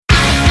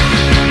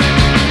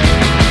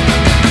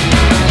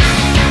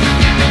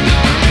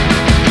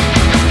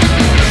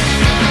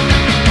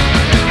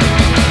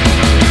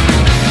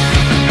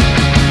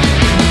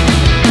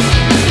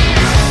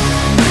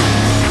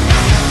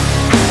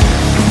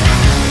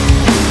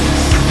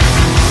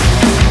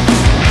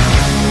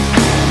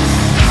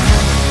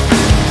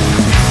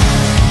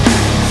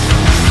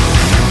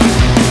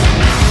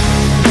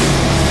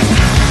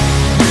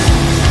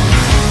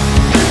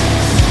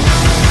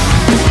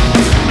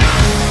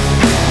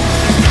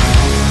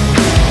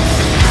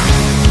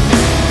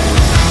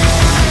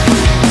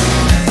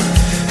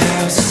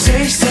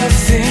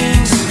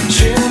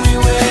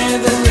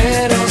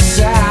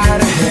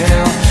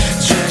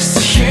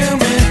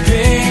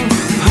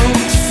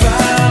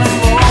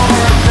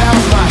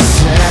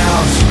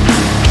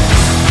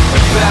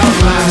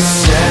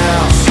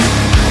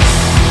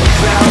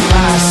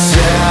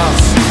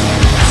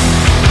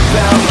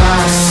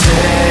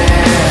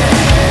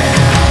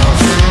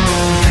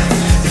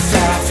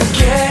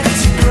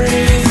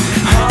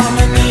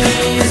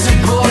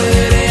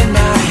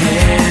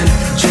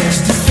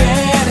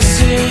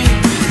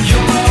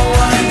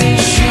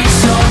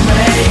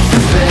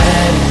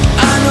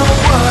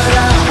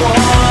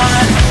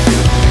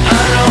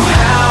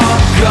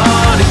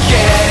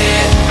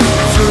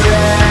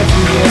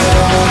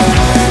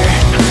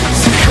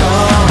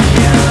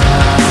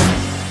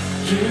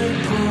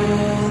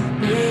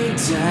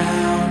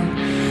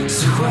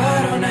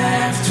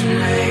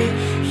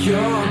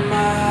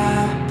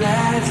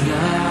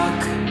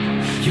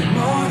You're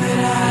more than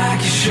I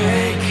can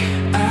shake.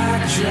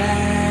 I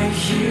drag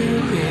you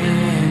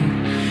in.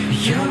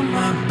 You're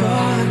my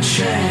ball and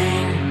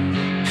chain.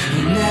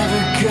 You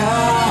never go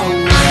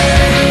away.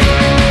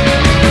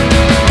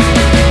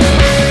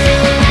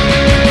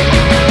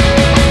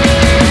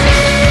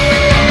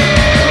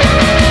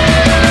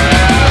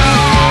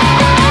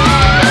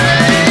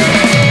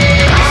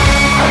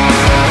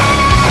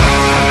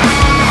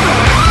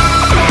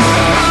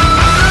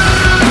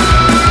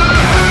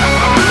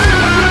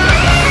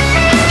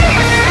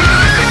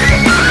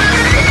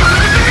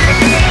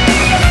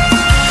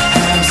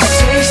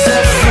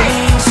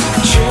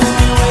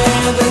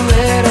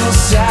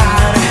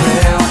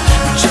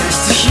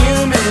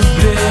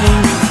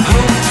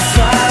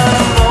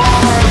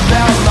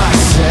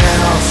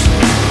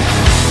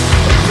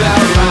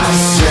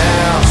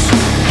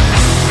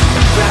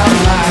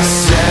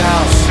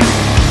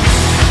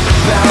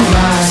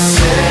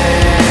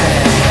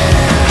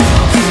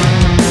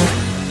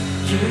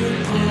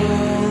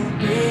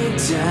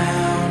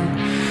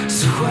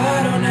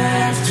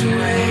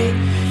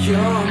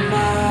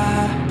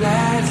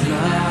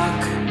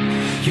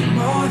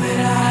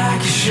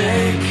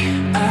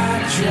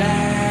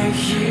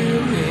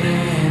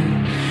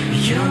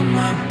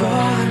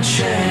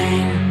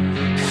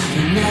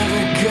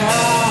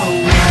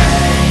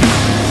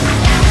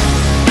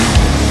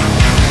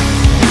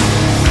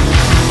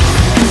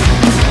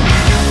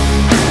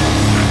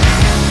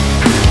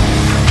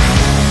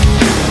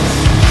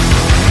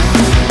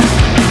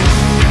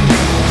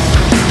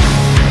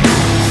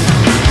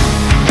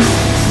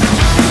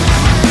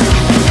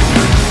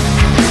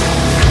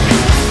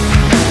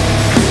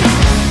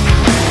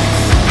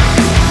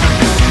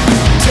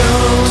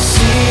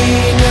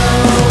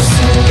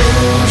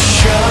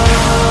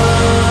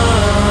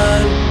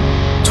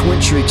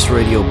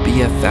 Radio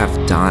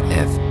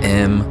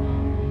BFF.FM.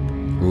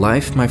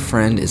 Life, my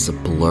friend, is a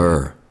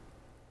blur.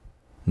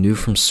 New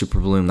from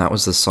Superbloom, that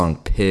was the song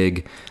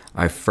Pig.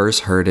 I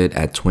first heard it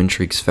at Twin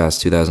Shrieks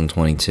Fest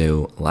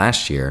 2022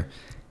 last year,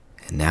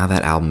 and now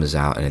that album is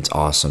out and it's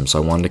awesome.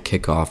 So I wanted to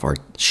kick off our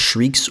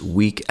Shrieks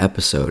Week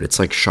episode. It's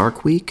like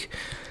Shark Week,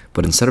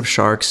 but instead of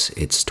sharks,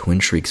 it's Twin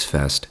Shrieks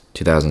Fest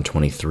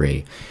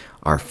 2023.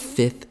 Our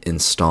fifth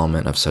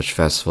installment of such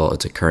festival.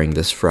 It's occurring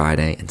this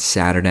Friday and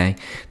Saturday.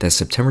 That's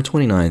September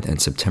 29th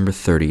and September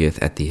 30th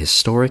at the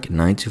historic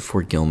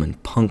 924 Gilman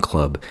Punk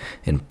Club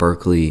in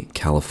Berkeley,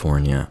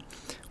 California,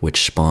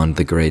 which spawned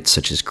the greats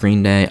such as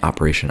Green Day,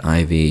 Operation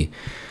Ivy,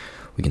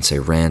 we can say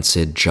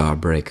Rancid,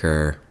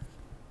 Jawbreaker,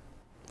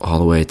 all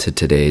the way to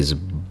today's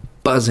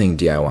buzzing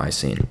DIY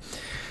scene.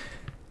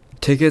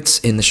 Tickets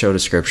in the show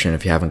description.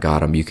 If you haven't got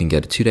them, you can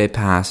get a 2-day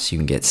pass. You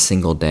can get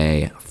single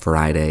day,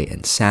 Friday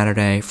and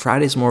Saturday.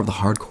 Friday's more of the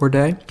hardcore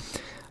day.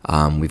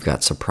 We've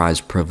got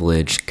Surprise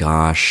Privilege,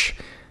 Gosh,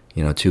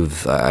 two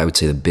of, I would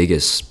say, the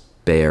biggest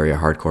Bay Area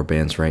hardcore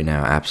bands right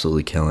now,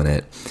 absolutely killing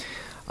it.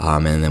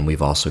 And then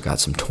we've also got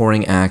some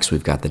touring acts.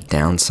 We've got the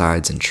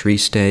Downsides and Tree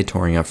Stay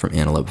touring up from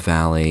Antelope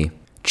Valley.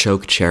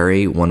 Choke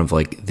Cherry, one of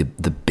like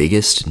the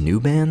biggest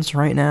new bands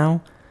right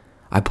now.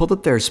 I pulled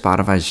up their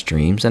Spotify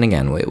streams, and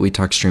again, we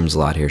talk streams a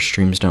lot here.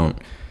 Streams don't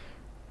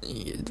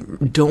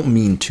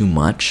mean too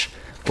much,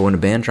 but when a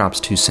band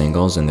drops 2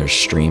 singles and their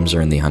streams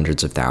are in the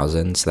hundreds of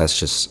thousands,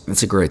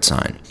 it's a great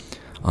sign.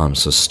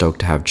 So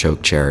stoked to have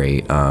Choke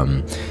Cherry,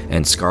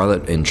 and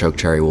Scarlet and Choke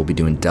Cherry will be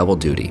doing double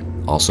duty,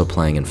 also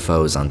playing in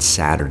Foes on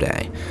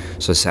Saturday.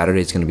 So Saturday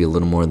is going to be a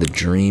little more of the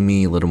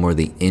dreamy, a little more of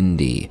the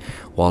indie.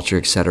 Walter,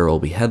 etc. will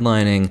be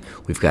headlining.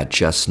 We've got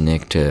Just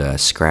Nick to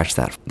scratch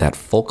that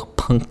folk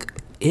punk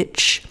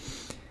itch.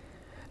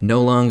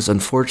 No Lungs,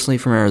 unfortunately,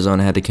 from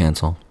Arizona, had to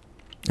cancel.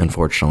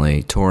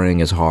 Unfortunately, touring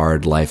is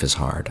hard, life is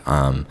hard.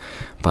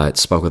 But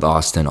spoke with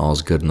Austin,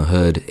 all's good in the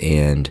hood,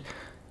 and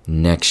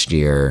next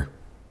year,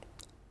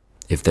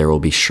 if there will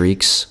be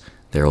Shrieks,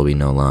 there will be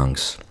No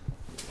Lungs.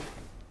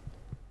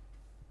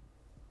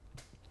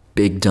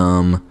 Big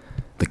Dumb,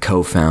 the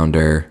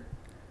co-founder,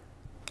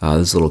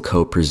 this little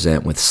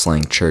co-present with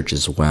Slang Church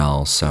as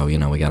well. So,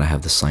 we got to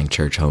have the Slang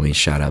Church homies.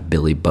 Shout out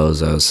Billy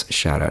Bozos.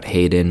 Shout out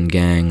Hayden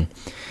Gang.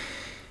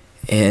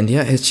 And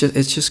yeah, it's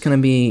just going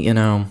to be,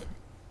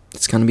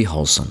 it's going to be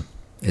wholesome.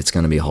 It's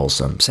going to be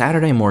wholesome.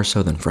 Saturday more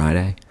so than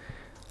Friday.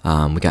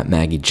 We got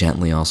Maggie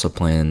Gently also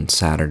playing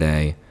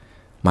Saturday.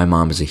 My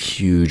mom is a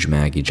huge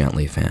Maggie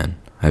Gently fan.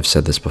 I've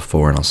said this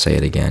before and I'll say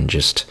it again. I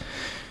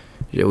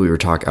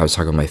was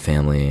talking with my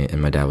family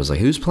and my dad was like,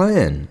 "Who's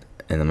playing?"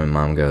 And then my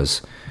mom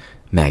goes,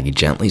 "Maggie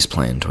Gently's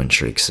playing Twin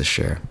Shrieks this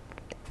year."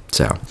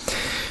 So,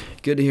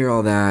 good to hear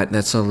all that.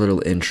 That's a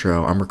little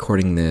intro. I'm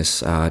recording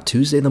this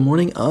Tuesday, the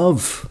morning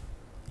of,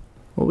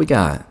 what we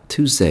got?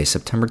 Tuesday,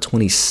 September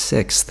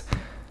 26th.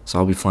 So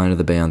I'll be flying to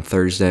the Bay on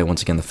Thursday.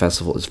 Once again, the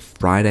festival is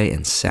Friday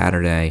and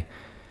Saturday.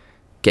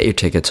 Get your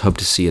tickets. Hope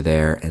to see you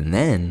there. And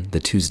then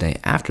the Tuesday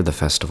after the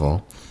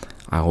festival,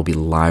 I will be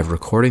live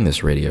recording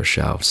this radio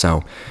show.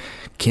 So,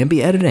 can't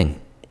be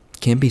editing.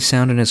 can't be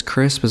sounding as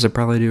crisp as I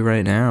probably do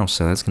right now,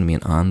 so that's going to be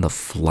an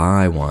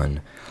on-the-fly one,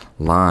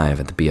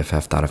 live at the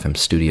BFF.FM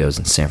studios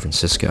in San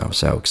Francisco.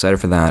 So excited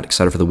for that,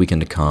 excited for the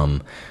weekend to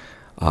come.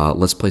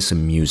 Let's play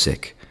some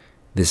music.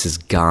 This is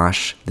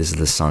Gosh. This is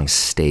the song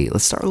State.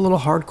 Let's start a little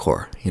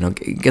hardcore.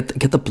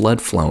 Get the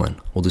blood flowing.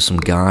 We'll do some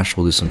Gosh.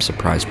 We'll do some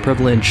Surprise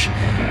Privilege.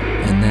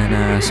 And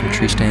then some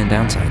Tree Stand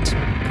Downsides.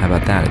 How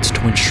about that? It's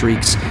Twin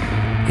Shrieks.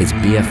 It's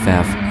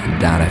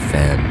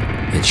BFF.FM.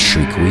 It's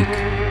Shriek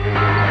Week.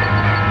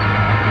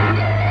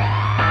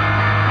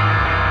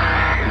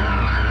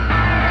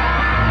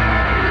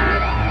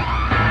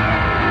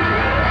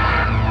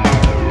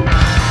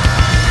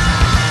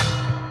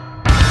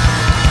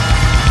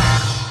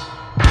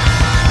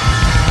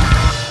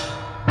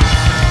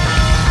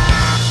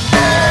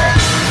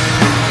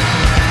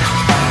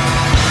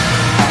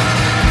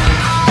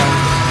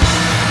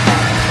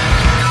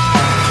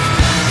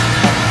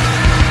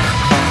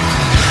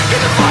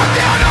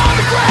 Down on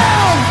the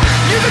ground,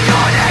 you can go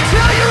and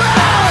exhale.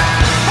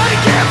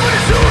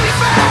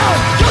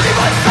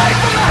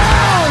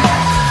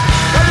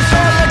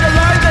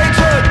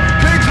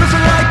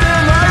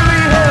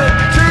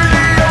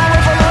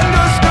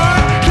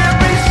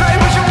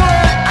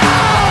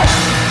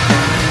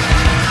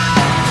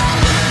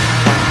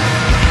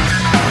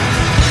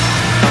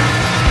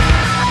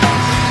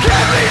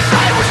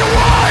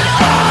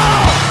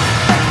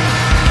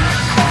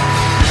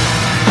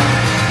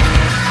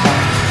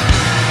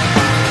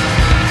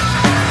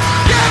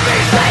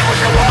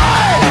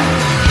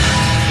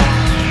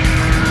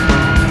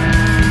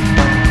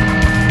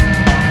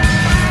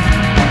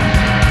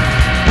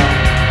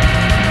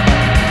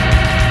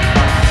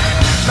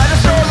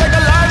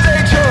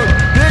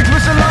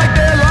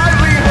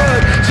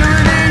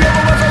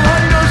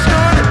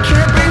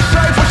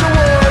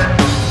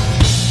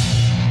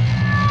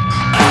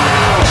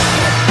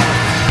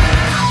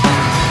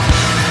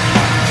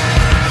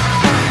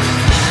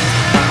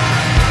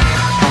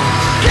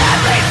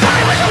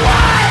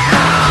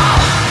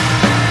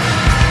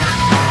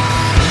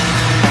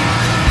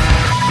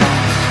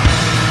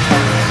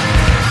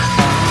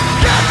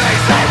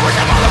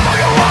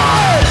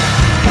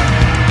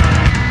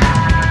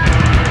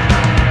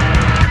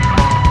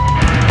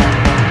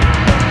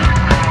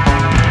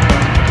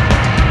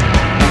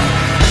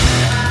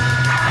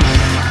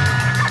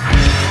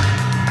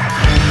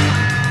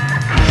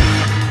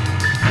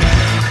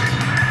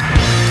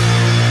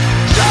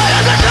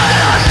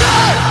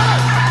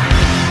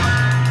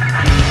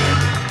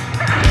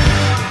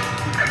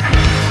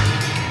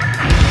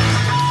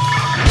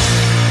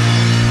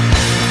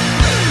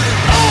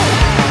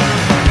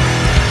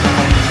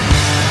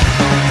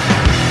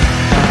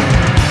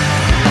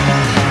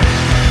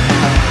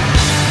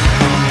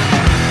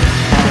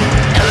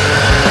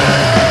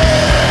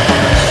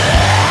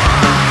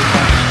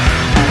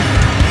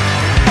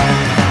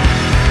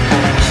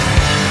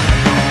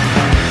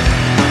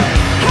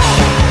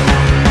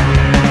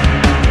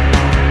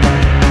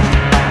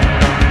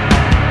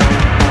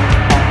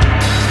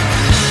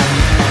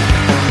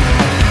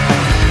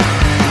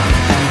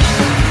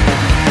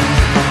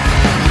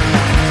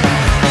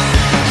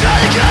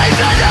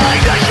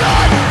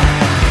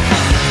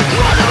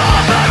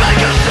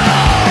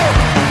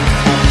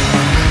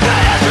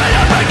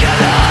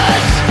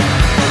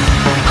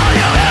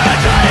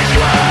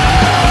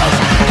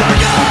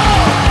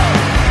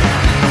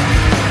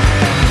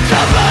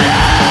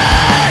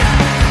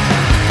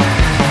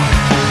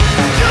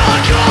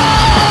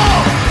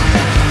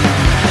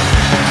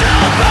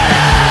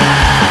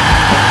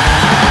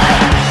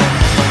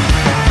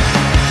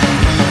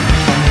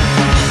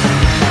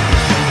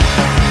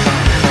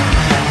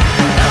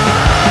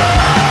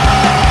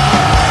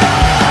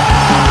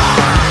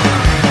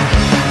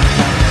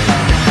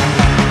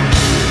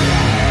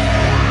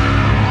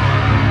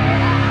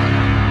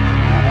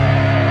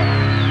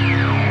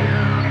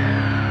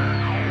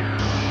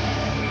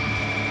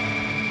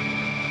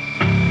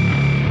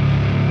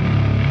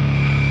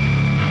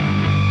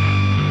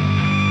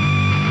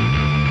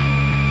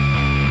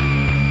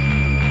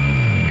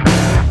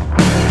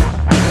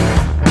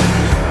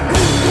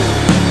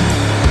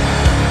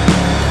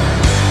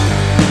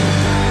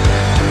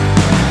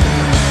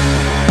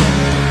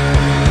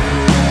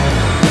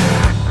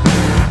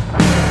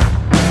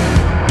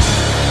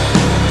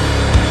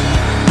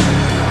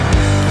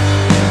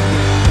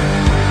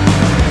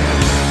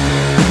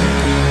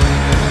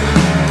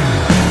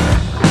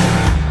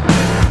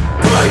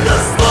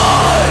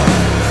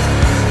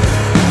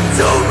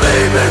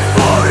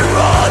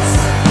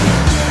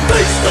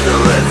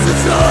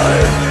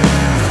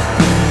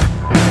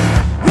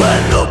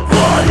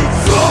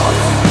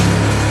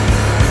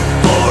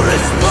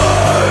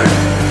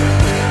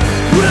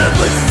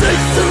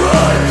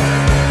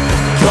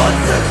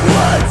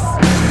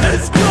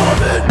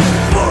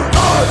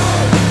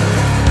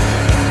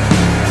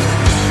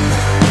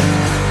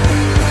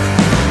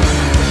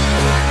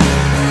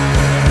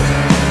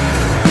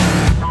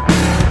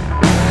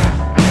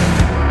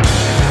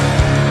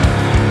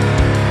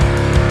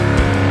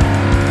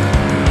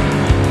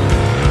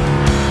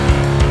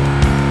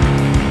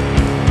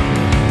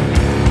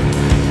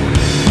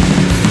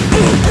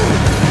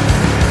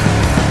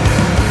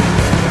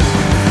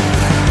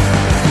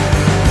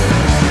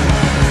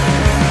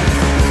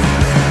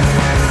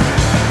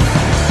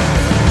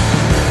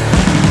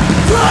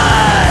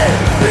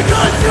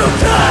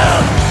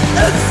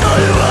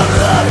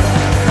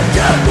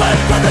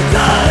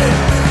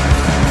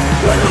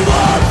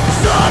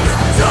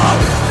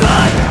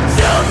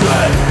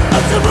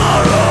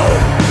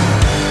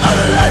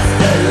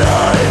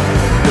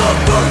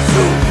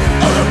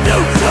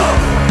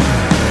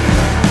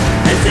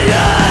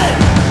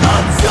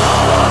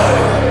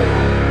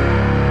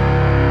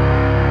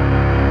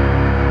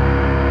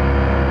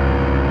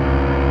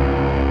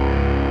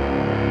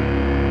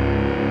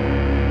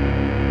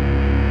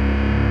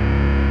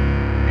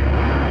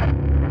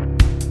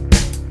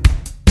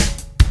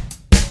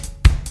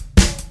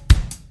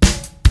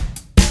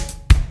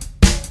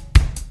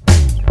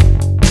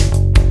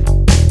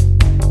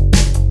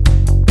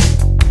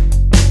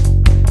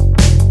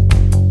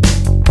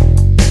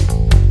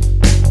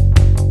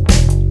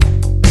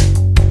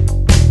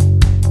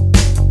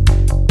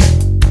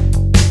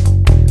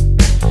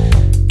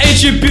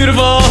 you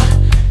beautiful,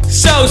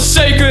 so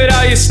sacred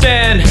how you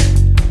stand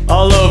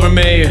all over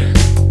me.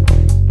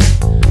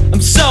 I'm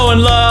so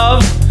in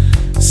love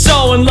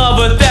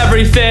with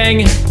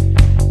everything,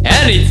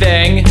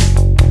 anything.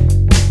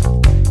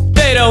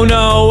 They don't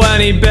know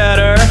any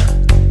better,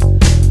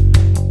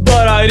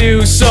 but I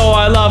do, so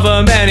I love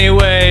them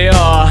anyway.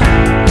 Oh,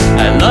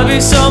 I love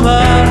you so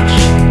much,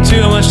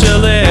 too much to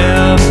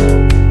live.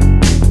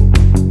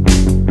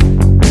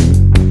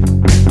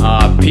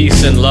 Ah,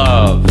 peace and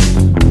love.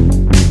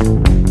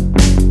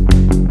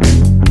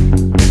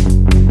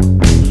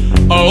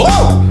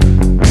 Oh!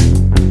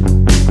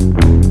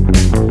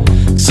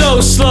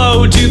 So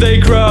slow do they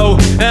grow,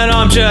 and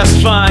I'm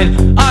just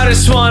fine. I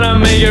just wanna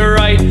make it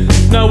right,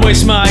 not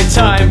waste my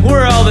time.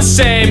 We're all the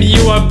same,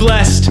 you are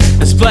blessed,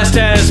 as blessed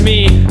as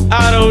me.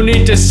 I don't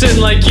need to sin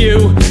like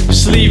you,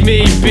 just leave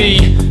me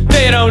be.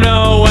 They don't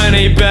know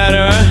any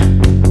better,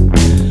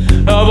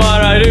 oh,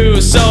 but I do,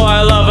 so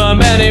I love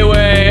them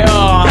anyway.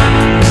 Oh,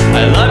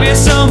 I love you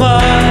so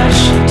much,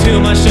 too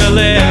much to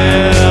live.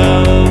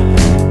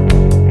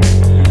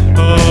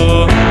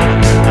 Oh,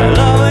 I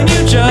love when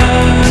you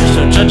judge,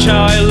 don't judge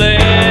how I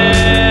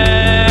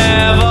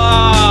live.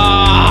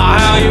 Oh,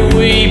 how you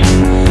weep,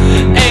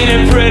 ain't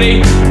it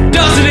pretty?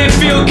 Doesn't it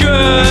feel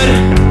good?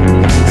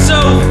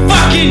 So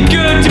fucking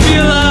good to be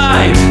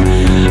alive.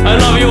 I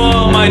love you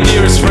all, my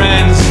dearest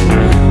friends.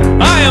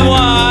 I am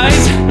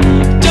wise,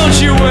 don't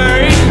you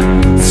worry,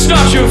 it's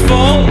not your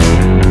fault.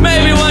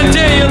 Maybe one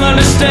day you'll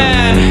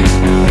understand.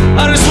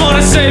 I just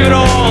wanna save it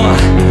all,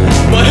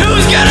 but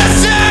who's gonna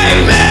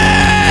save me?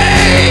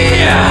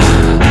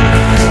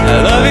 I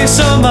love you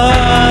so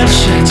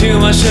much, too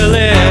much to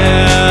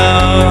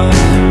live.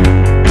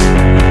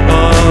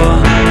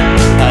 Oh,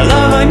 I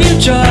love when you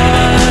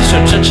judge,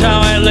 don't judge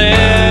how I live.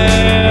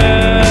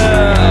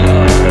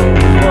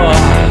 Oh,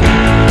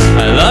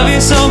 I love you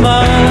so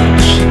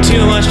much,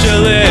 too much to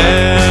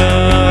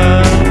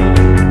live.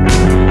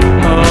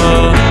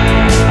 Oh,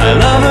 I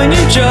love when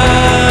you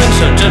judge,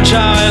 don't judge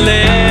how I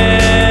live.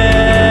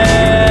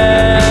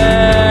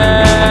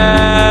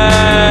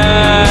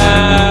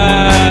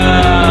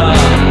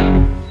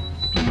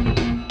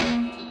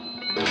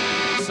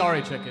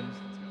 Sorry, chickens.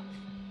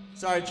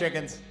 Sorry,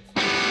 chickens.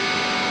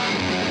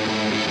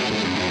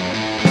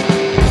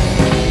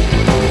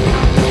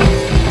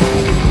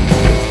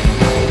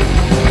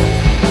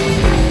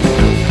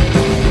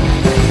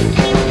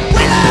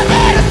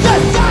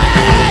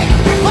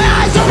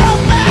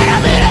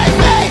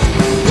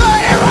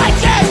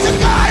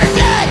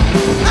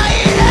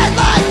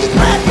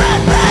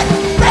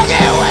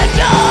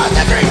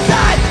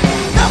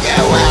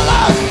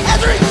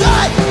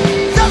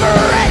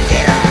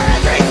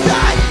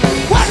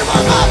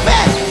 Wonderful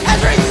muffin,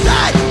 every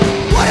side.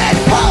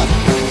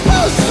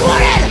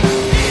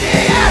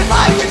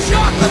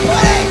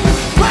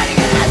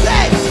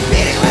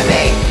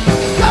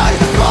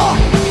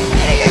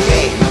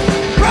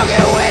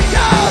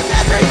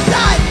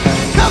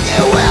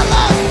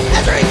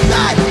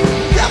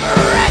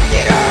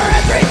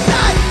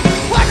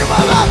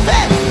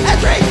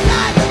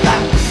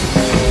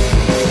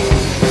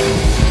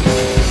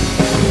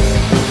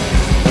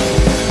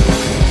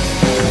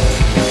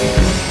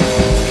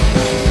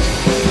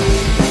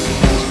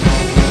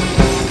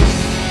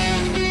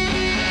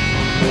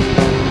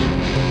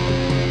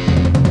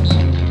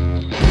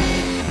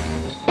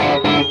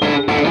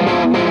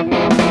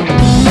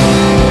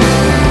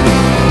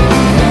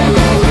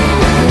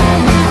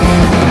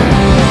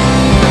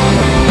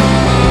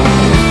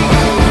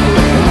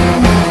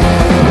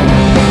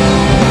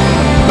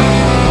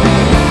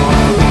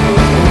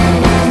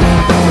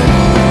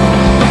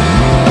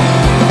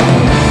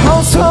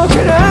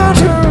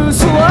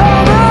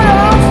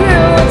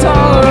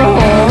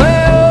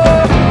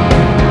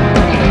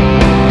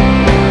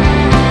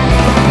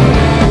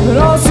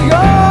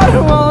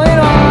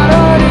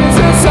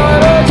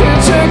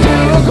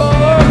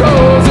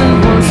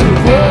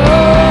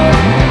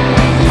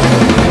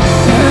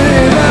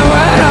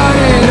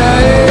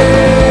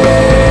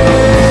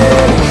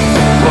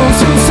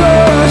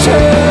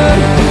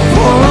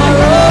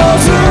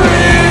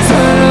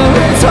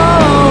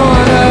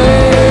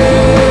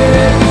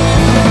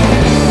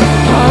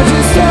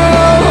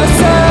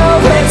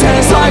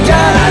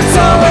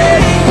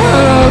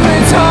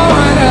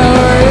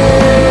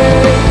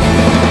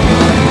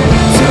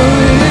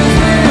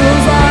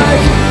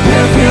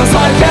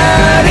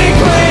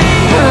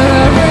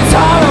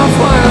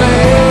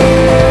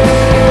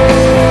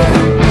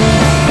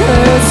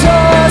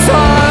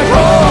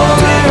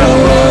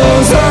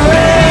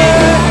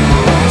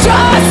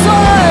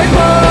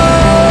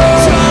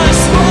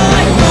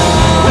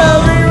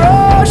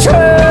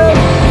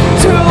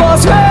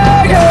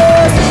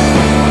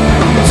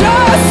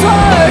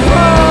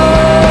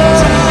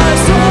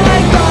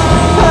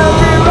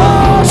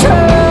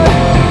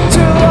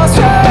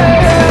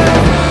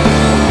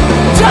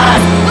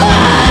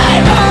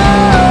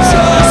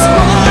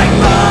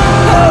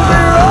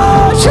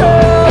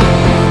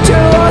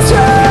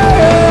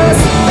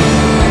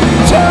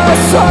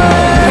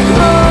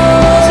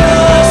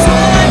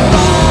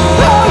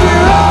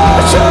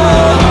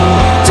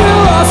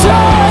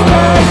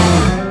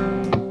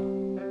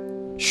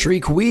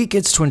 Shriek Week,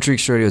 it's Twin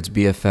Shrieks Radio, it's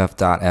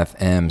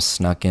BFF.FM,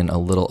 snuck in a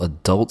little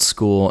adult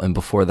school, and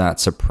before that,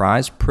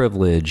 Surprise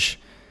Privilege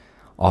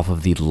off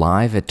of the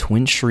Live at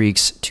Twin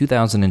Shrieks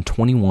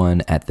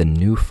 2021 at the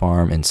New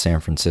Farm in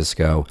San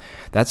Francisco.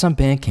 That's on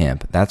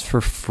Bandcamp. That's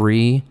for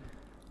free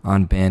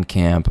on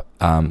Bandcamp.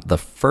 The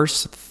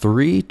first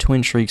 3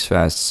 Twin Shrieks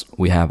Fests,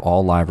 we have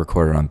all live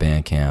recorded on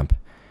Bandcamp,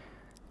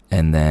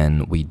 and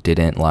then we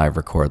didn't live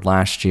record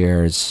last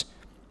year's,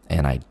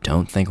 and I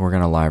don't think we're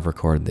going to live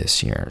record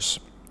this year's.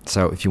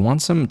 So if you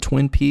want some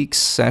Twin Peaks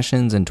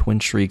sessions and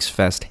Twin Shrieks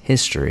Fest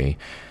history,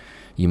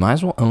 you might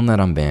as well own that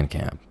on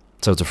Bandcamp.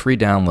 So it's a free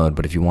download,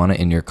 but if you want it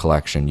in your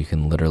collection, you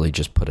can literally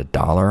just put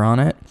 $1 on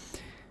it,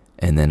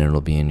 and then it'll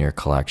be in your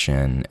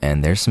collection,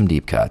 and there's some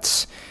deep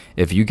cuts.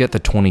 If you get the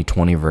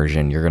 2020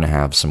 version, you're going to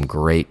have some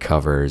great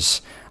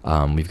covers.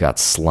 We've got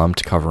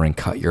Slumped covering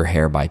Cut Your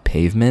Hair by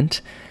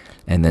Pavement,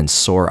 and then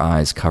Sore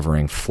Eyes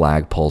covering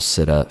Flagpole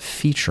Sitta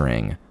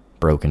featuring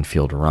Broken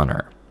Field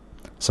Runner.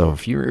 So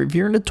if you're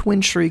into Twin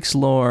Shrieks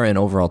lore and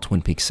overall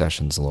Twin Peaks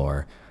Sessions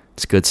lore,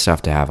 it's good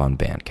stuff to have on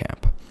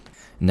Bandcamp.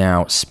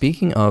 Now,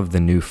 speaking of the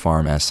New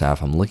Farm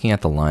SF, I'm looking at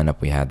the lineup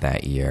we had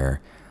that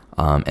year,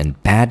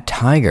 and Bad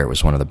Tiger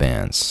was one of the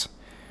bands.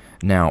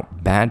 Now,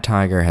 Bad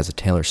Tiger has a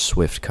Taylor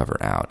Swift cover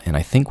out, and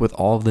I think with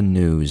all the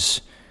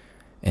news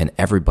and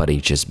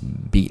everybody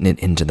just beating it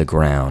into the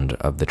ground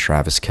of the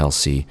Travis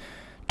Kelce,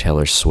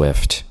 Taylor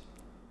Swift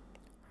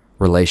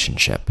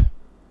relationship,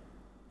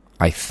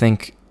 I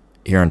think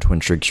here on Twin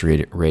Shrieks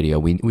Radio,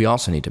 we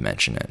also need to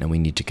mention it, and we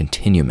need to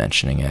continue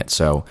mentioning it.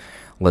 So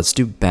let's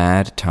do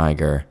Bad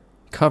Tiger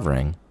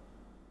covering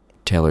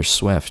Taylor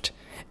Swift.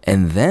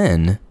 And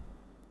then,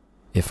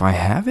 if I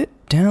have it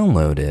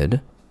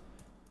downloaded,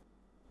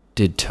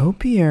 did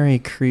Topiary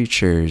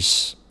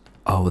Creatures...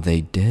 Oh,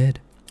 they did?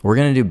 We're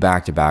going to do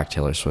back-to-back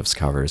Taylor Swift's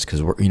covers,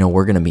 because we're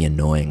going to be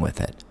annoying with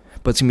it.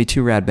 But it's going to be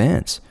 2 rad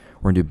bands.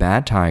 We're going to do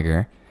Bad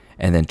Tiger,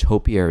 and then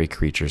Topiary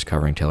Creatures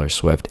covering Taylor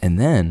Swift, and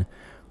then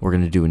we're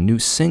going to do a new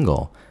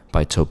single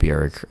by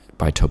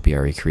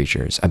Topiary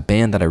Creatures, a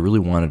band that I really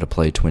wanted to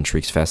play Twin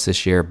Shrieks Fest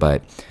this year,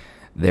 but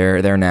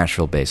they're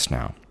Nashville based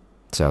now,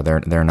 so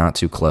they're not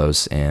too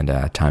close,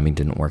 and timing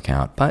didn't work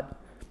out. But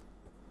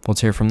let's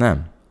hear from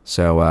them.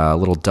 So a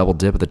little double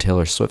dip of the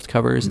Taylor Swift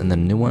covers, and then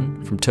a new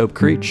one from Tope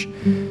Creech.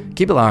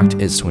 Keep it locked.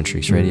 It's Twin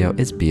Shrieks Radio.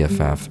 It's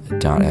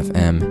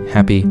BFF.FM.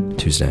 Happy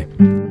Tuesday.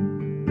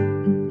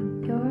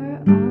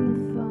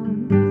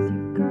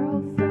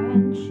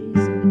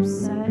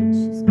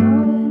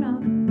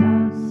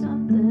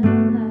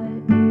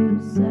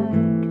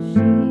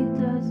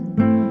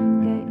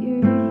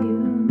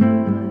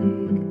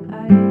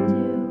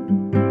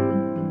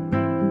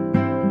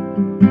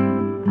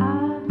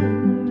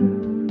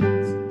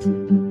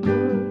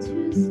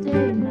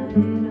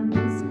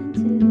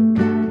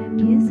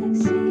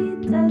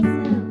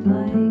 Doesn't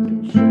like,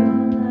 and she'll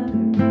never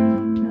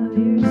know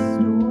your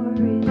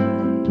story.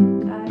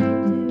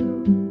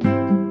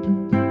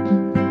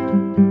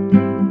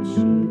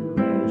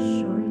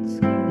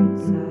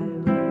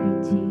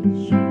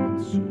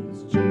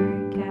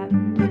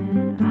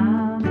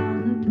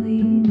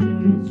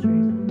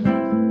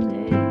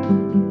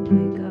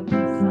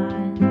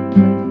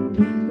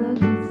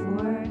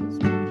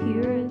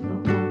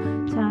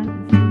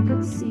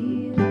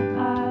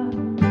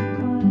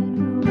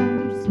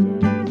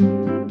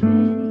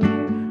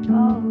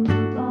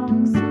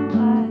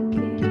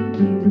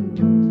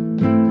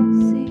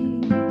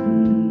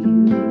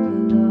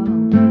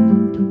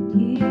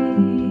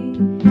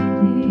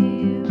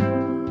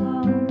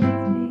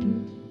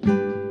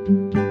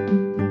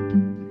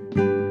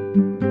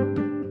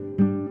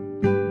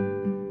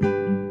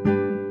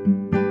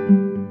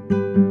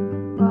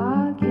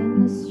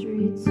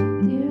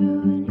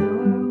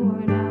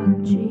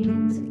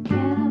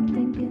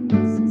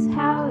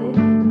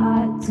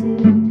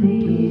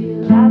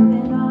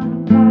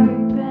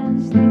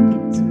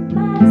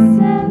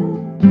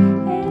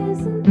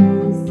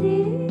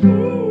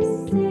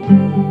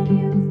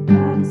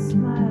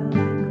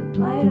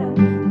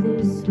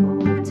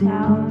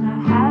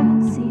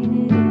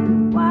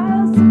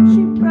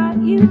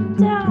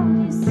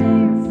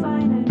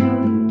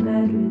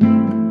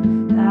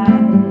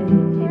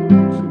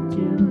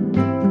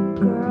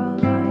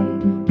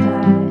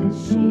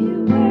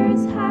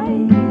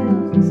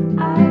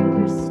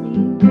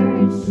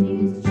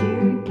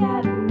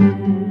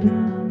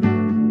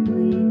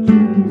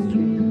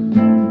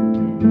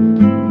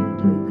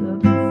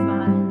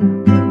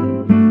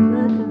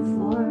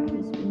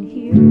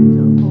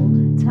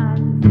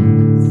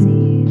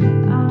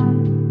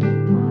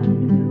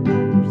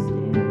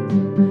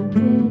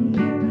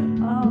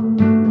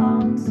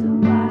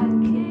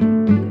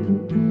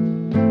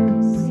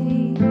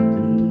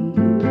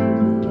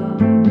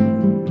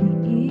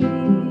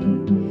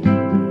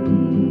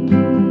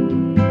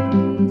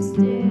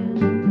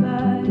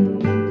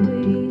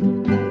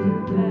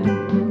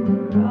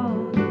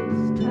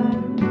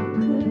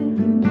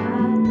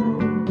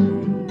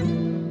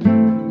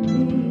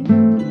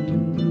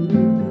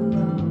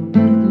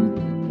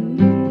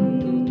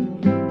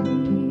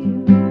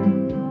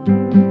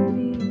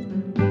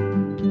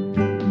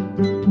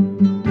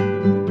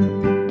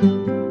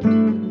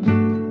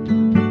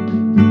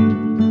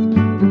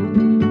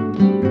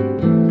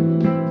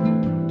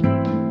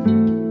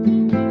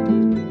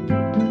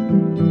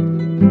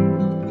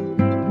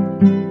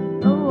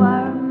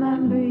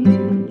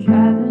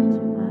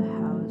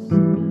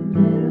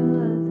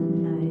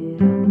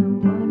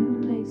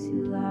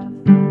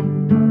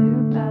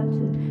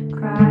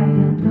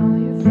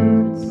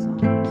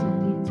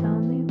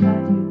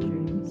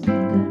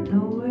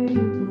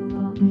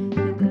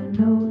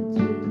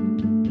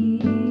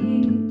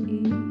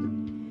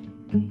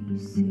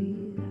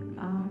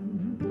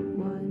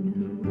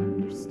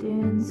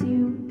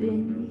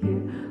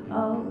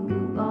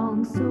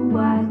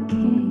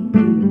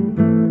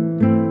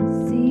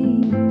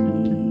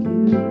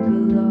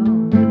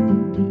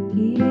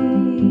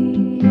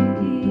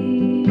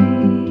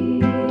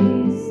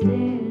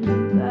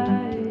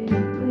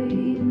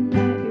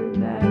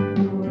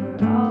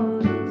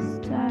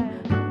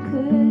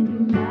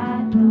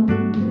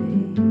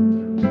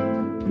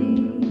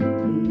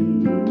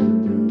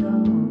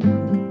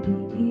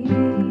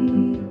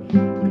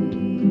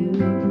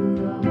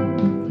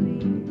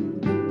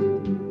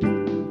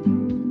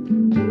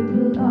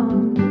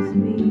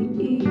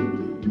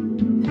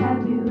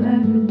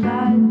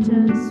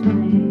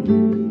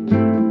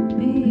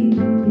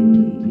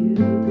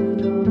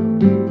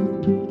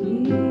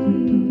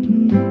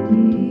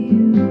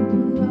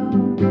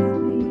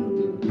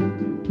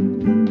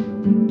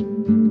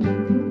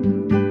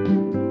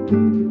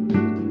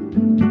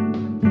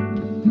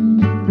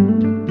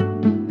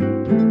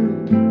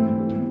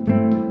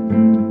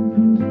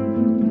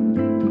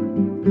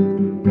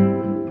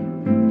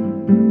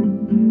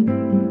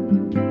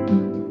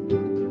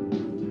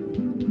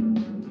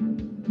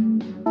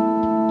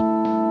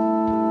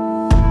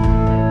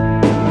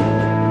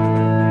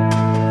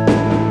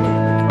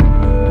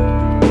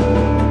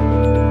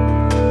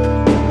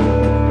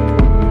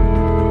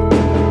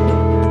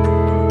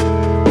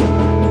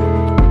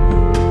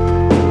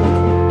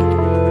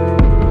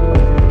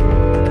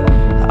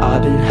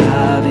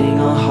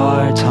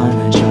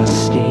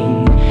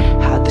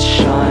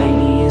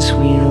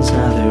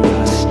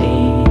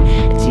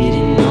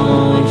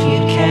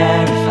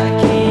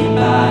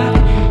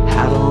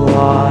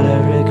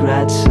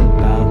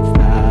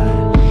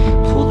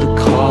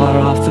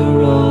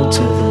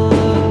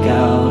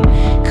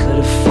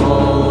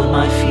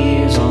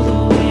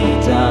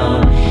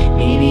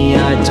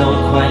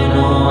 quite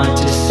know what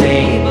to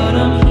say, but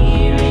I'm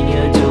here in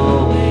your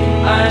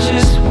doorway. I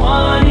just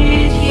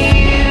wanted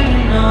you to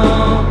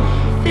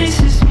know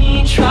this is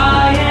me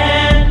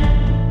trying,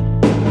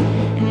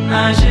 and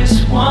I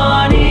just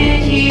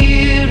wanted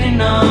you to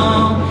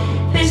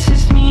know this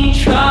is me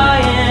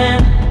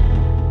trying.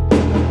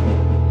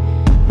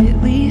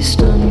 At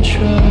least I'm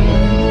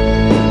trying.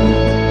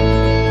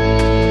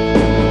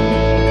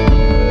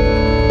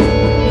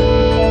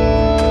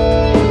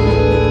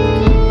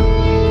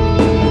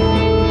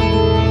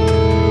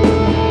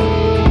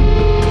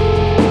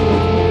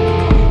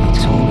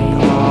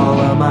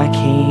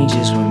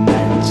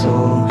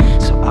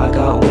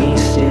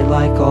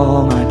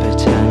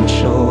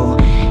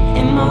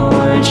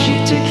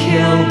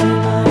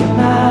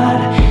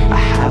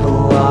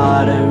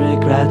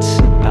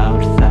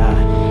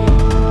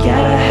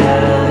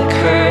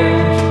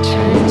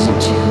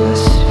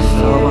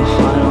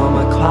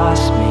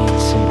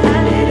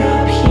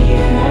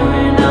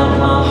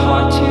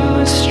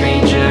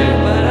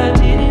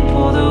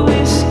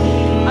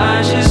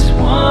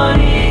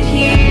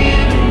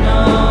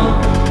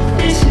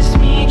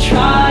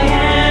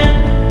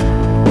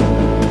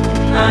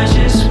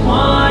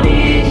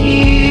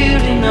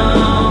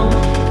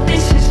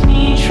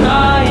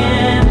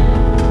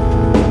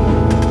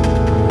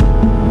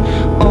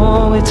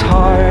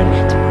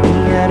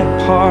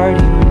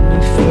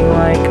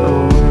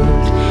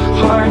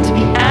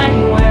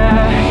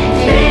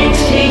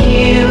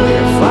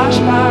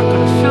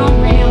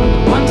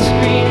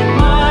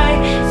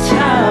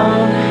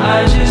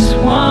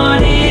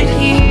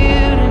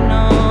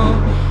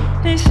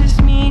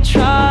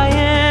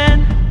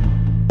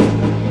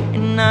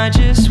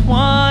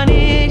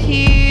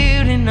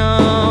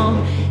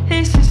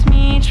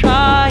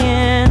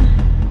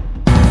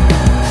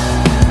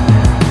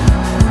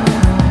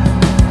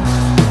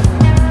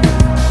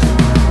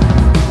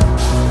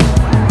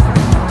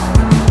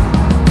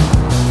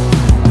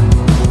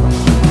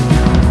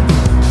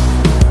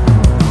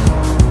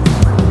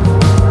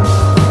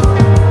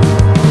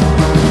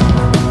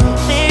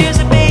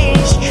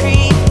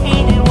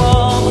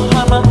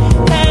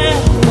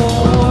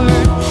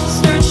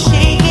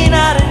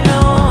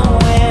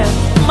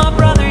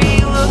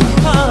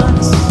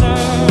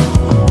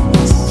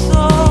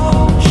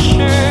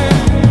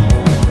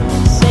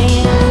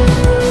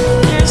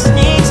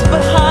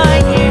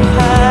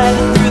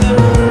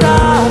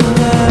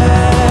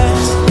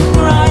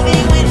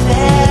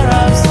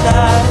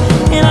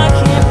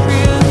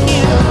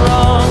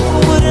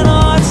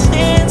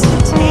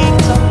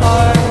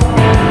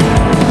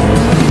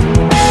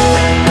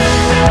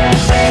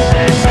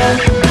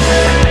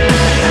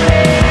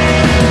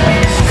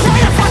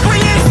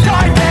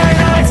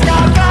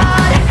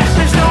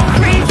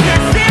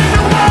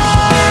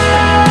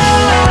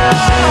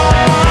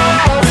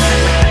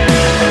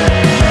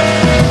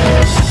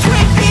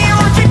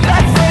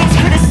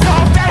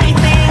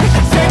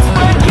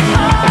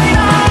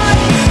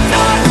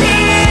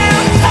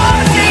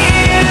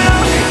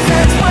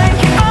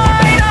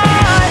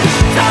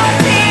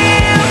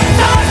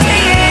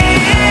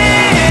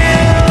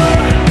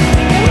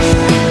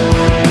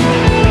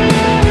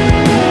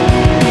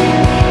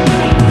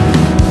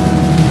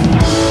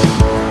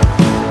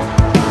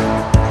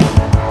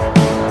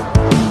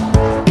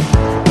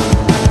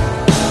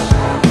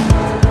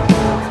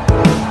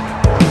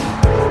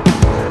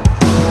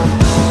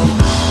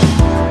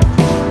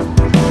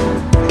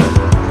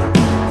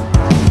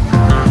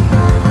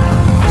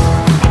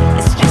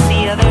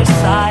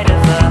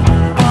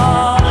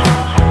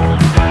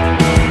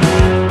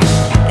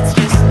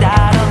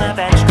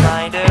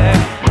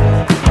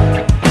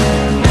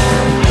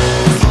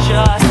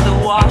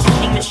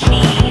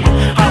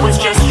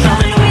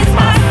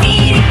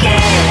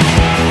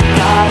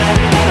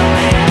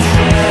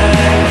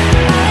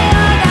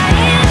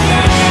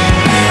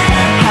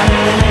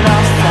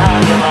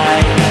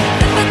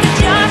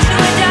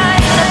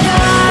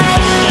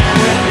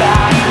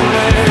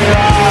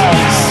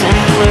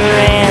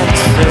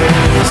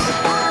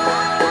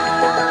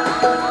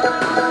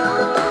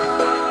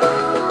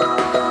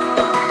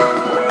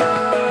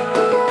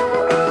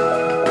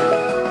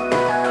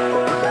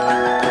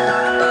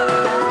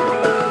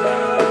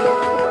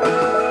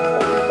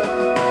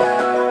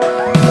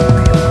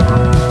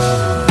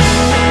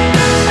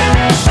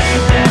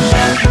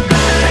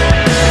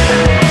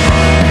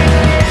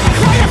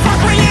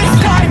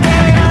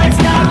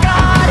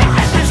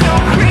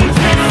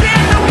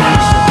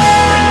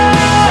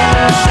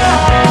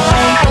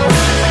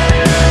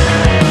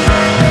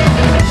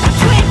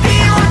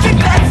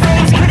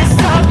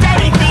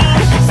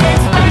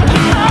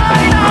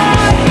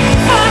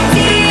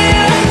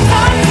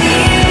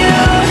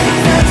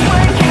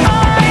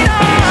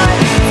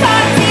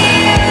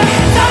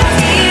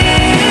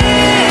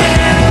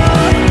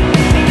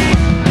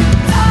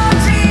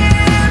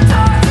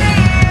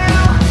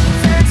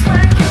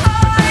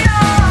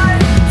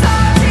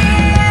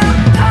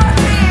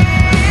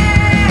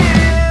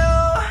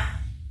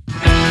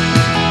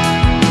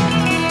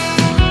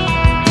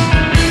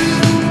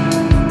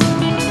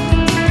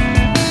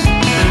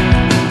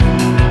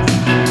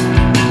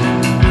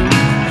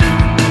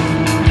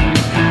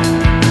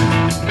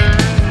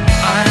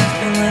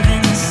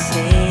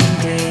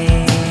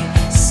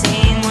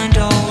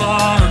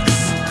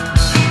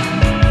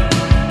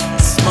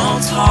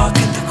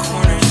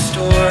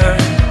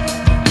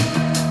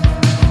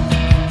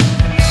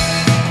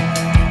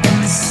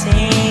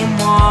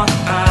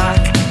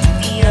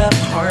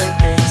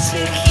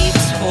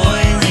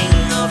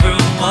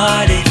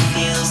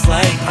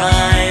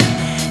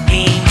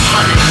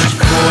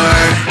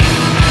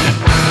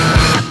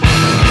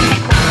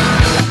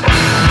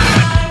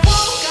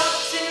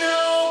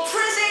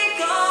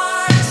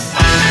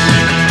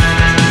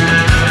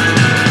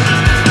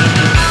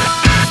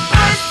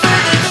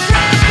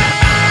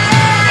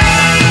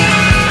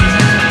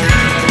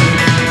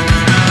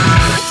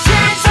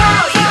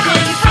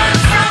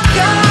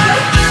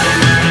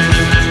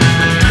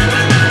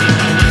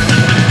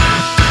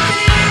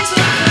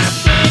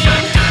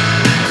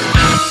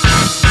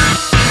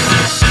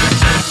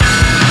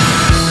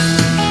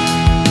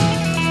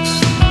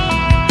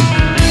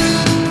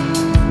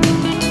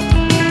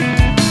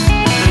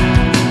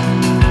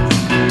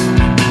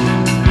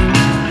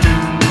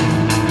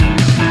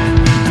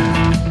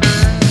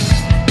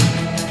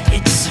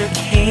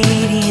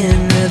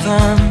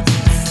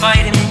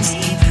 vitamin D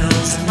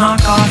pills,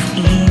 knockoff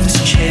Eve's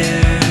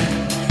chair,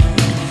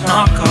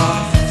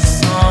 knockoff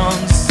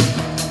songs,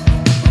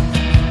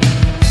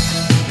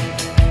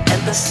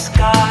 and the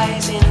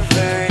sky's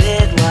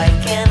inverted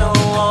like an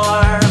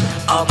alarm.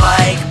 I'll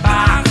bike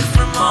back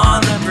from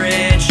on the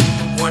bridge,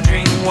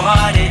 wondering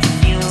what it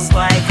feels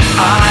like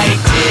I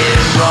did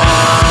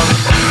wrong.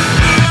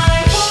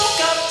 I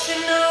woke up to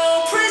no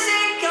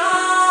prison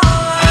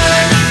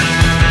guard.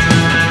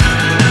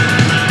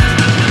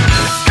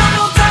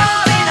 Stumbled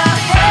down in a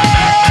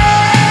haze.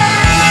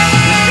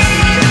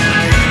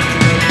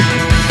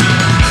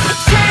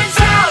 Turns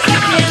out you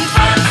can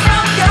run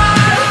from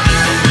God.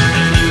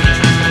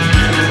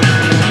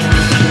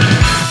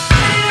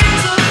 It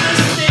ends up the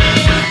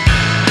same.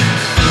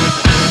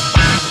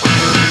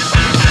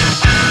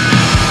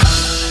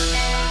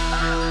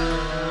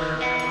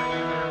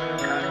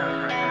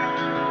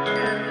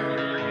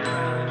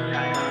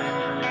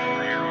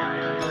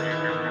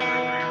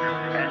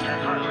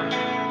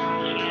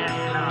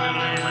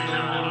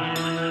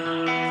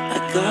 I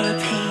got a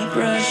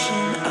paintbrush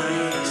and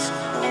ice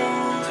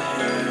cold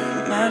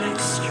hermetic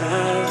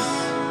stress.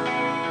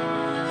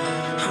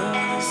 I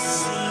wanna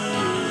see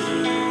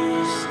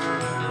used.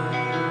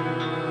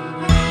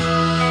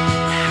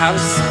 Have a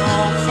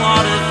small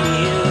plot of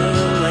new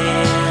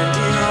land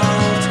in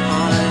old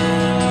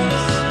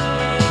times.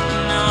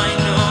 Now I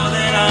know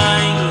that I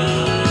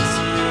need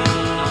to.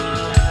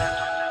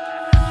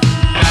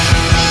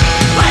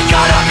 I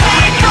got a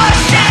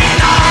paintbrush and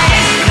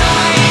ice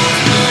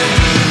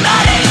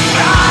medic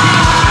stress.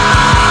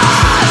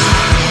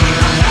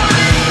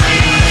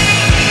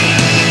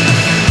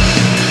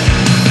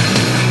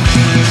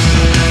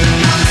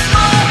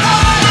 Small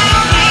plot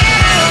of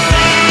new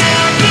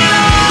land in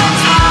old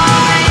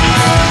times.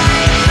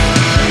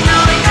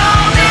 Now I know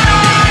that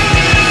I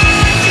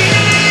need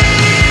you.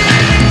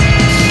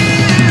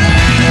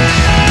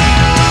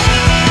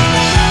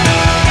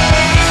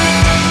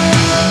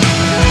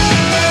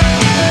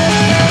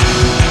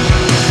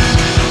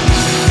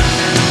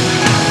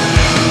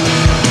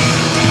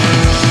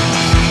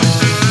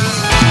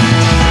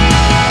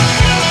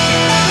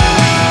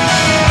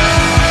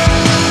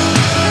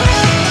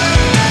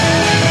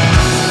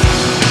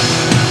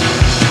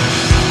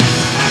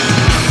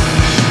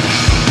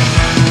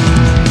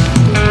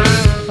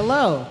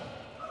 Hello.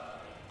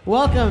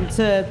 Welcome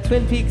to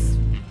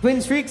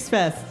Twin Shrieks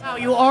Fest. Wow,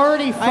 you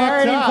already fucked I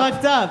already up.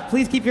 fucked up.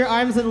 Please keep your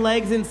arms and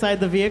legs inside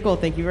the vehicle.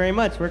 Thank you very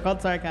much. We're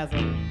called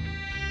Sarcasm.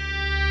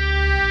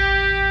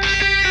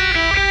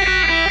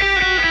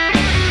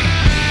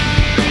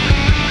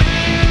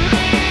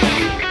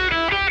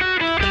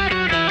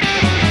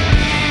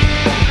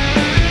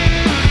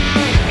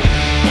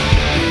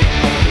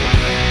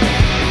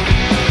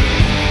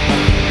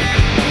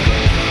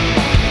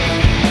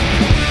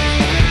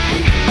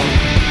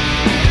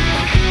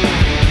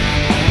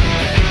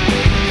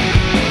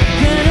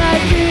 Can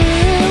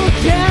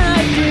I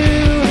do?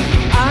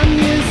 I'm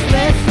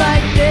useless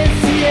like this,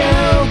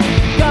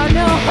 you.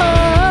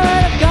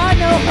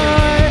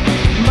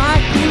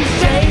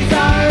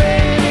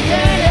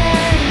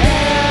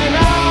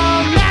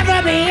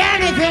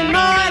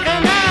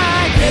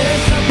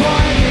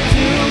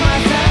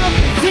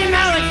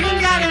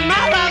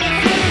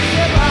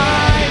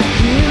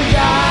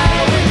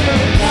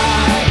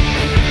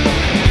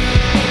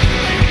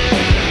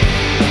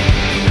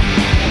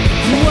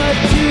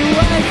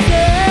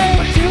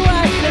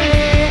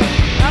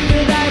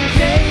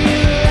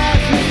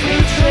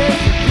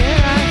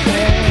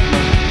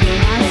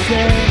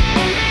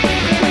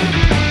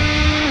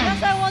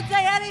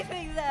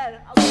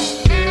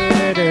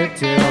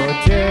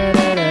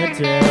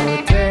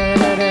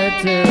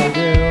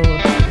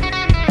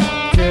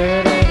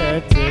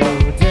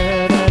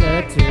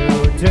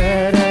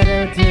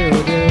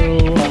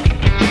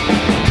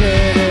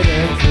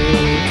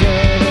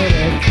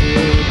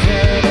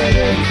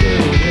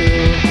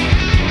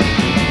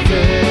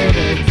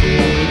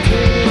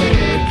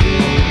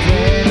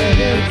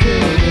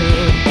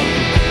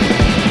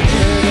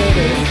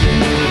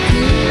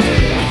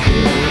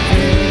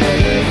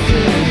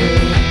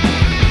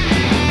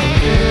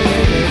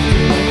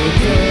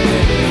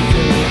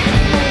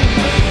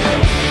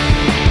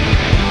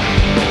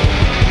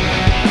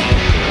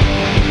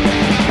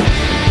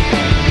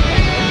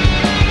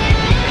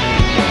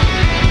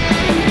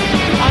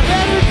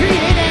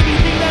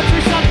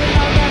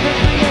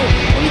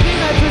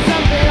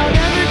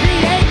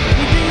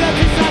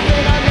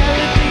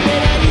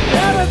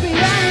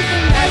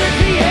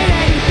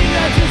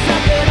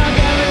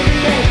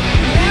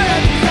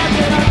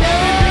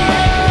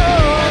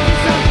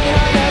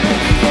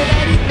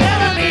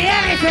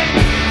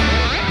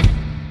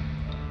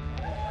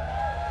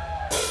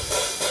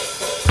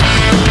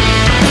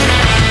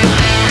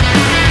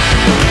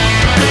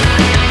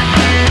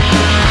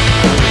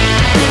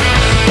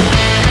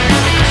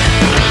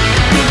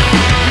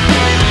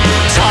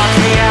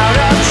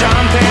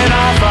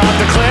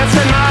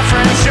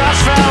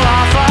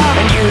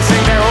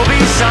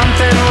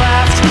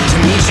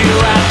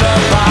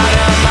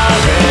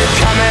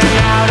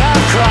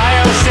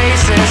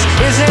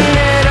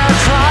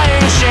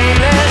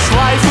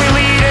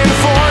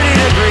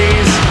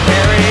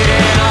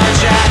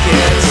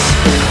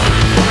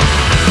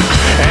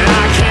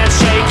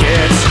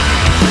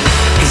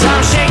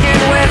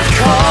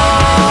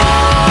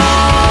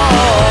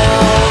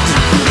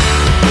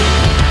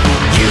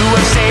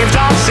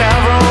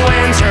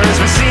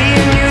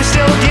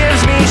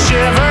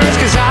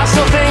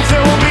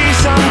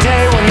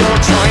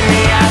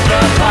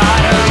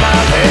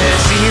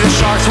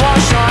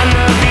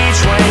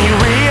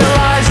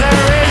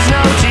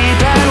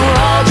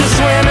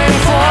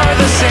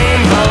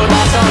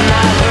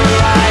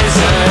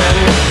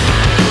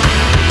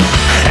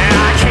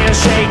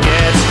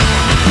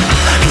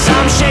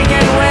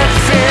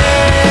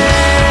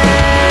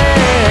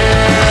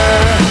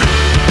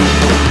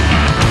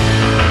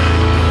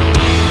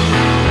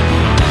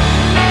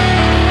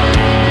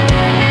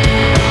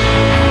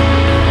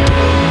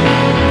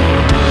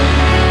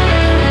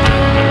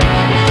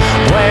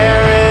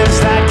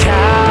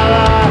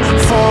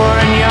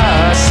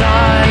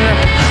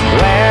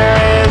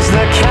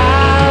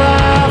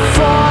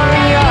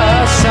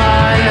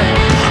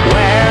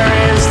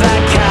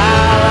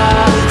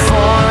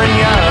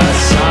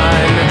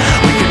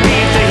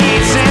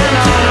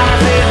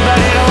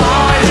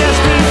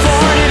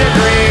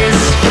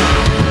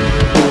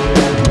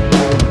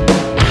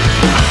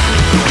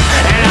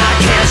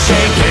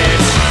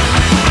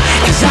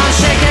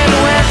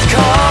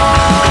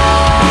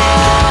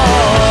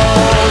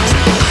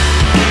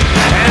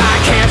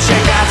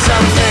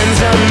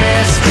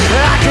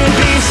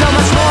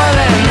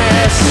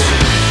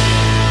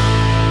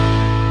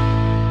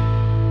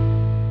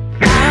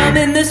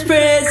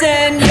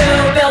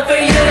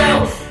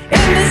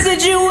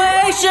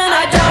 connection,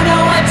 I don't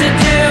know what to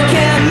do.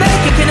 Can't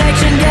make a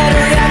connection, get a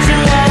reaction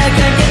that I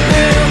can't get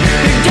through.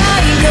 You're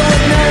dying, go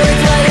with no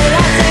words, what did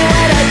I say,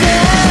 what I do?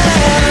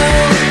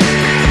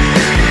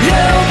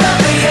 You, but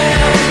for you,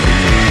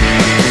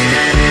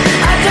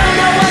 I don't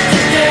know what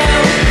to do.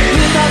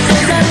 You thought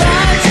things at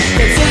lunch,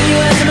 they've seen you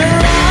as a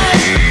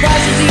mirage.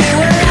 Flashes you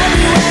were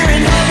everywhere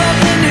in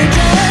Hoboken, New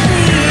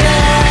Jersey,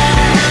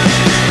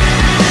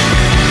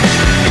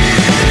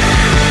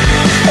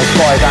 As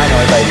far as I know,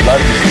 everybody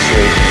loves the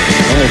situation.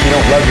 And if you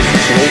don't love the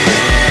situation,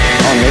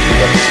 I'll make you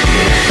love the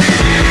situation.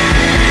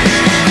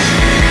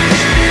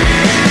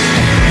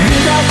 you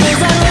thought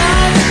things at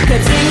lunch,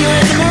 they've seen you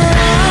as a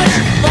mirage.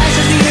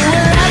 Flashes you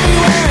were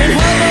everywhere in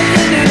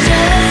Hoboken, New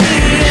Jersey.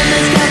 In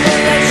this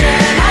combination,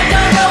 I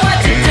don't know what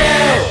to do.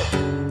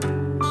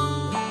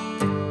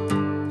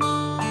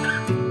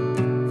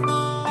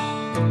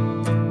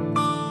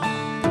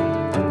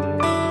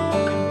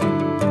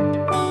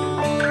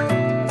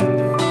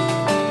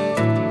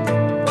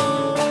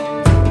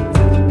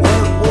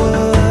 What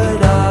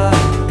would I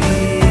be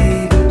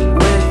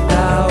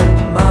without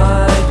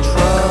my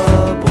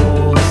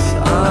troubles?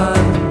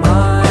 I'm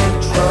my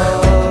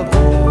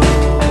troubles.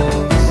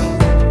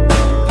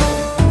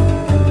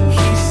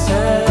 He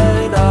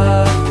said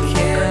I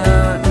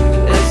can't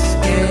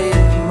escape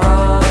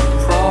my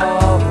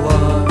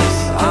problems.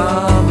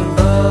 I'm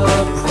the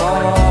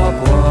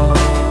problem.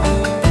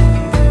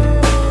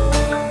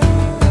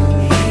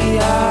 He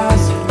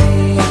asked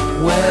me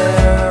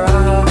where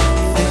I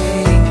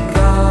think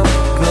I'm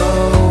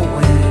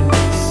going,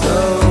 so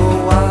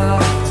I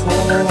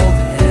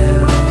told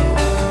him.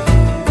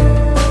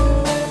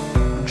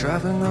 I'm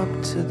driving up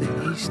to the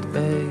East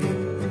Bay.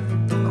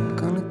 I'm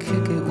gonna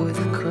kick it with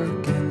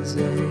Kirk and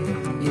Zay.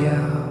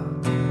 Yeah,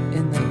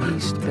 in the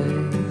East Bay.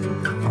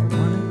 I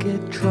wanna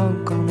get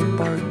drunk on a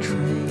BART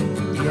train.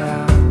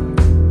 Yeah,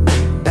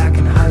 back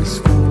in high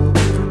school,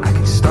 I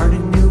could start a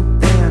new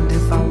band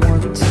if I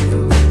want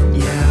to.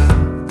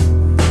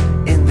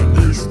 Yeah, in the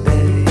East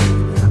Bay.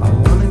 I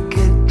wanna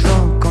get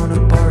drunk on a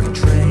BART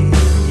train.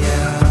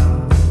 Yeah,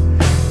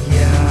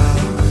 yeah,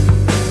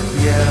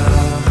 yeah,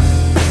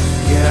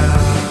 yeah.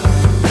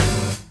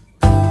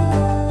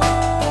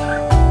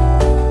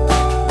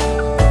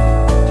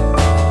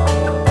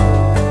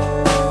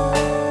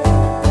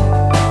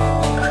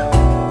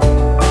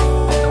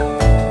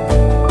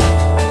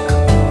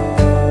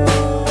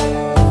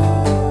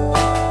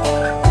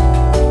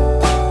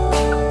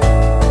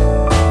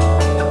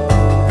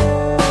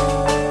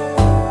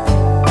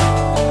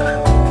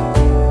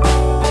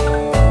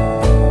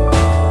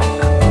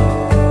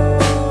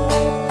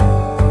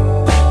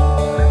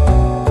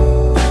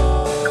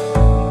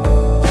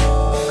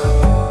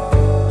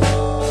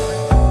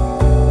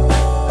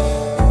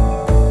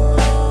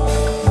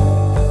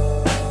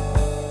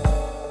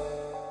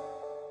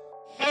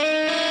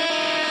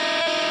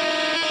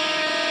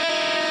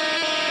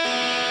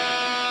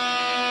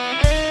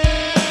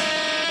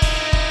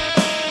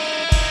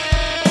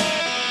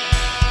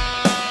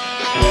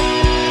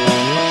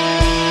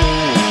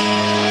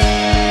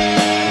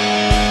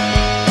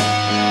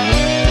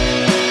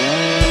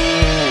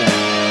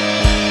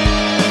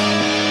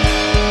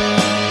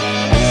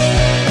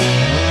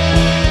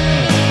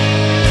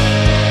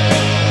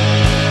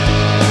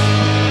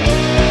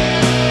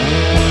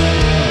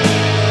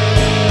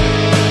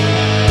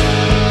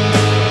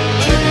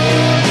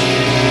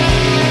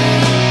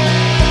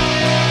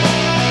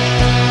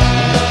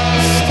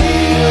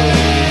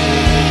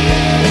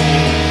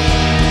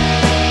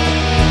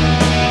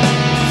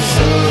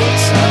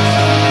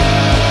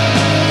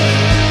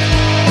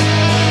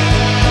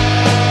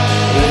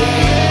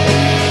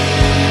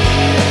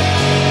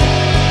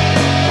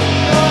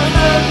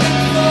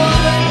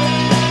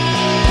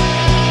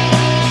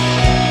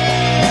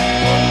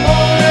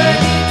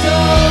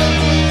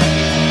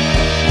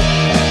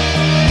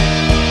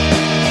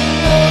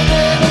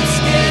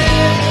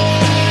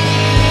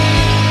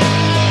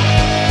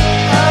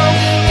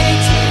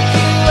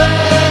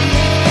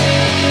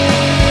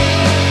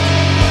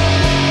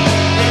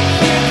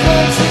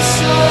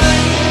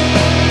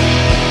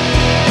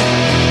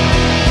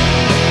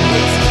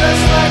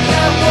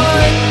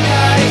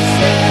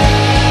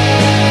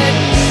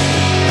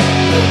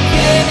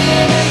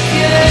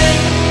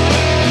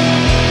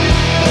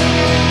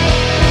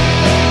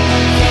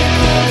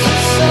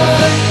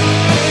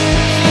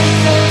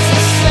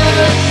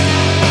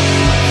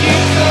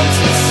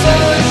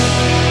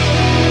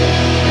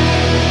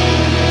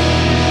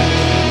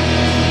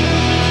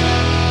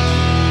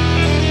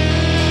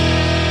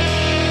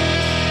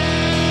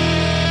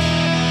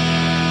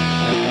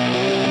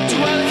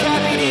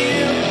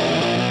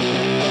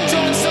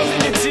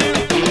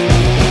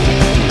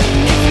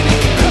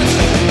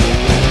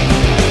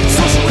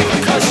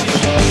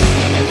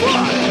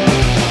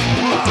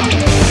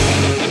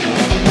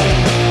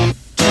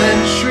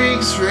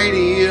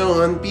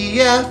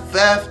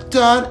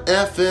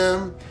 BFF.FM,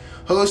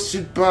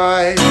 hosted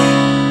by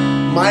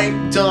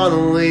Mike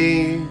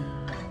Donnelly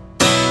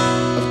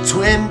of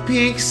Twin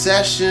Peaks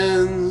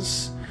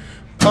Sessions,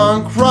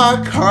 punk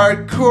rock,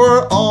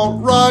 hardcore,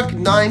 alt-rock,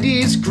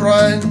 90s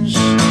grunge.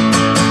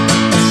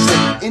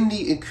 Some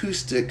indie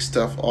acoustic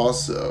stuff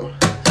also.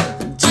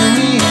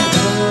 Doomy and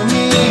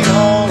gloomy,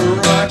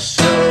 all-rock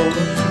show.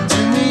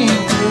 Doomy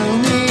and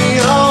gloomy,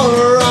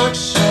 all-rock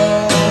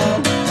show.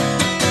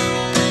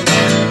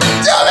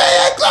 Doomy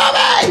and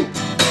gloomy!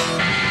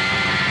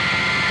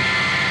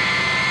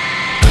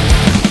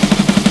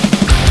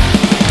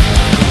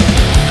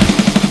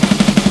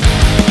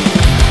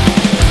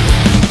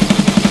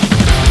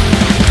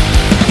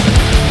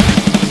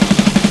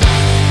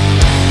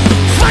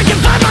 I can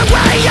find my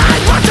way, I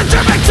want to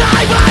turn back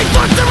time, I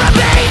want to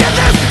remain in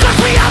this false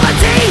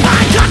reality.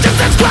 My conscience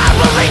is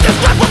groveling, this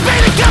breath will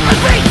pain and cover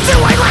me. Do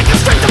I lack the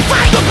strength to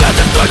fight? The best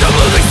is like a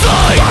losing soul.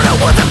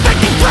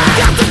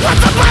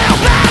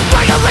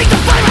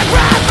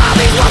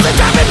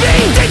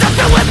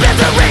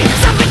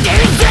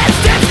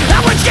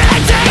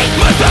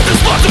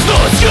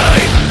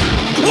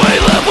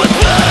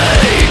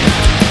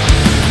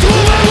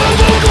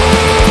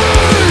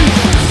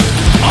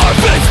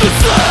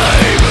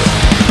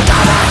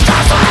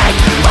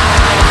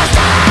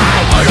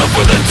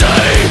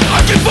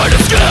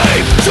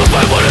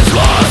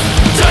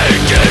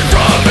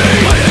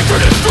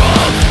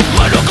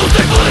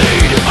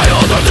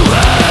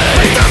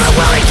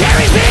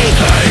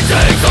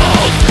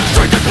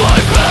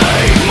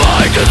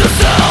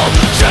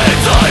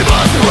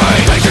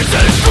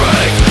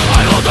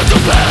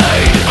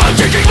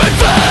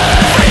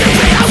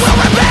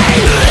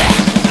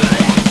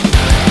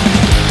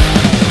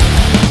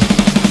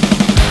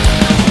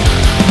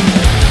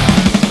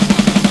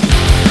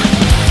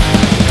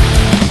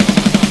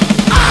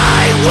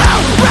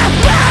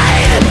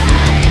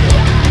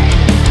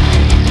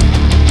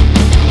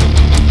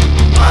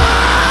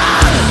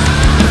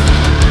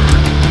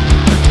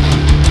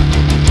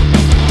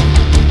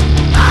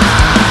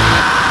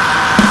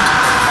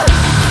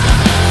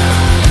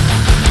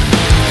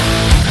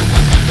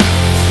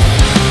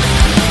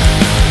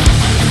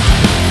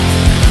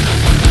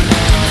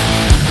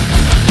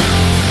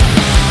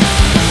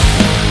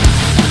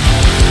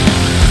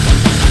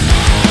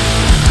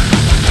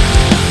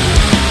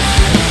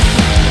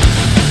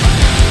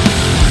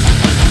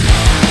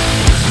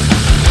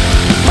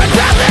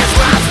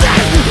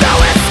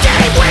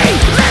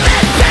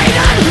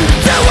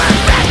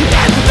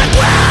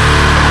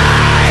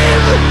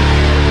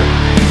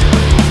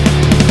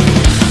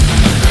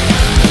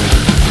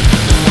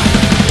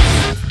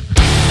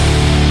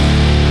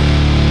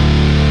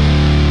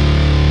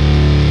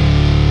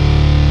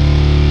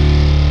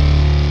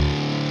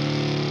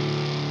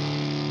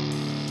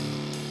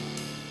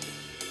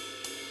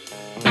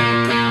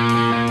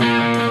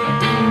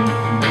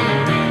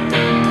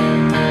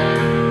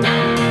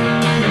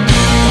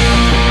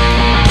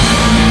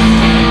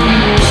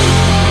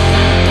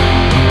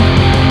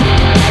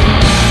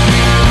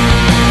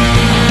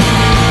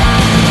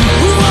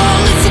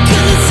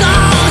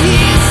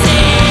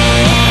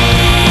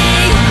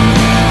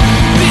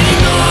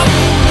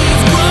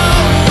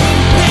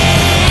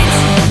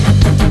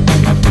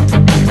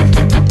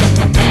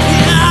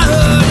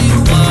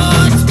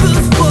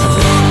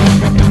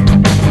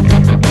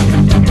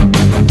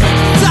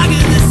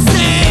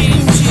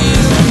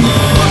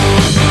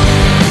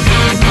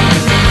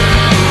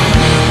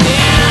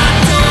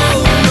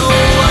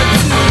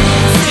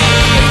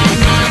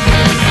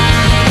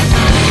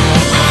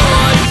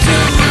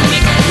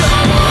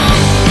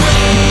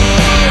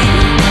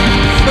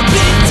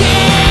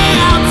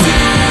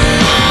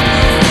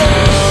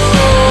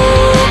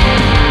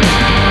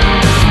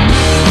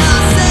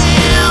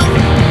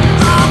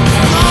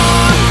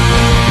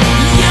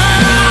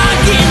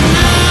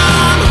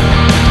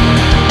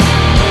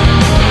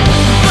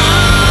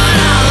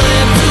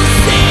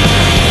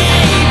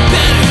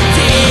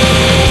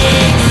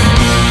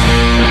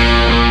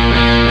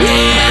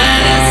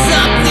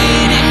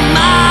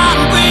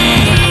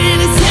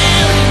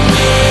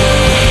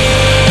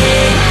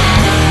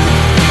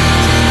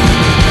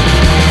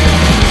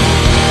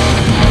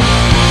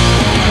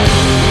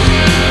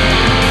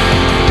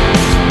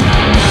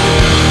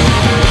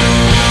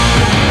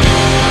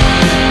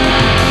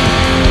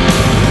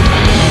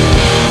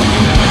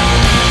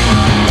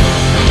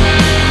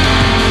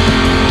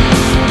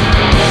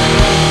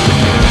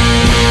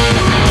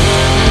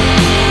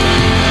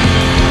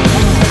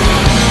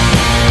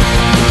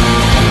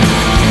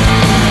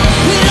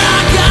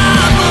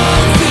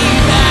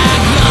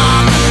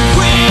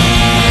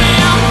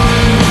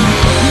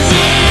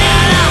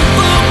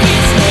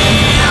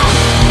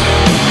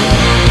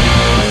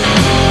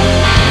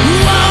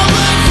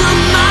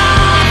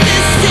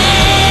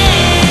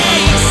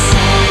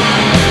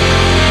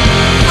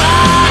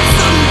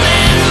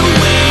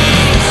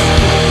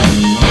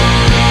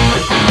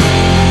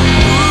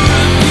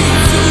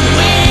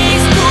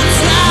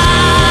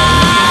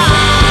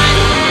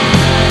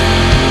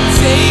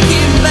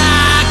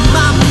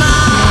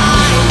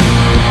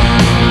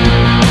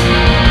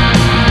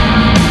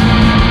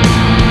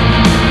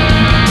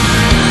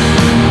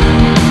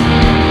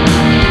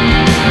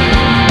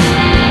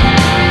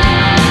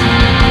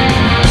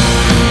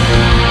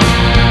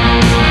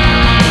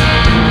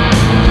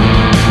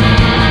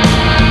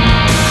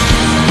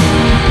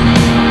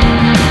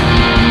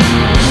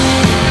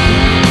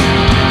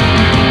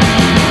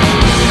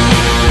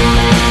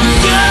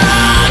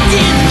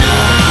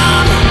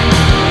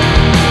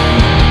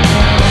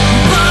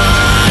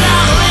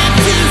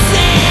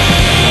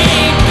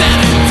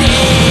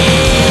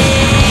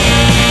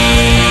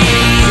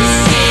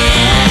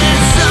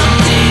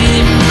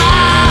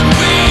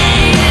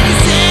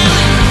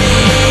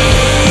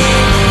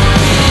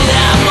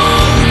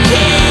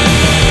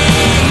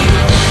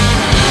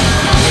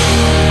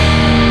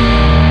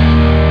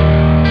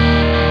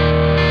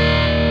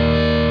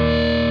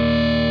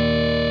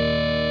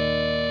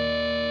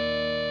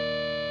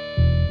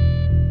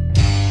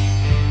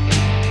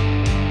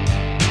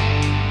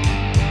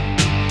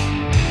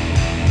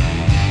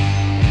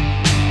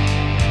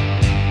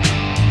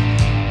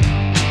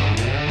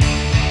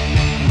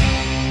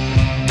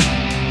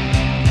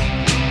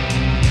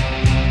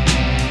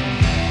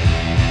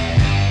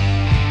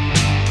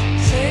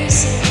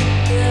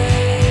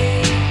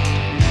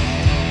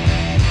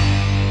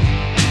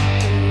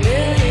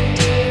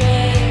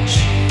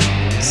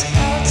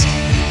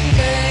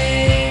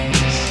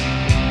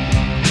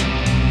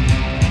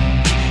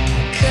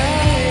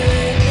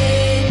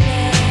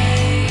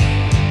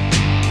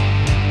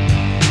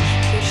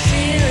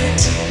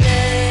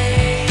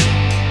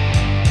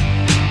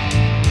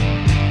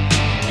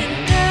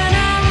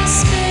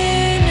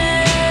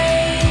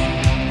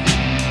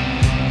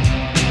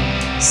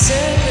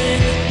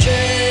 Circling the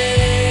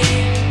drain.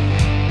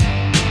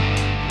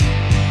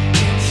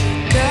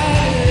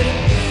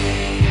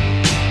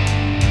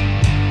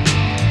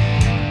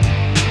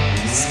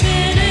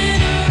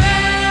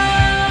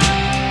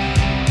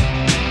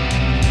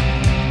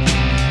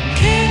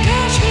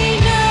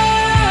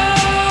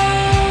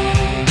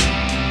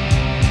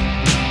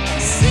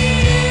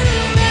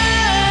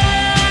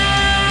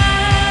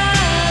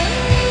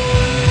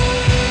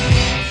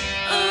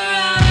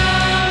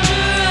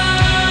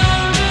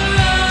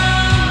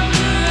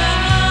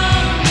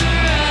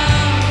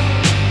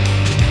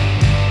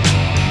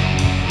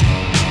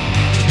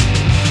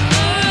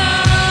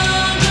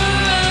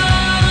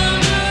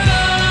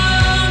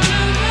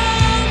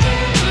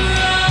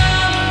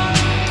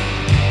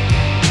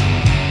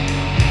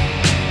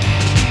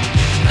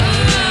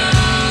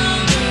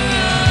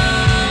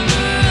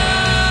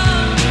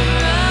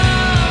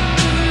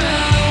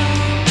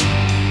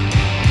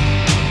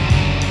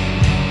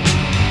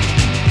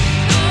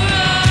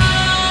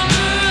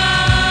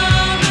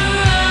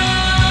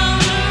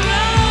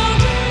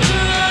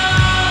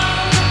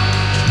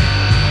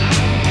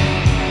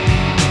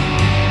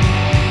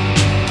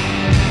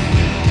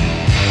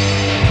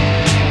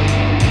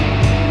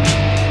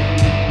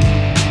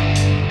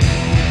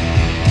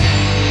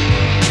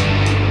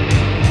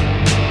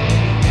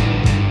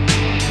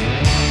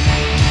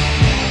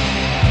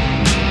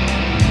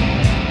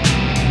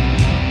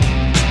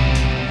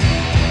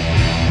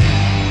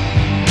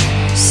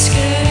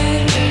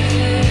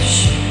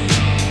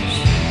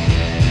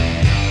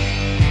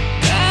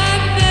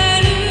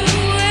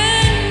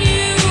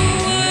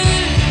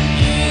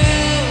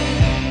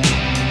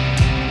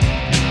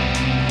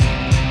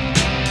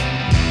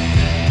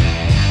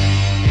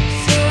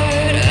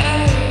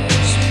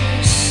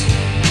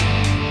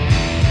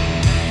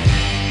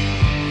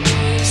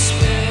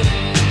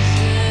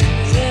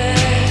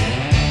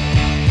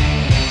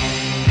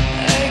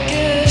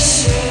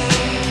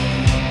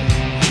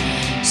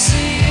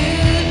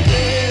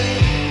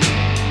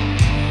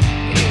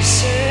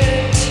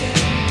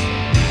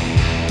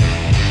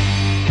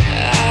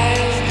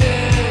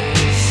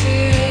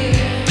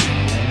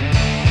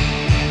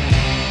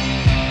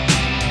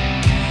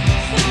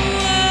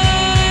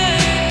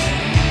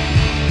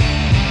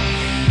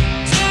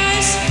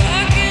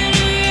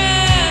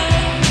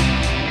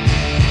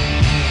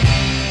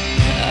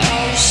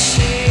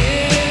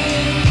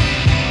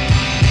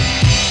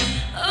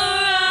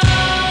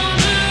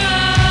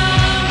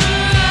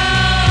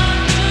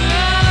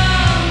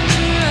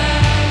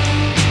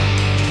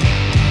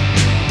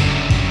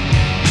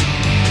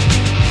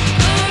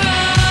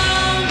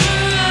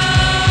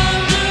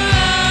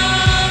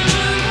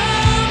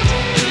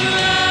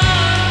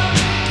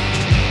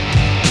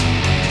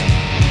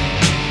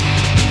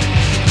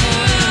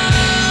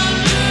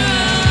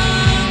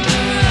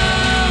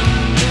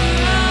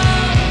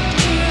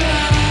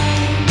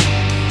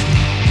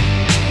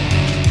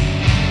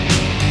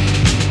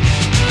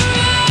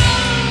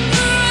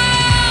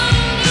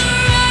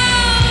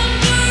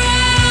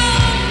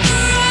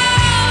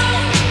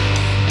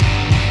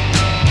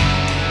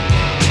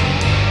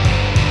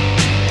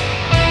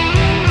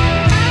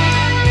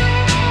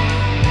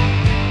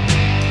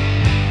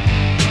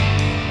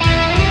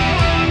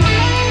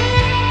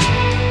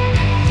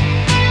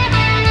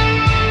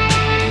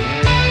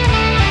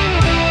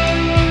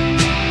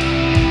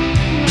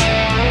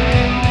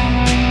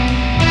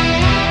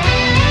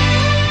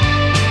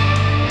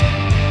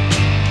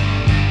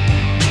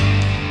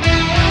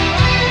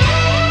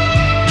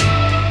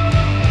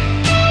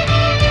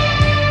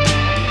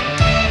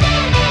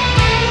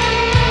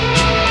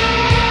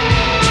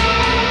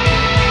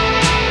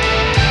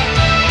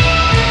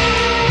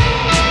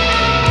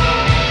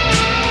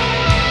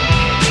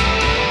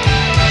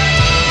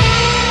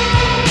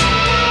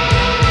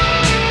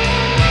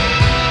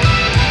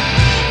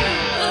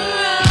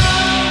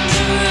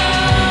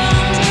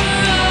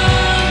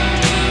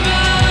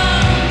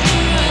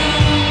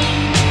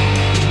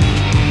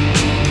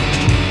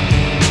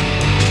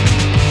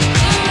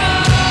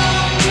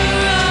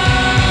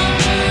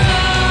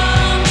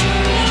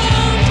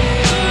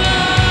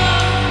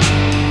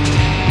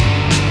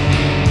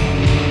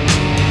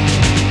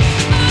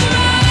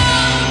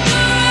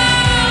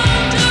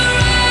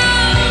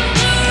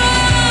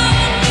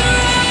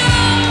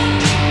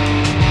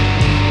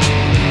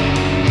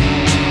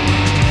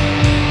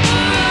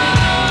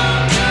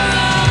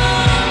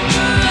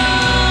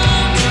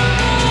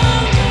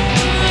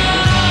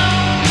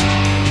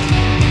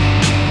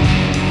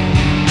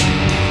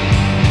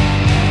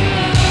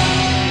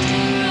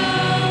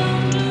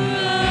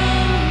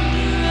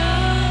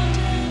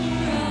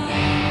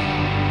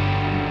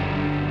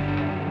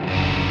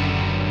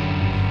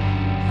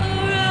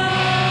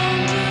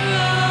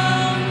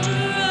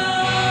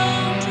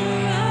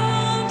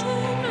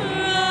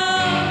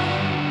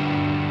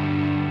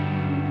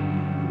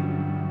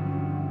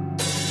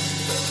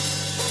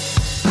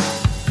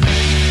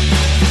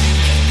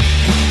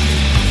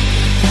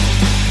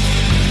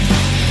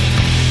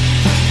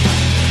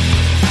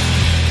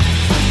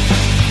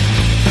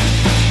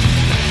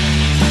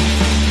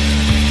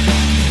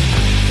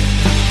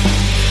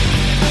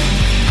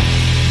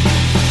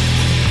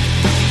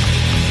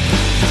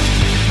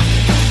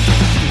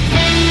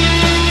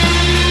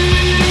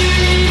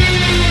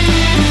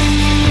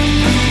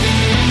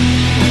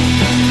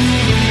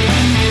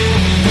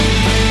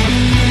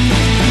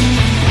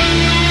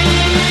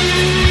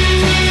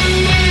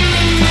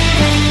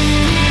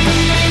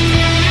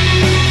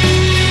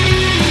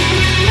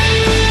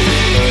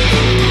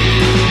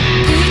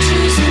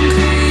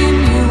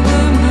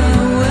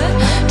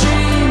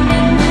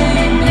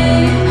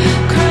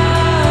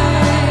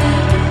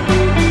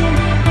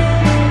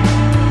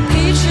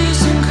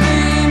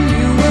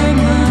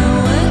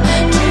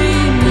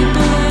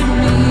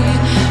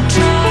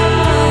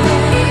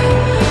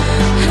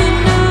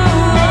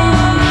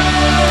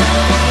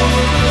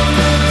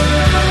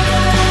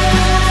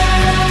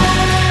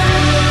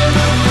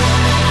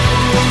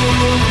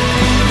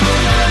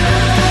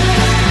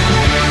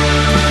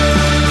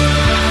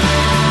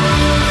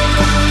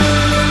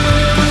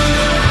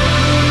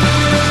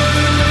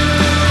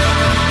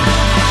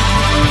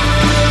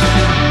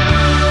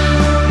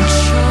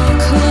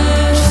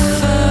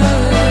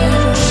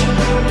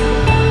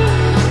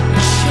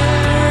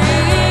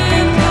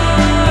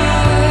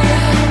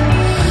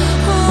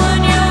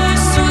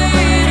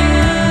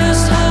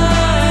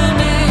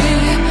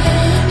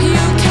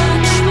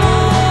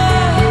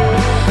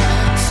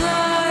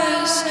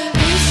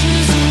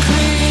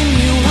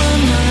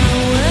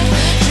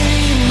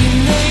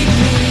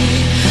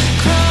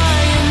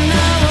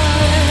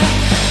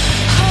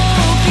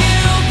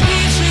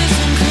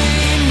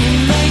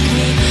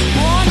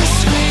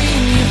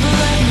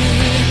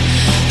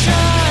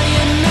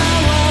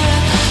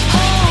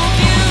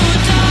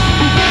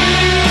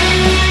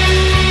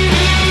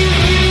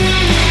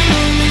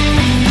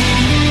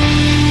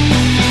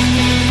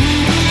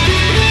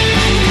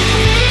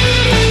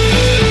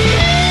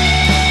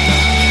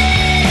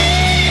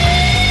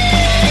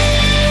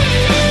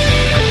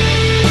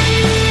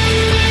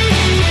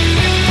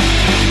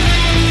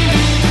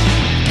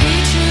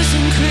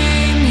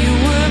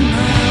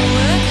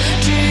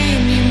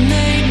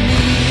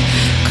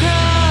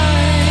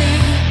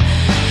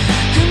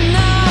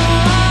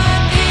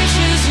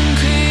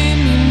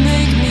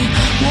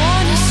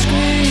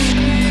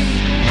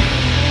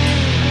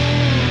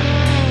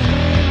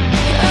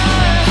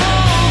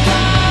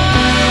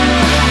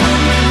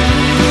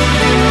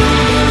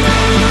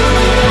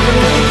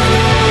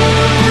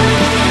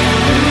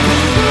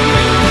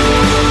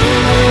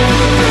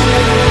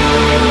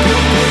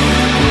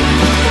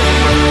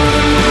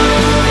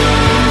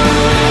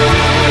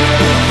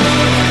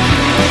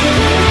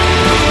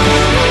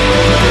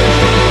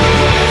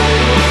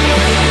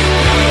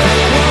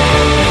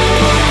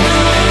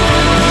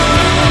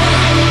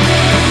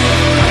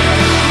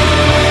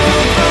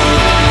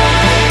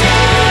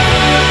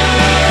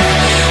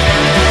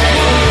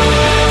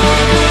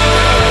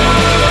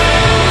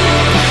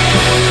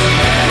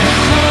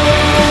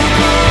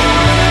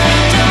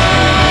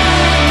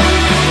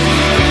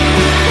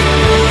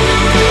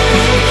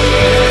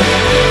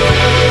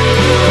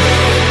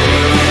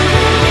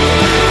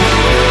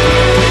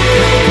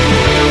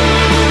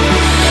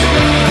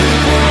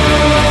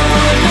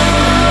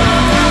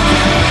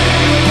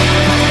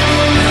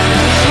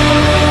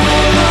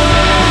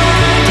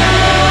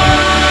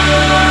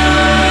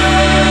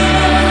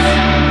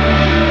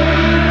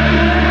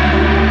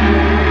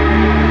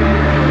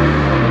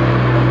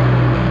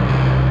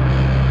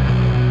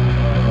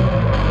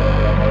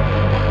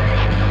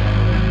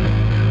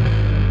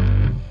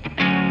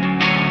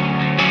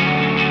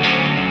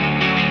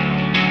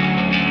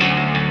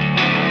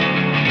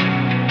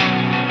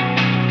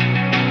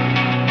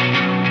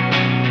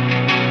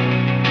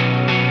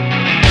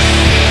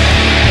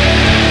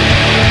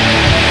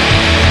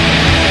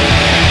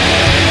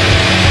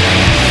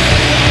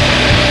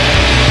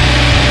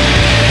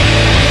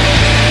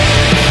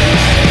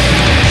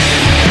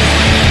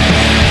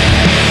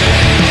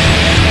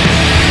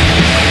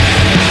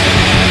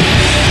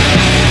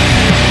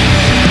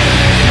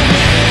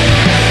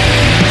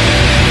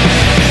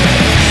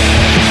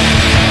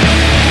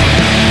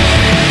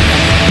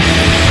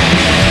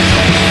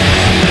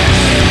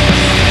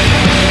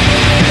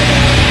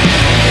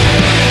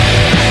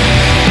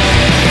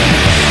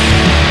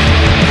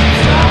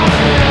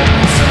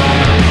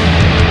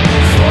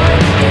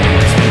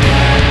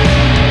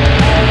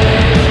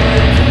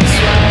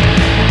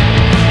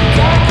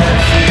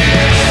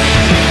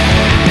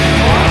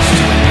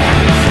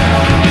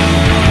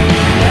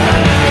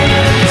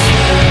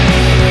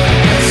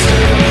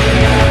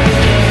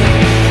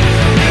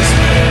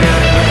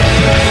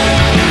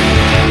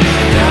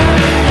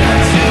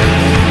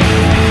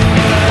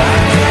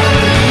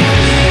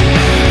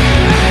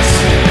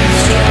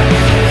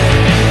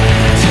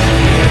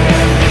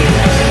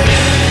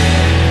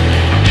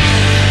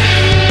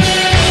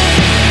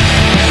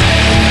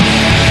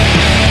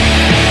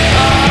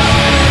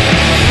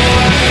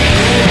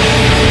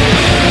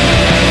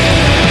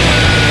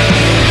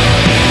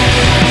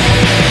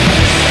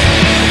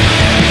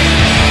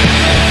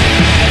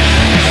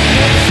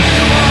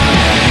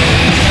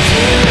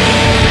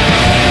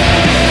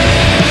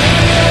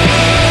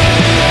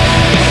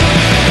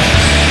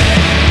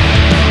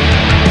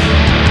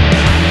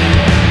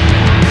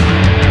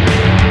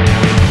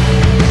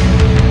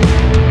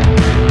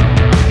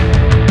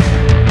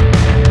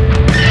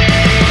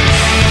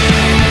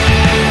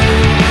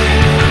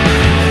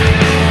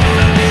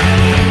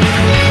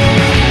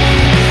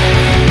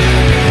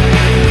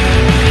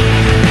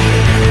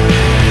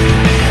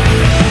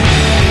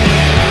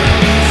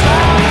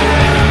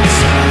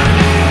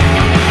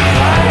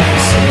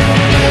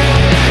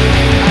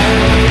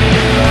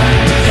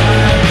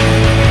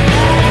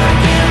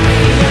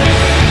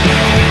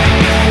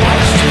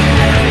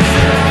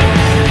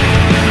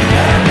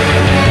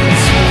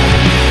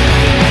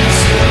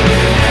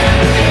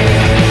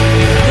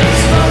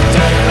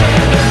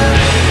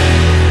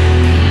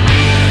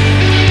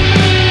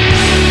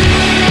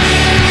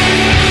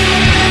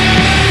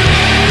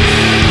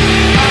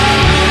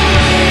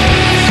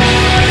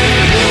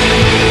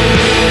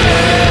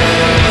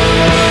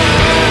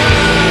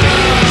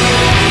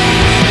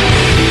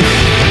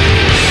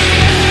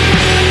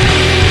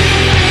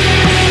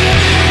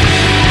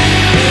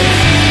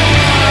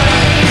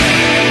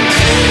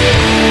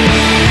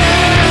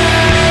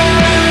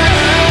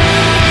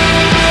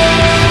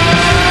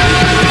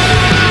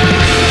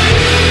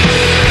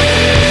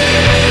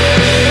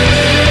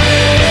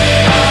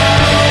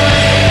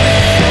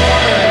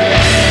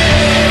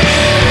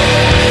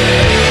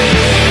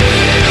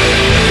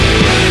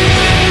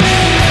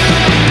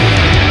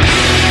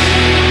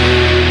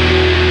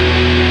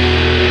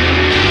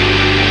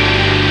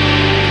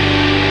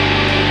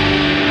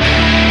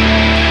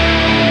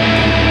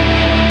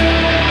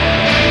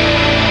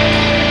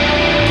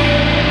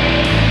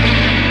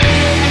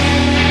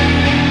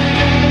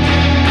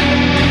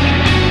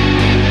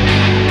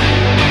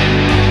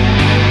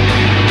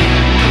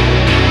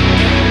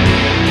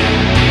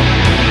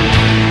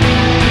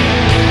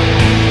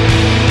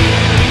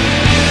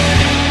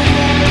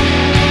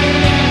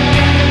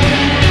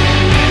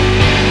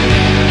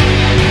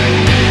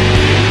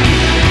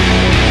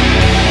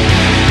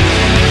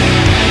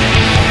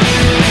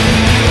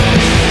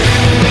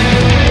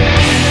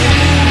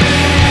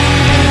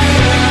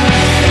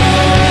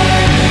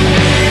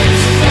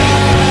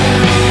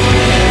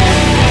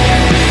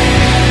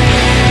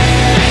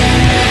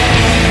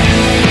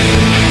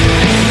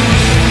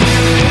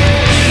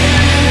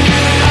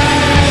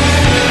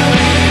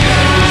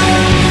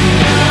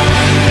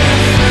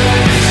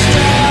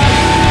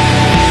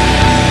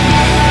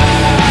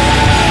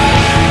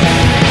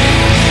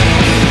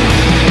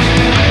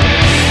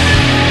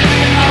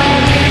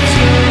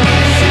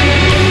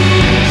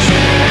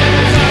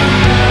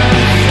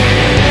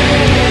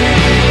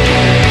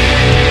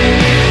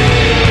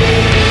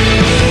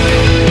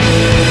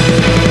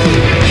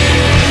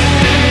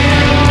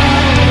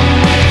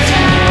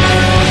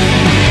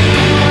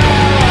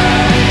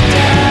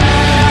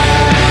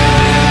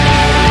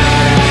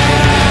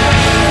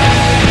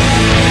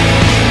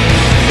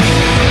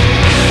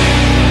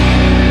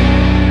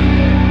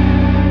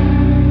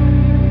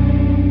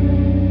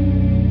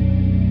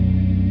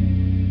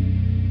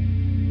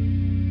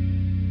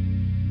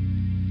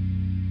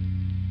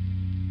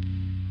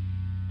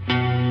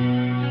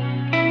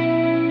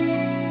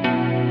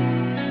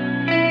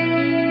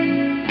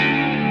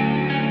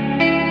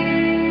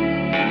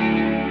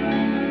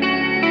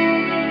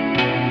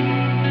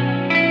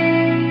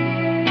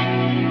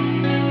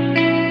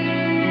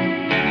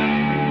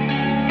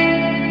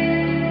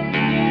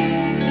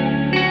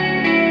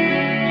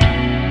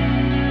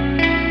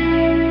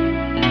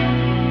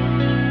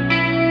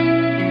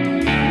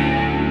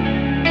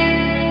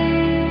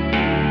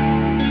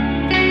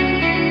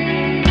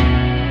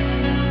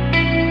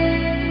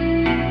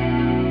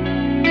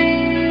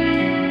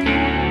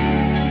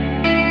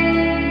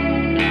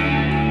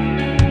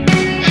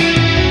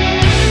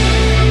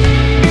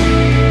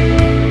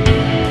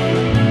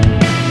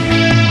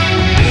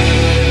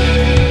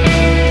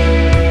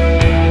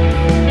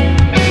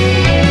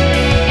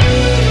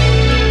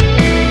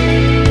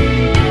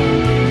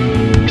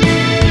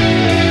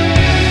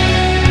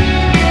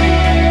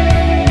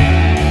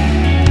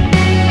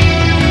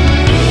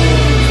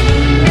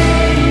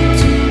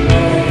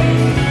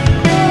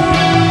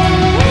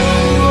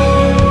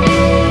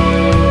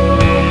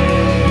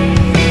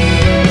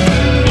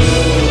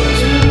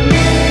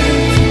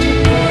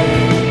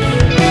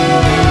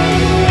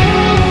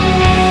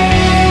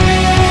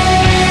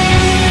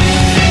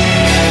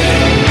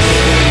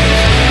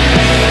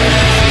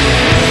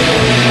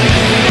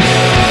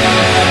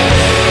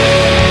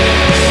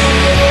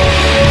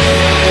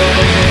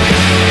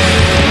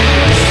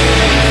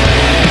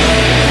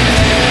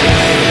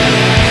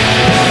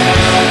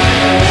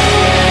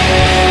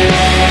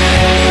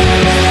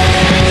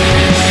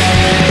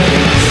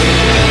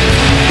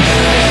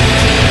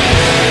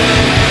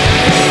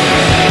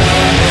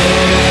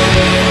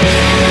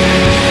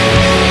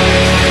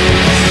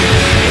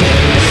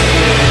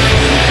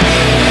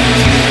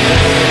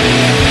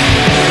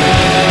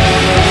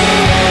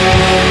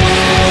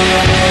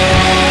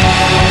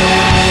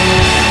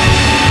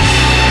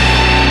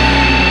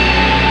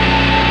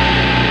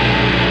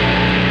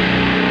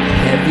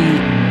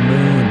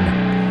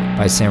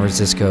 San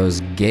Francisco's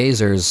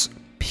Gazers,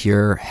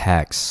 Pure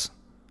Hex.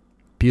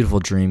 Beautiful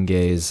dream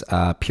gaze.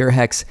 Pure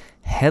Hex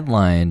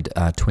headlined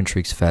Twin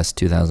Shrieks Fest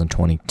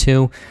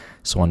 2022,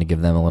 so I wanted to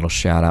give them a little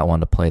shout out. I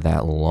wanted to play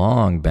that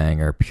long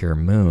banger, Pure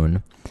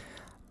Moon.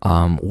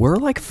 We're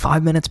like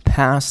 5 minutes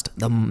past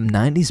the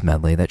 90s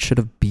medley that should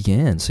have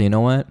begun, so you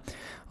know what?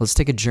 Let's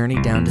take a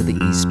journey down to the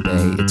East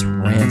Bay. It's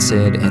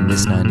Rancid, and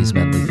this 90s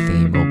medley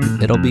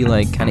theme, it'll be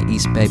like kind of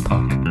East Bay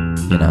punk,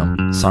 you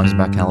know, songs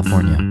about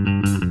California.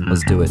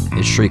 Let's do it.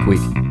 It's Shriek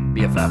Week.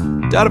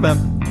 BFF.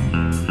 .fm.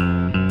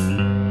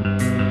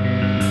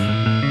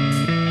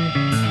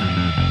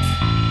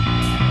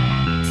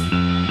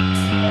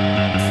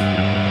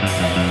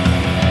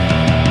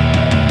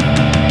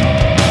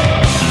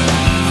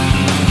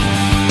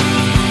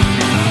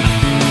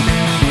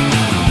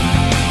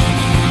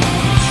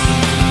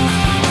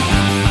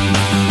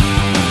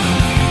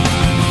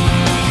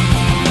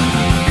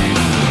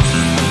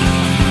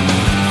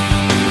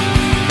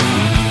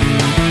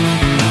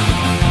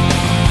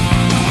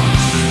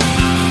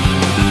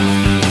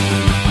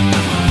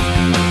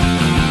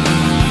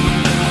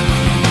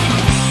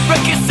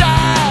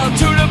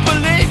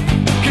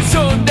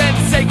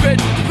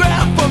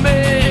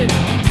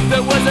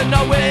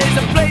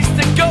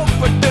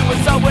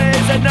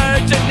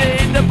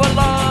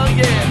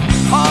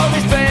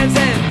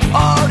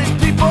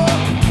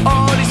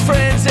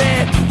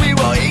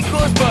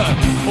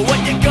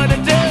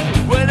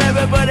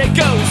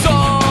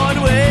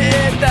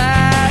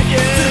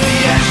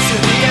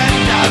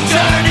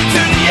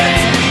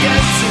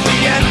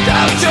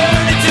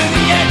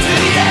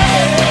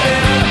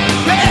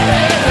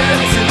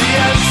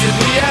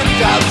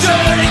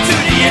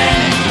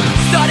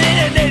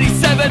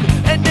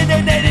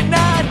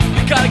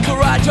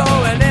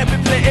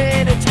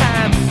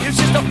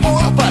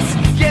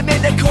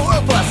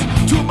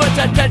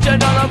 Attention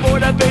on a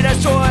board and they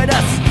destroyed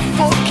us.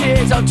 4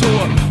 kids on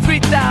tour,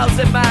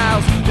 3,000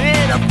 miles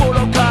in a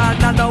photo car,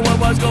 not knowing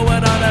what's going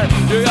on.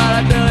 You got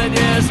a million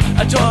years,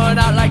 a torn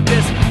out like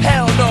this.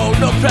 Hell no,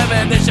 no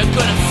premonition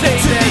could have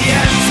saved it. To the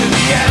end, to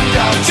the end,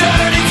 I'll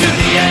journey to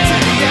the end.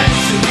 To the end,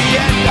 to the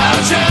end,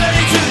 I'll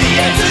journey to the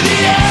end, to the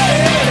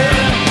end.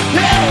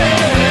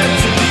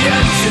 To the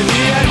end, to the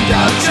end,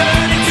 I'll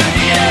journey to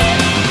the end.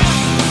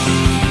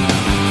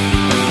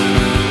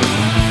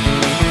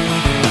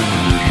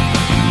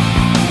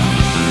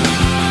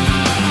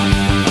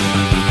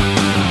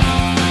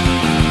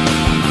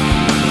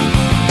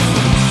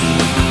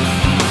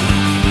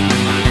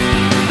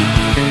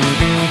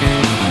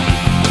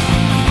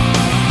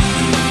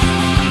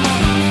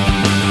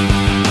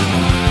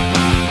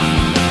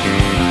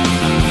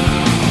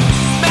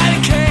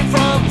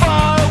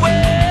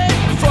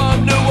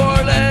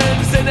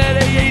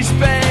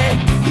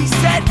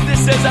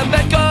 This is a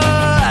Mecca.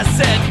 I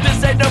said,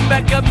 this ain't no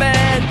Mecca,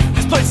 man.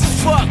 This place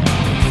is fucked.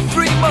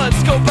 3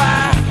 months go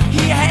by.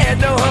 He had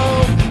no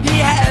home.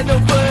 He had no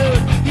food.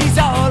 He's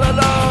all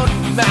alone.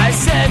 I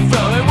said,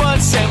 throwing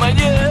one shame on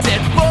you.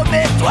 Said, for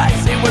me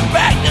twice. He went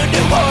back to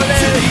New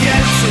Orleans. To the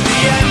end, to the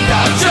end.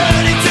 I'll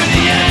journey to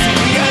the end. To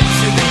the end,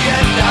 to the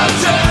end. I'll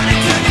journey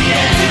to the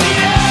end. To the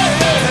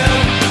end.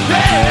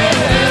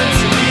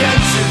 To the end,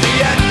 to the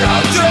end.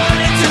 I'll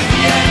journey to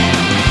the end.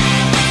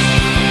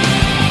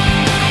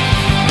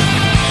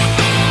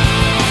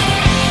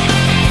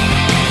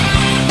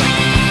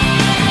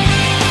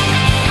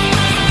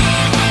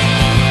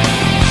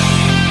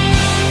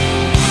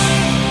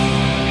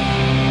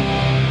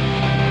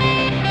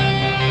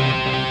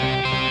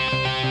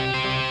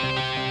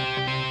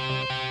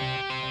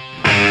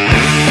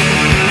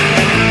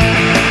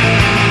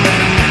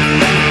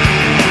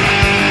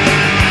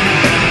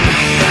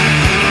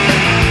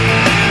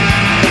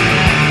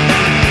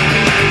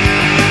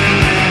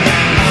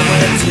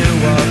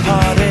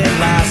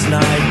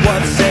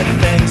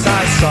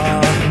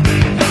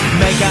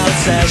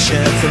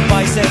 Sessions and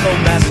bicycle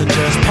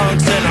messengers,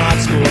 punks and art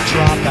school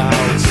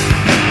dropouts.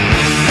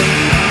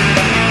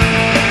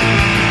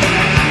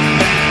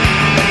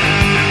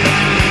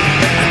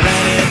 I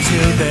ran into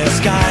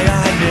this guy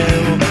I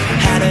knew,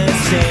 hadn't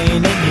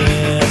seen in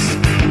years.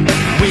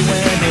 We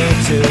went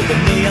into the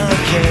neon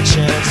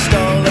kitchen,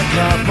 stole a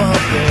couple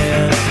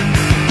beers.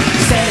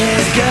 Said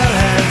his girl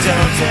had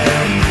dumped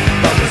him,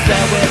 but was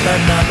there with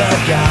another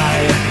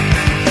guy.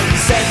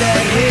 Said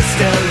that he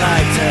still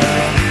liked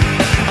her.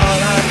 All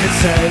I could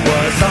say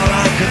was, all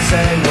I could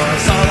say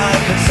was, all I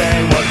could say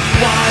was,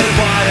 why,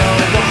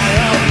 oh, why?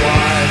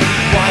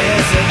 Why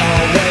is it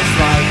always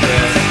like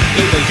this?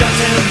 Either you're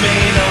too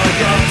mean or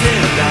you're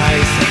too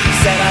nice.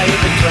 Said I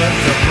even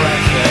cooked for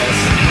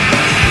breakfast.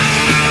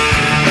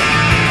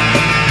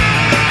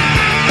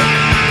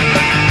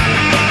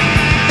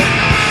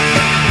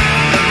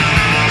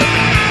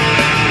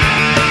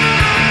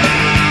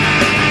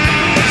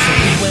 So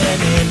we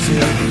went into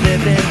the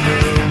living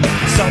room.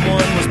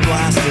 Someone was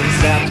blasting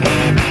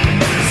Zeppelin.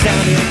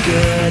 Sounded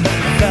good,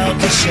 I felt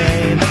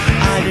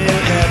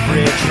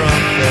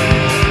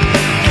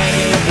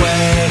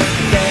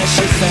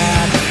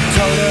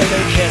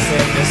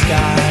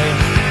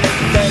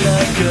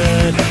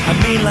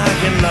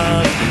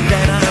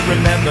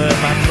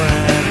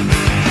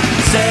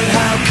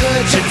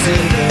could you do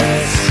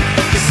this?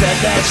 You said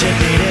that you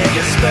needed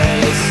your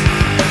space.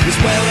 He's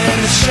wearing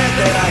the shirt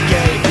that I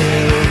gave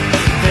you.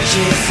 Then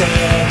she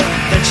said,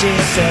 then she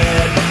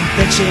said,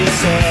 then she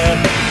said,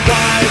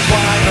 why,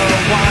 oh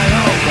why,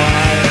 oh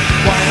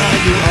why are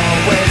you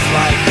always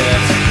like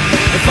this?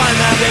 If I'm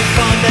having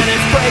fun then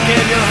it's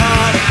breaking your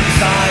heart.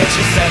 Besides,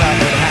 you said I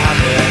could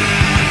have it.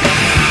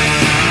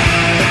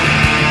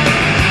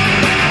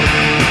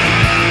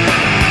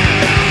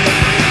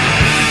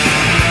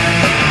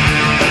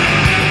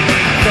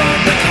 Then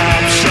the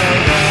cops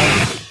showed up.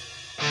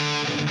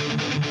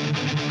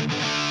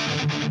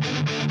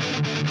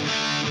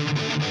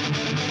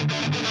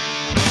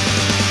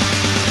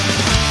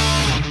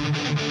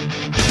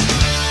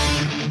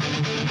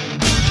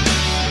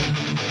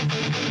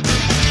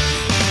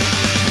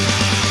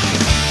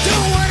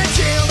 Don't wanna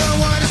kill, don't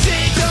wanna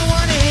see, don't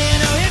wanna hear.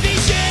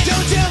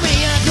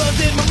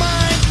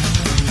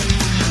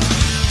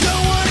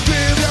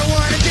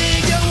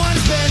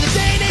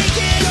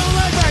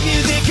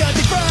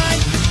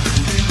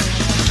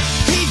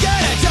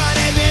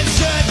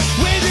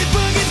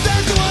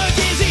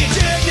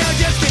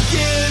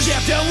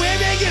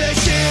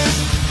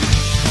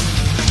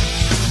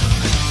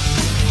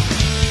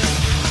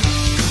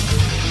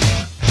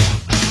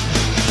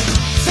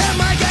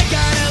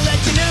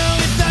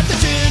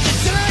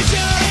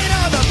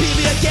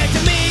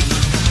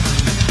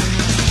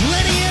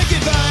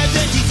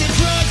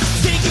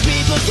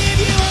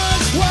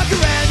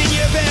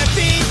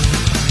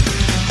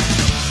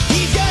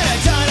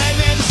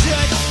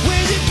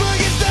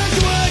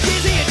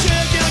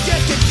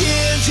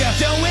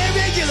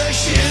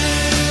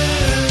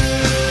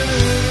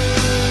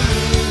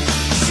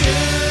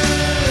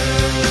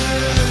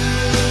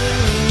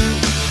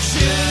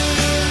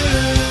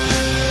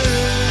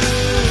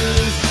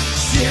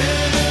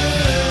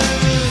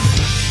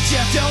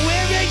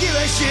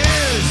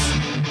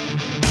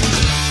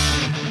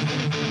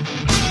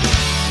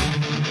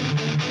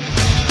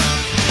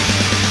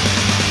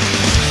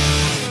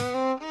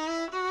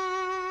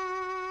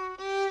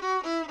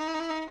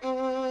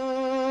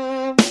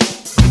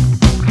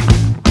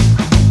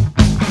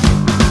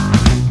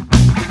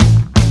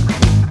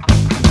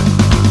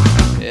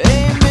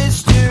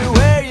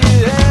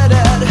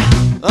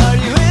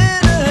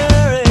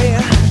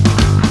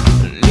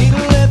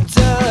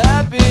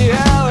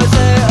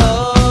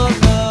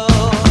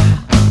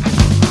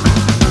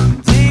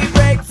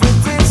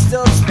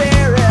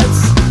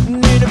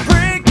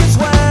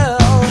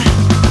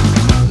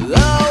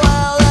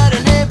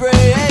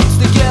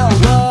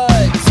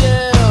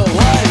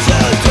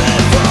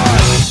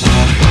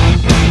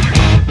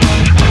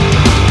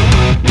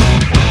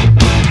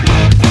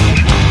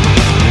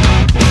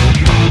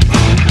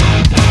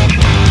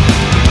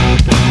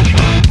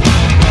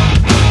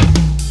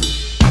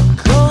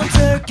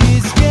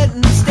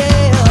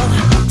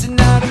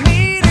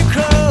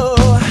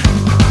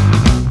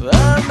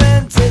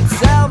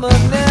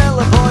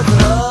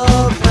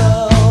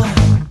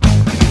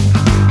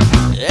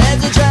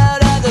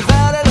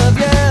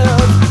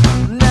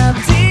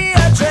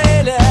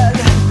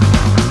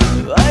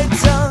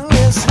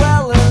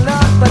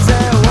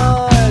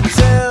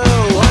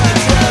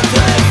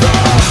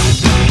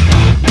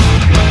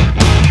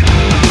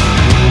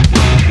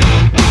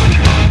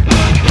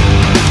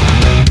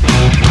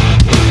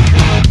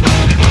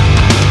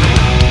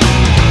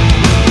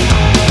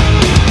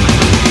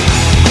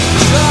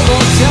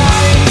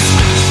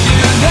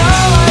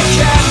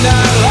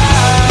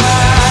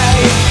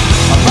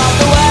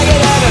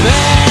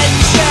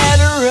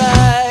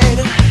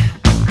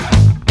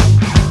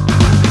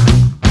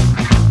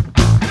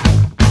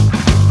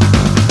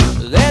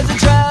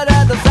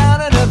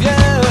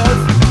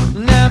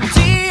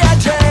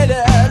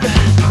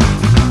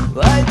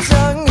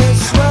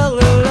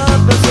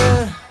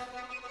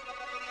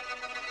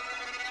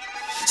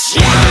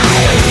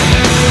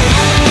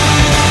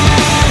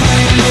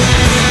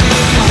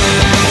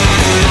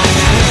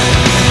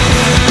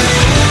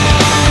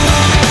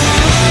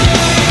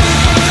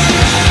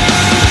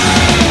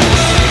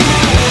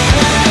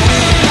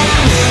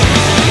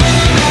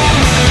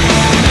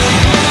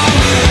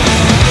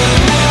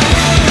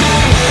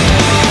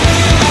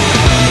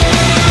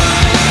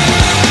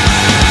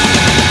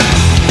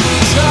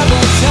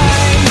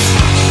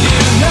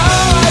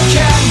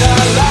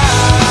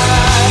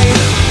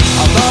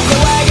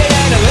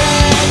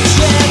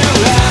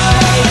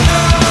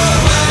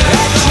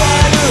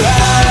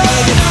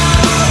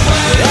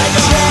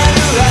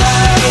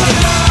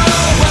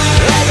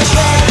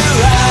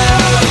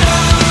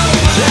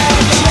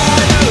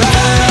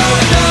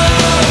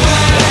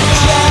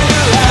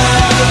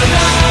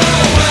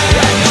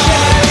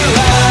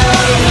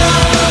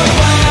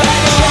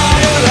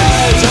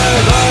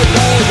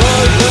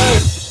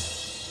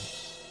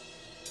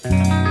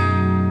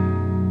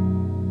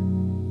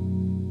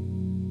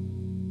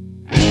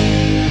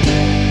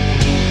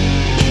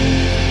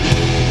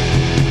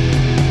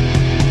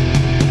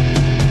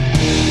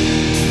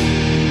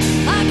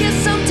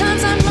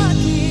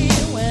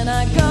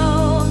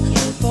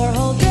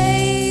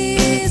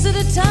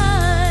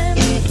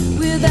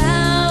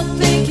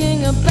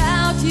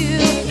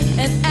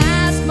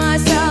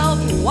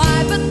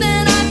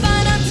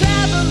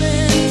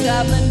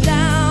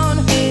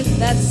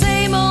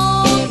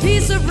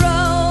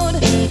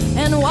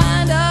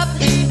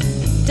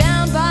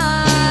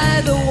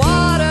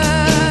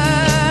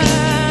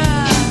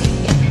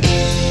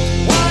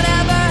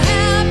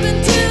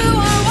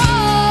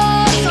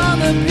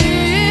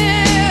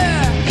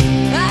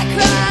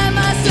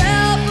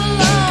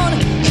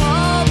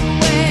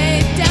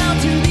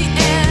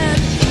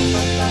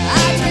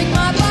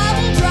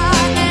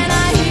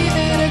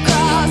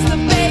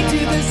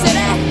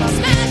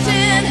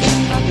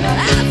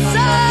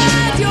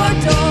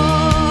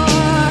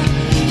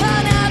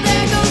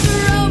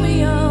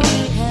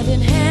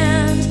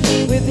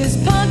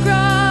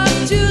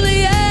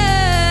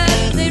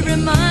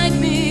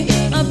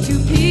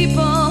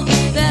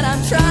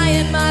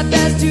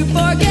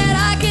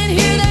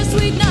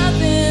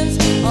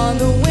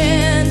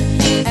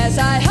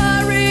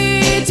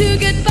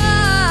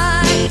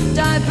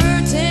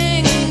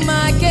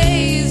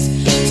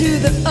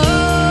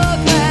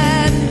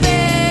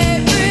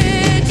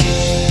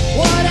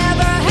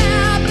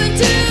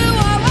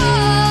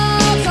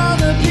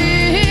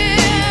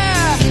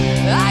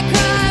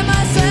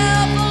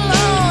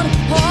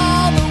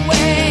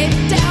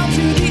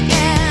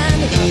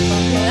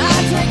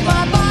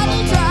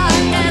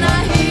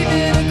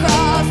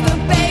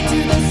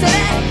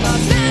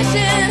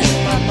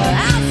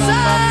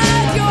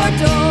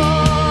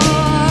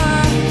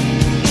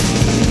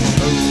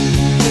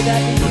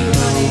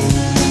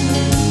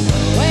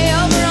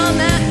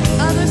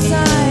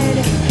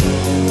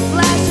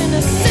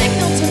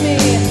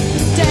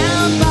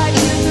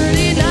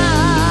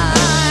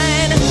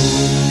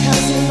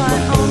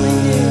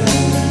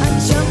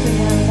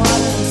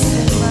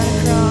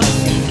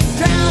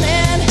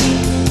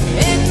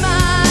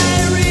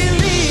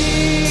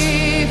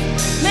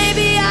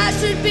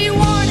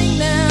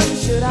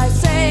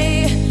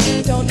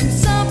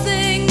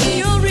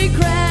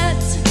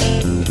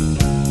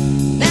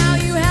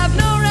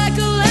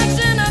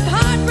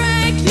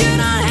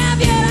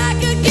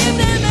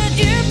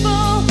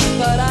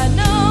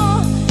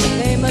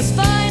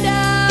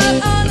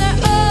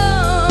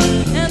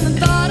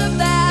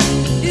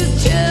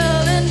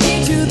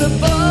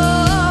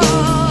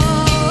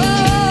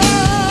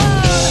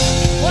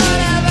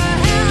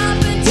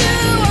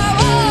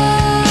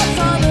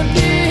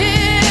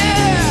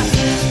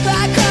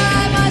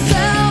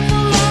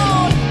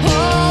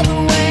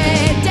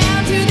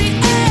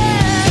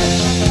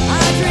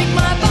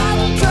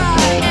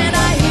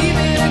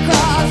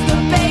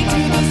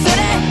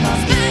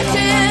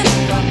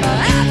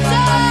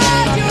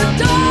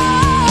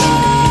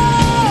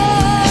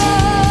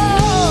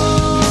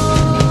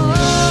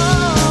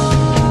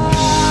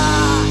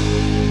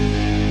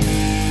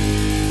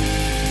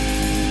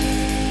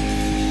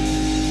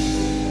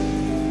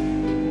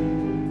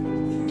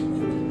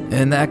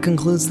 And that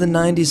concludes the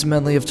 90s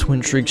medley of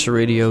Twin Shrieks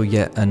Radio,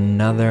 yet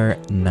another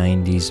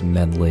 90s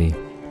medley.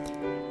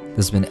 This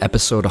has been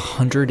episode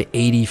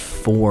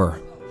 184.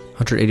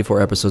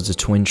 184 episodes of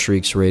Twin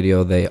Shrieks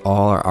Radio. They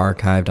all are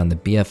archived on the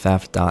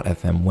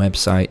BFF.FM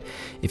website.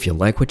 If you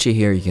like what you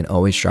hear, you can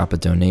always drop a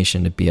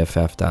donation to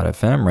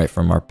BFF.FM right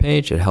from our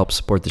page. It helps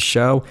support the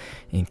show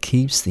and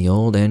keeps the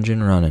old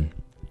engine running.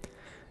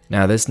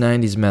 Now, this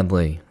 90s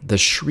medley, the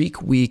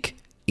Shriek Week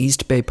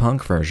East Bay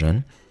Punk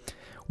version,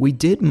 we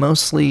did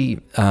mostly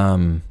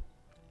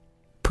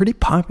pretty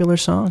popular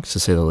songs, to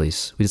say the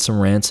least. We did some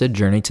Rancid,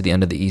 Journey to the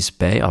End of the East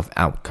Bay,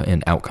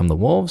 and Out Come the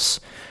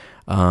Wolves.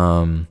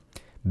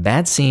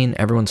 Bad Scene,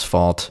 Everyone's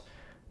Fault,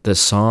 the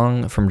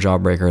song from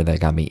Jawbreaker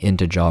that got me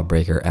into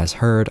Jawbreaker as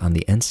heard on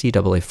the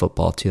NCAA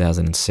Football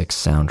 2006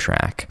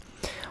 soundtrack.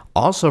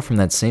 Also from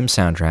that same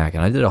soundtrack,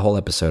 and I did a whole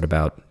episode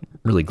about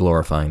really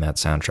glorifying that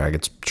soundtrack.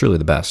 It's truly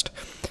the best.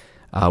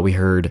 We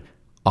heard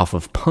off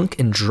of Punk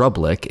and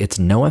Drublick, it's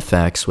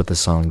NoFX with the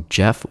song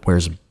Jeff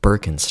Wears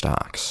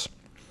Birkenstocks.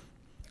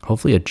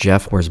 Hopefully a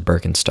Jeff Wears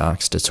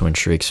Birkenstocks to Twin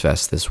Shrieks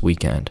Fest this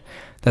weekend.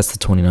 That's the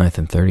 29th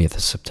and 30th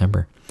of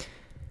September.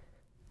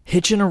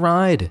 Hitching a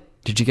Ride.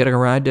 Did you get a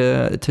ride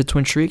to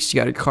Twin Shrieks?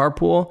 You got a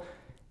carpool?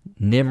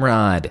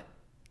 Nimrod.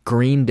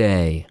 Green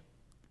Day.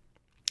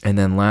 And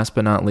then last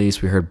but not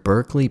least, we heard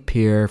Berkeley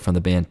Pier from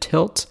the band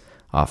Tilt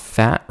off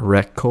Fat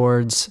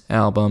Records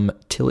album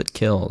Till It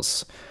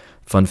Kills.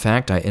 Fun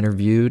fact, I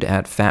interviewed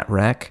at Fat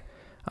Rec.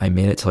 I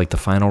made it to like the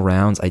final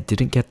rounds. I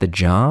didn't get the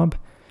job.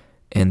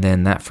 And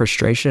then that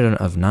frustration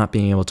of not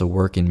being able to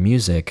work in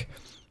music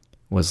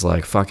was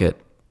like, fuck it,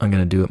 I'm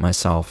going to do it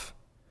myself.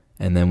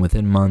 And then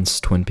within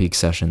months, Twin Peaks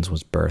Sessions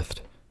was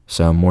birthed.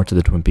 So more to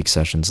the Twin Peaks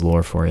Sessions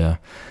lore for you.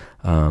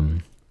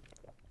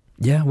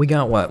 Yeah, we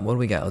got what? What do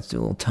we got? Let's do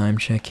a little time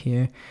check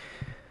here.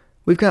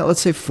 We've got,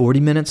 let's say, 40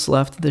 minutes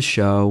left of the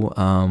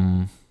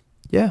show.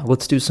 Yeah,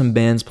 let's do some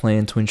bands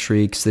playing Twin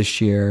Shrieks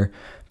this year,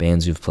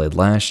 bands who've played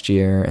last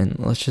year, and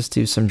let's just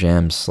do some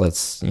jams.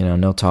 Let's,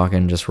 no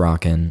talking, just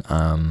rocking.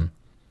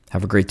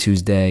 Have a great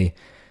Tuesday.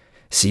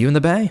 See you in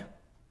the Bay.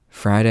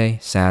 Friday,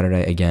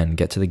 Saturday, again,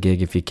 get to the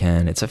gig if you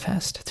can. It's a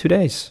fest. 2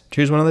 days.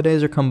 Choose one of the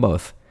days or come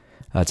both.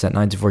 It's at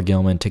 924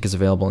 Gilman. Tickets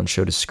available in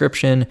show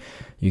description.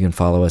 You can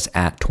follow us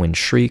at Twin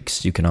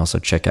Shrieks. You can also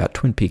check out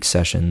Twin Peaks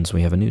Sessions.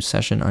 We have a new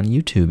session on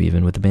YouTube,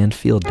 even with the band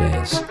Field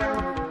Days.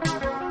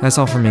 That's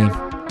all for me.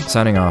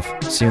 Signing off.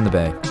 See you in the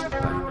Bay.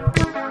 Bye.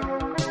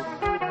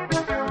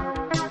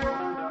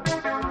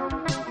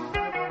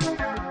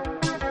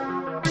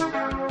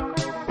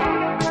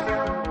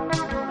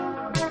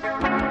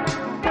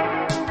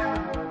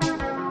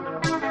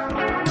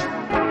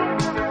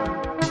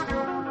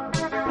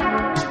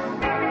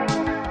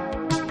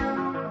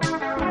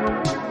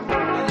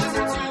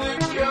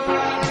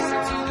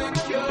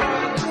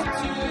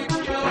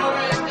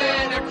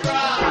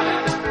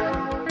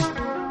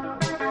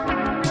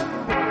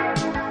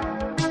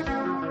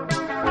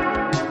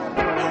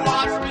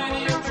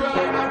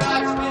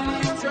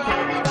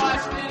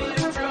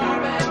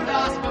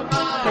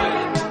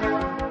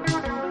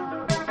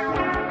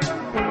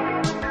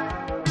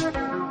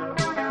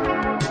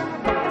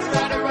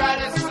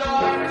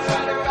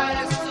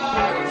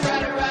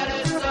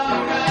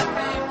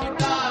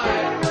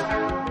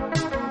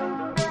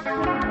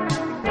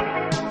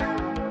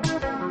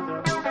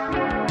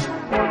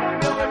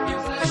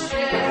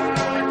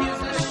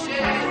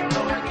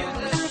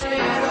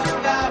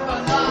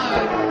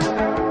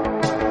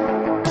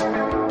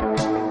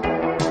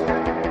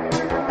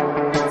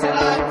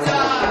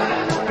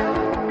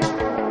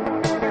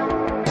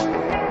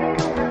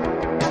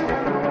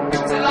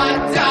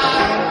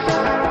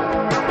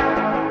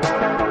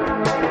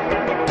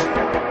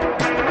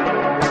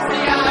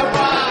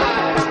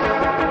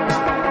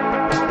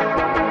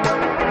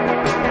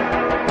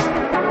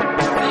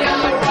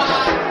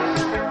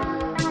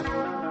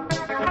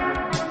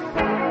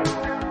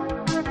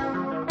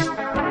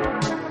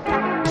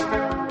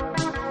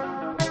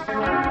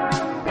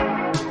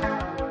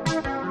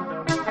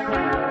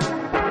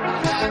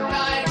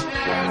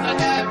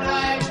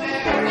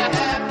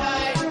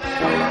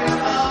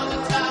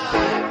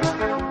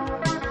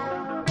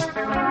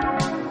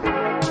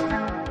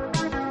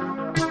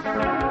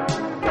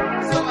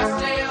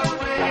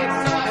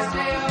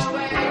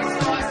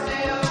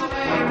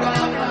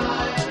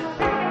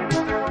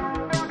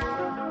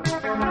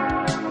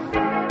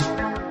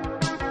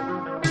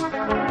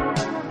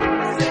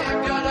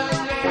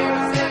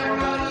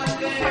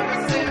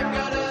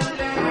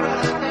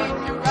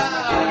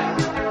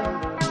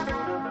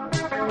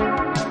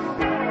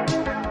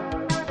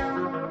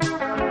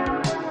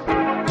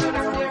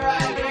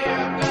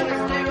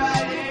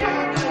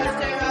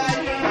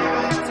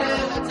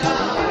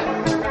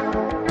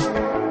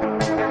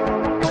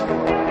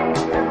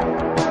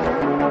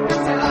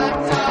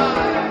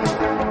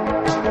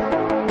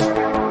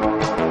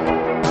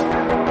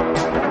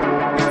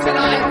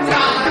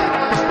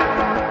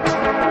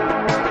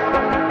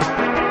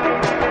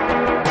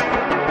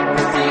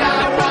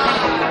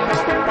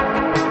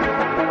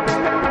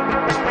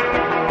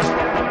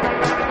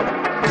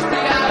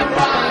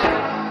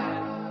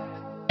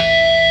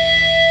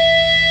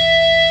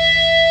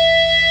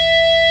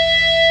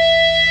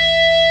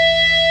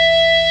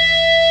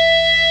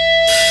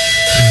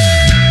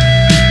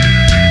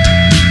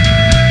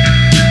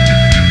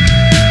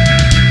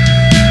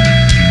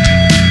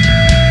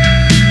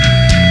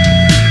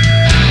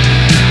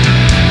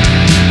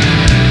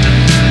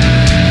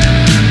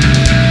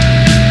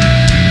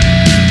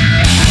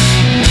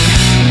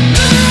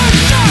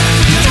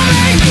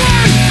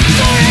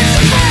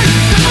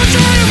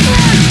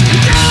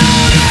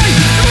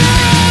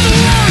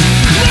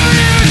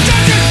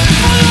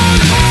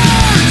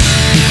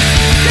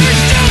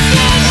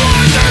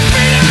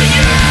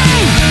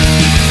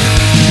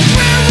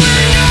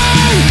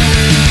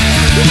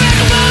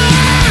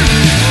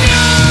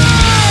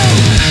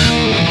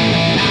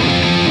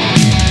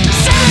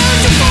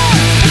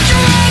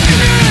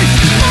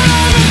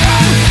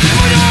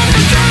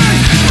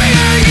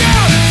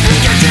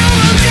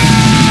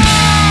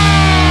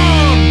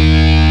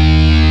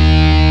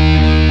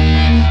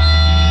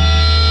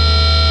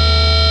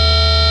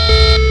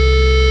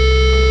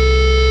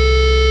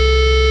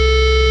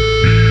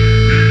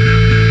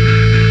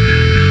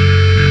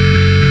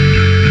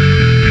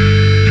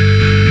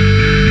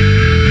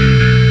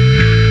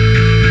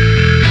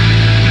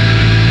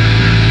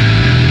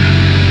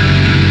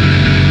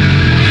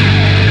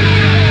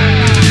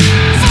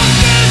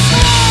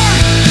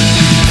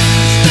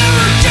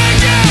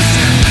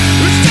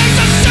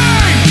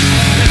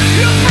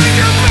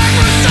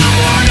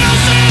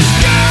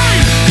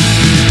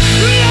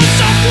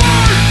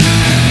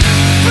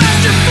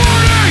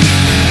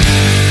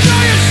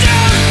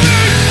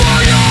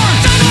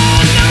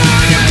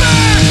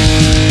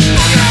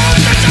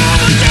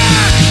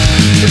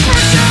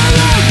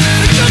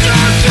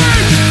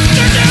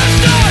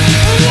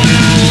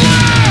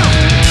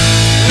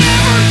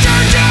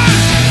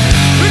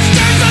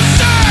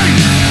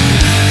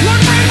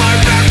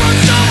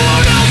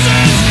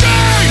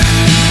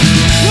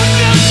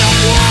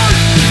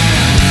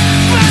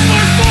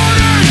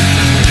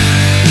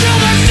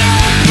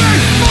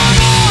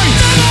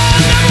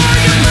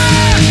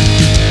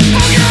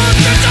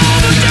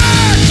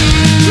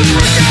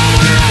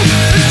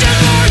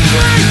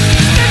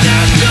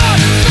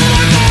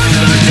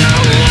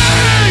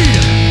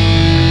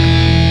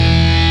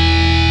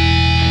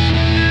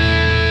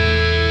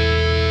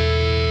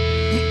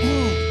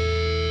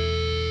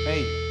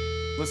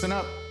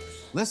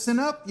 Listen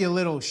up, you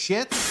little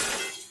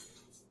shits.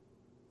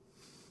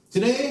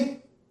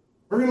 Today,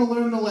 we're going to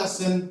learn the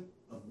lesson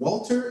of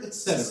Walter,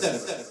 etc.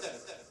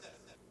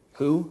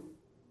 Who?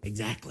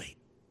 Exactly.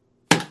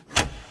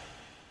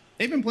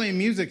 They've been playing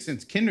music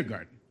since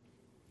kindergarten.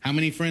 How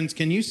many friends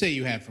can you say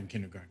you have from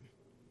kindergarten?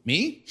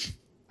 Me?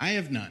 I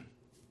have none.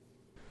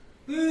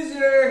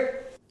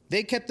 Loser!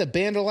 They kept the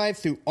band alive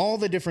through all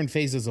the different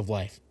phases of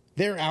life.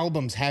 Their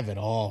albums have it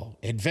all.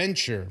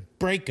 Adventure,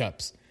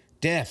 breakups,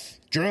 death,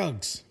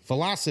 drugs,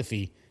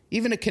 philosophy,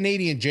 even a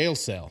Canadian jail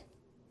cell.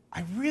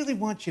 I really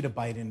want you to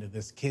bite into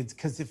this, kids,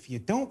 because if you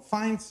don't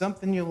find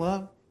something you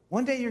love,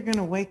 one day you're going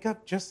to wake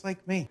up just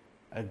like me.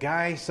 A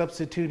guy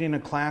substituting a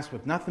class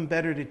with nothing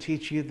better to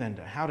teach you than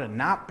how to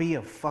not be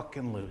a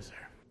fucking loser.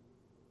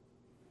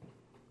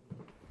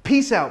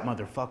 Peace out,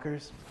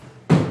 motherfuckers.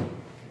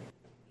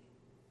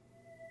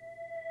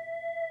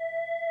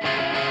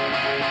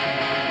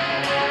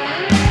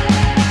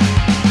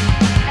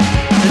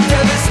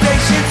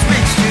 Devastation's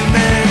reached you,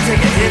 man. Take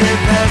a hit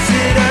and pass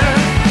it on.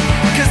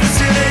 'Cause the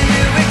sooner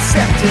you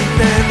accept it,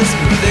 then the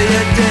smoother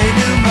your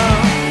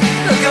denouement.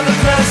 Look on the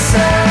plus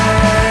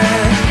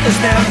side. There's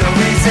now no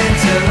reason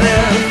to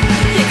live.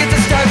 You get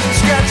to start from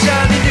scratch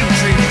on a new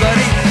dream,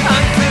 buddy.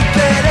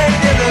 Unprepared and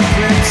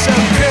ill-equipped. So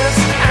Chris,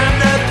 I'm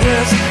not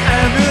pissed.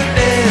 I'm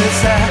ruthless.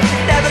 I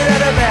never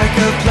had a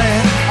backup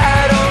plan.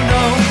 I don't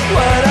know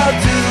what I'll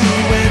do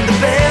when the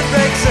band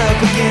breaks up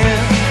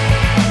again.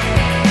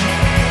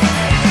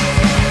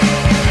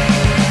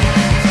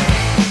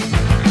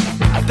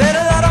 Bet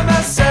a lot on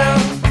myself.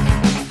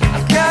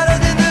 I'm caught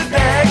in the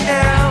bag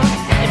now.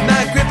 In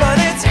my grip on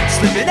it's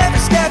slipping every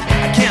step.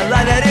 I can't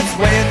lie that it's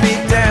weighing me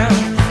down.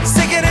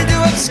 Sinking into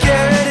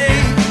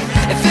obscurity.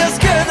 It feels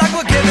good like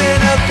we're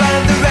giving up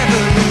on the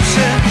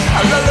revolution.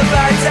 A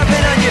lullaby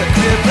tapping on your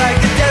crib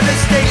like the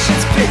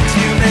devastation's picked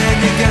you, man.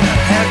 You're gonna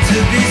have to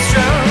be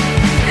strong.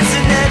 It's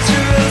a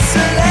natural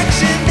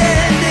selection,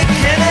 and it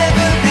can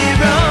never be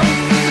wrong.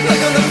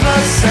 Look on the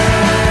plus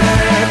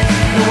side.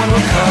 No one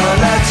will call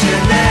out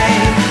your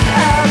name.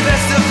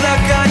 Best of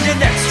luck on your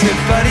next trip,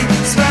 buddy.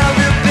 Smile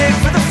real big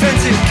for the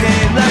friends who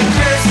came. Like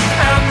Chris,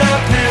 I'm not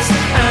pissed,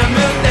 I'm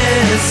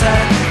ruthless. I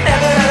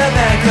never had a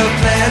backup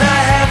plan. I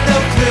have no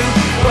clue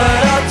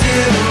what I'll do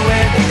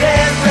when the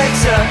band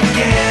breaks up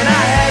again.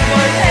 I had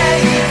one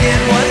egg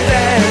and one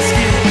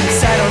basket.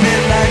 Sat on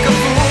it like a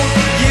fool.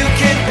 You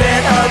can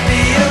bet I'll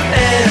be a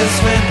mess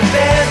when the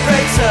band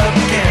breaks up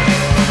again.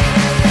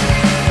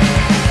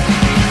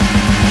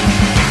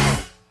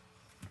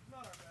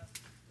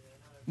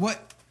 What?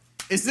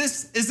 Is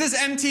this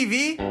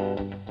MTV?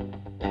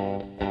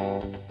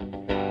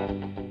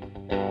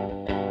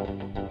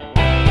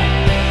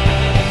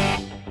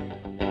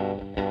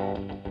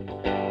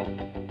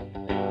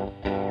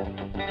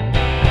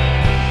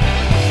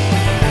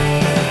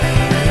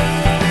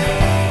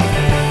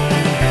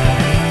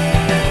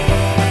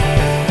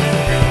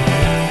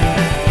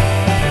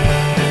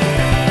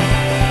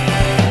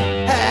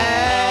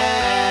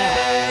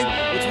 Hey,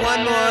 it's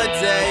one more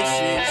day,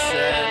 she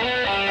said.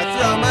 I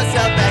throw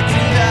myself back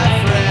to that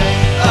friend.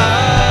 Oh,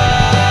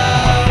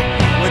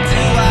 what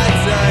do I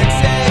turn?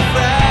 Say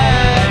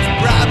friends,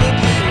 probably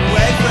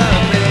away from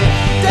me.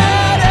 Da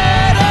da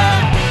da,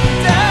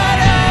 da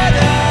da da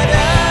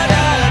da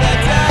da da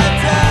da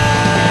da.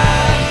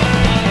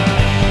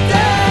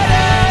 Da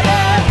da da,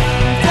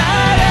 da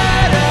da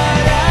da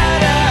da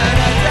da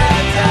da da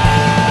da.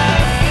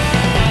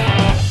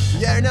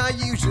 You're not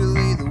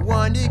usually the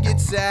one to get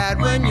sad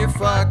when you're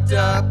fucked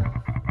up.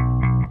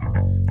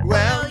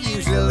 Well,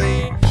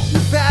 usually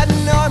your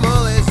pattern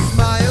normal is to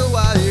smile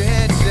while your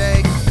hands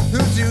shake. Who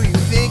do you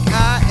think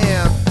I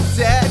am?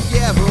 Dead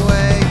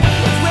giveaway.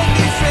 It's with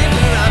these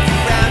strangers I'm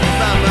surrounded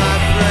by my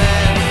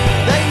friends.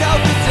 They know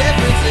the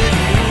differences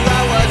in who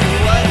I was and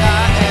what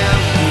I am.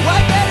 I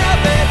can't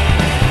help it.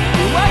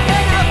 I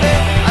can't help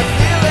it. I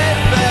feel it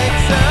fake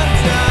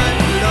sometimes,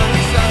 but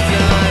only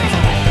sometimes.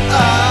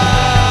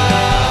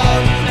 Oh,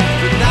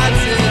 but not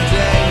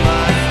today,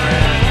 my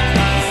friend.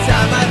 This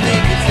time I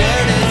think it's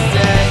here to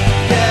stay.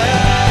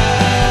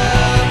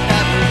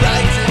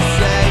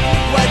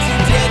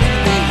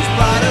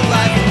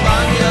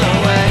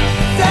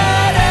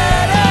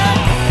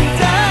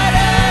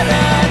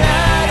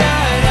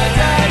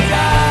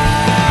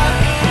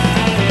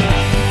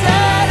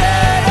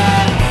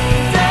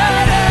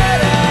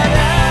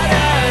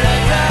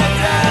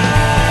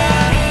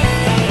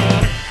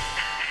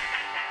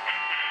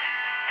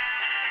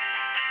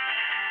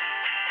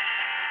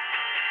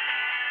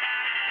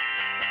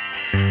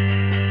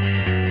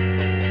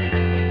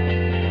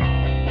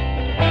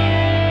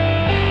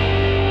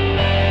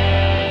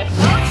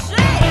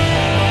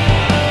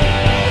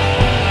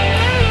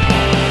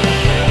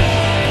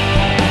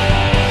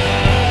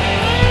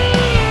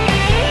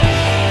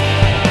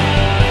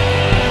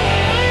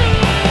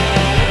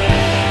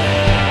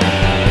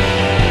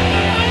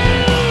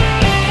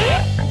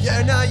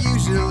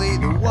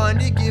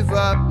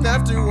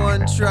 After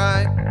one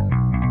try,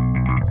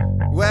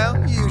 well,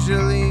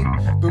 usually,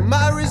 but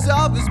my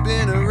resolve has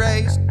been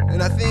erased.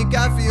 And I think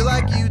I feel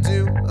like you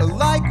do.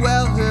 Like,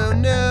 well, who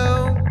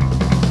knew?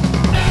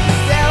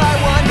 Still, I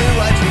wonder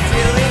what you're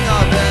doing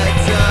all the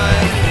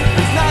time.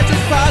 It's not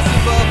just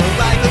possible, but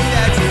likely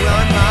that you're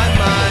on my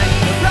mind.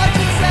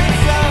 Approaching saying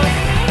so,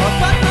 I'll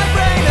fuck my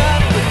brain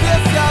up, but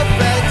feels so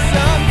fake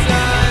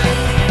sometimes.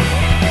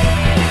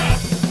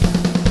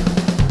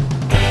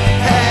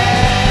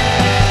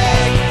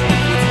 Hey,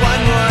 it's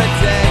one more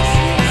day,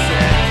 she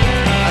said.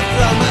 I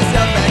throw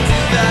myself back to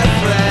the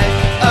fray.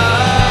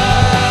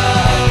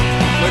 Oh,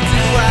 what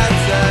do I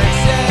turn,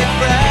 say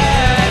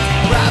friends?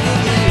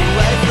 Probably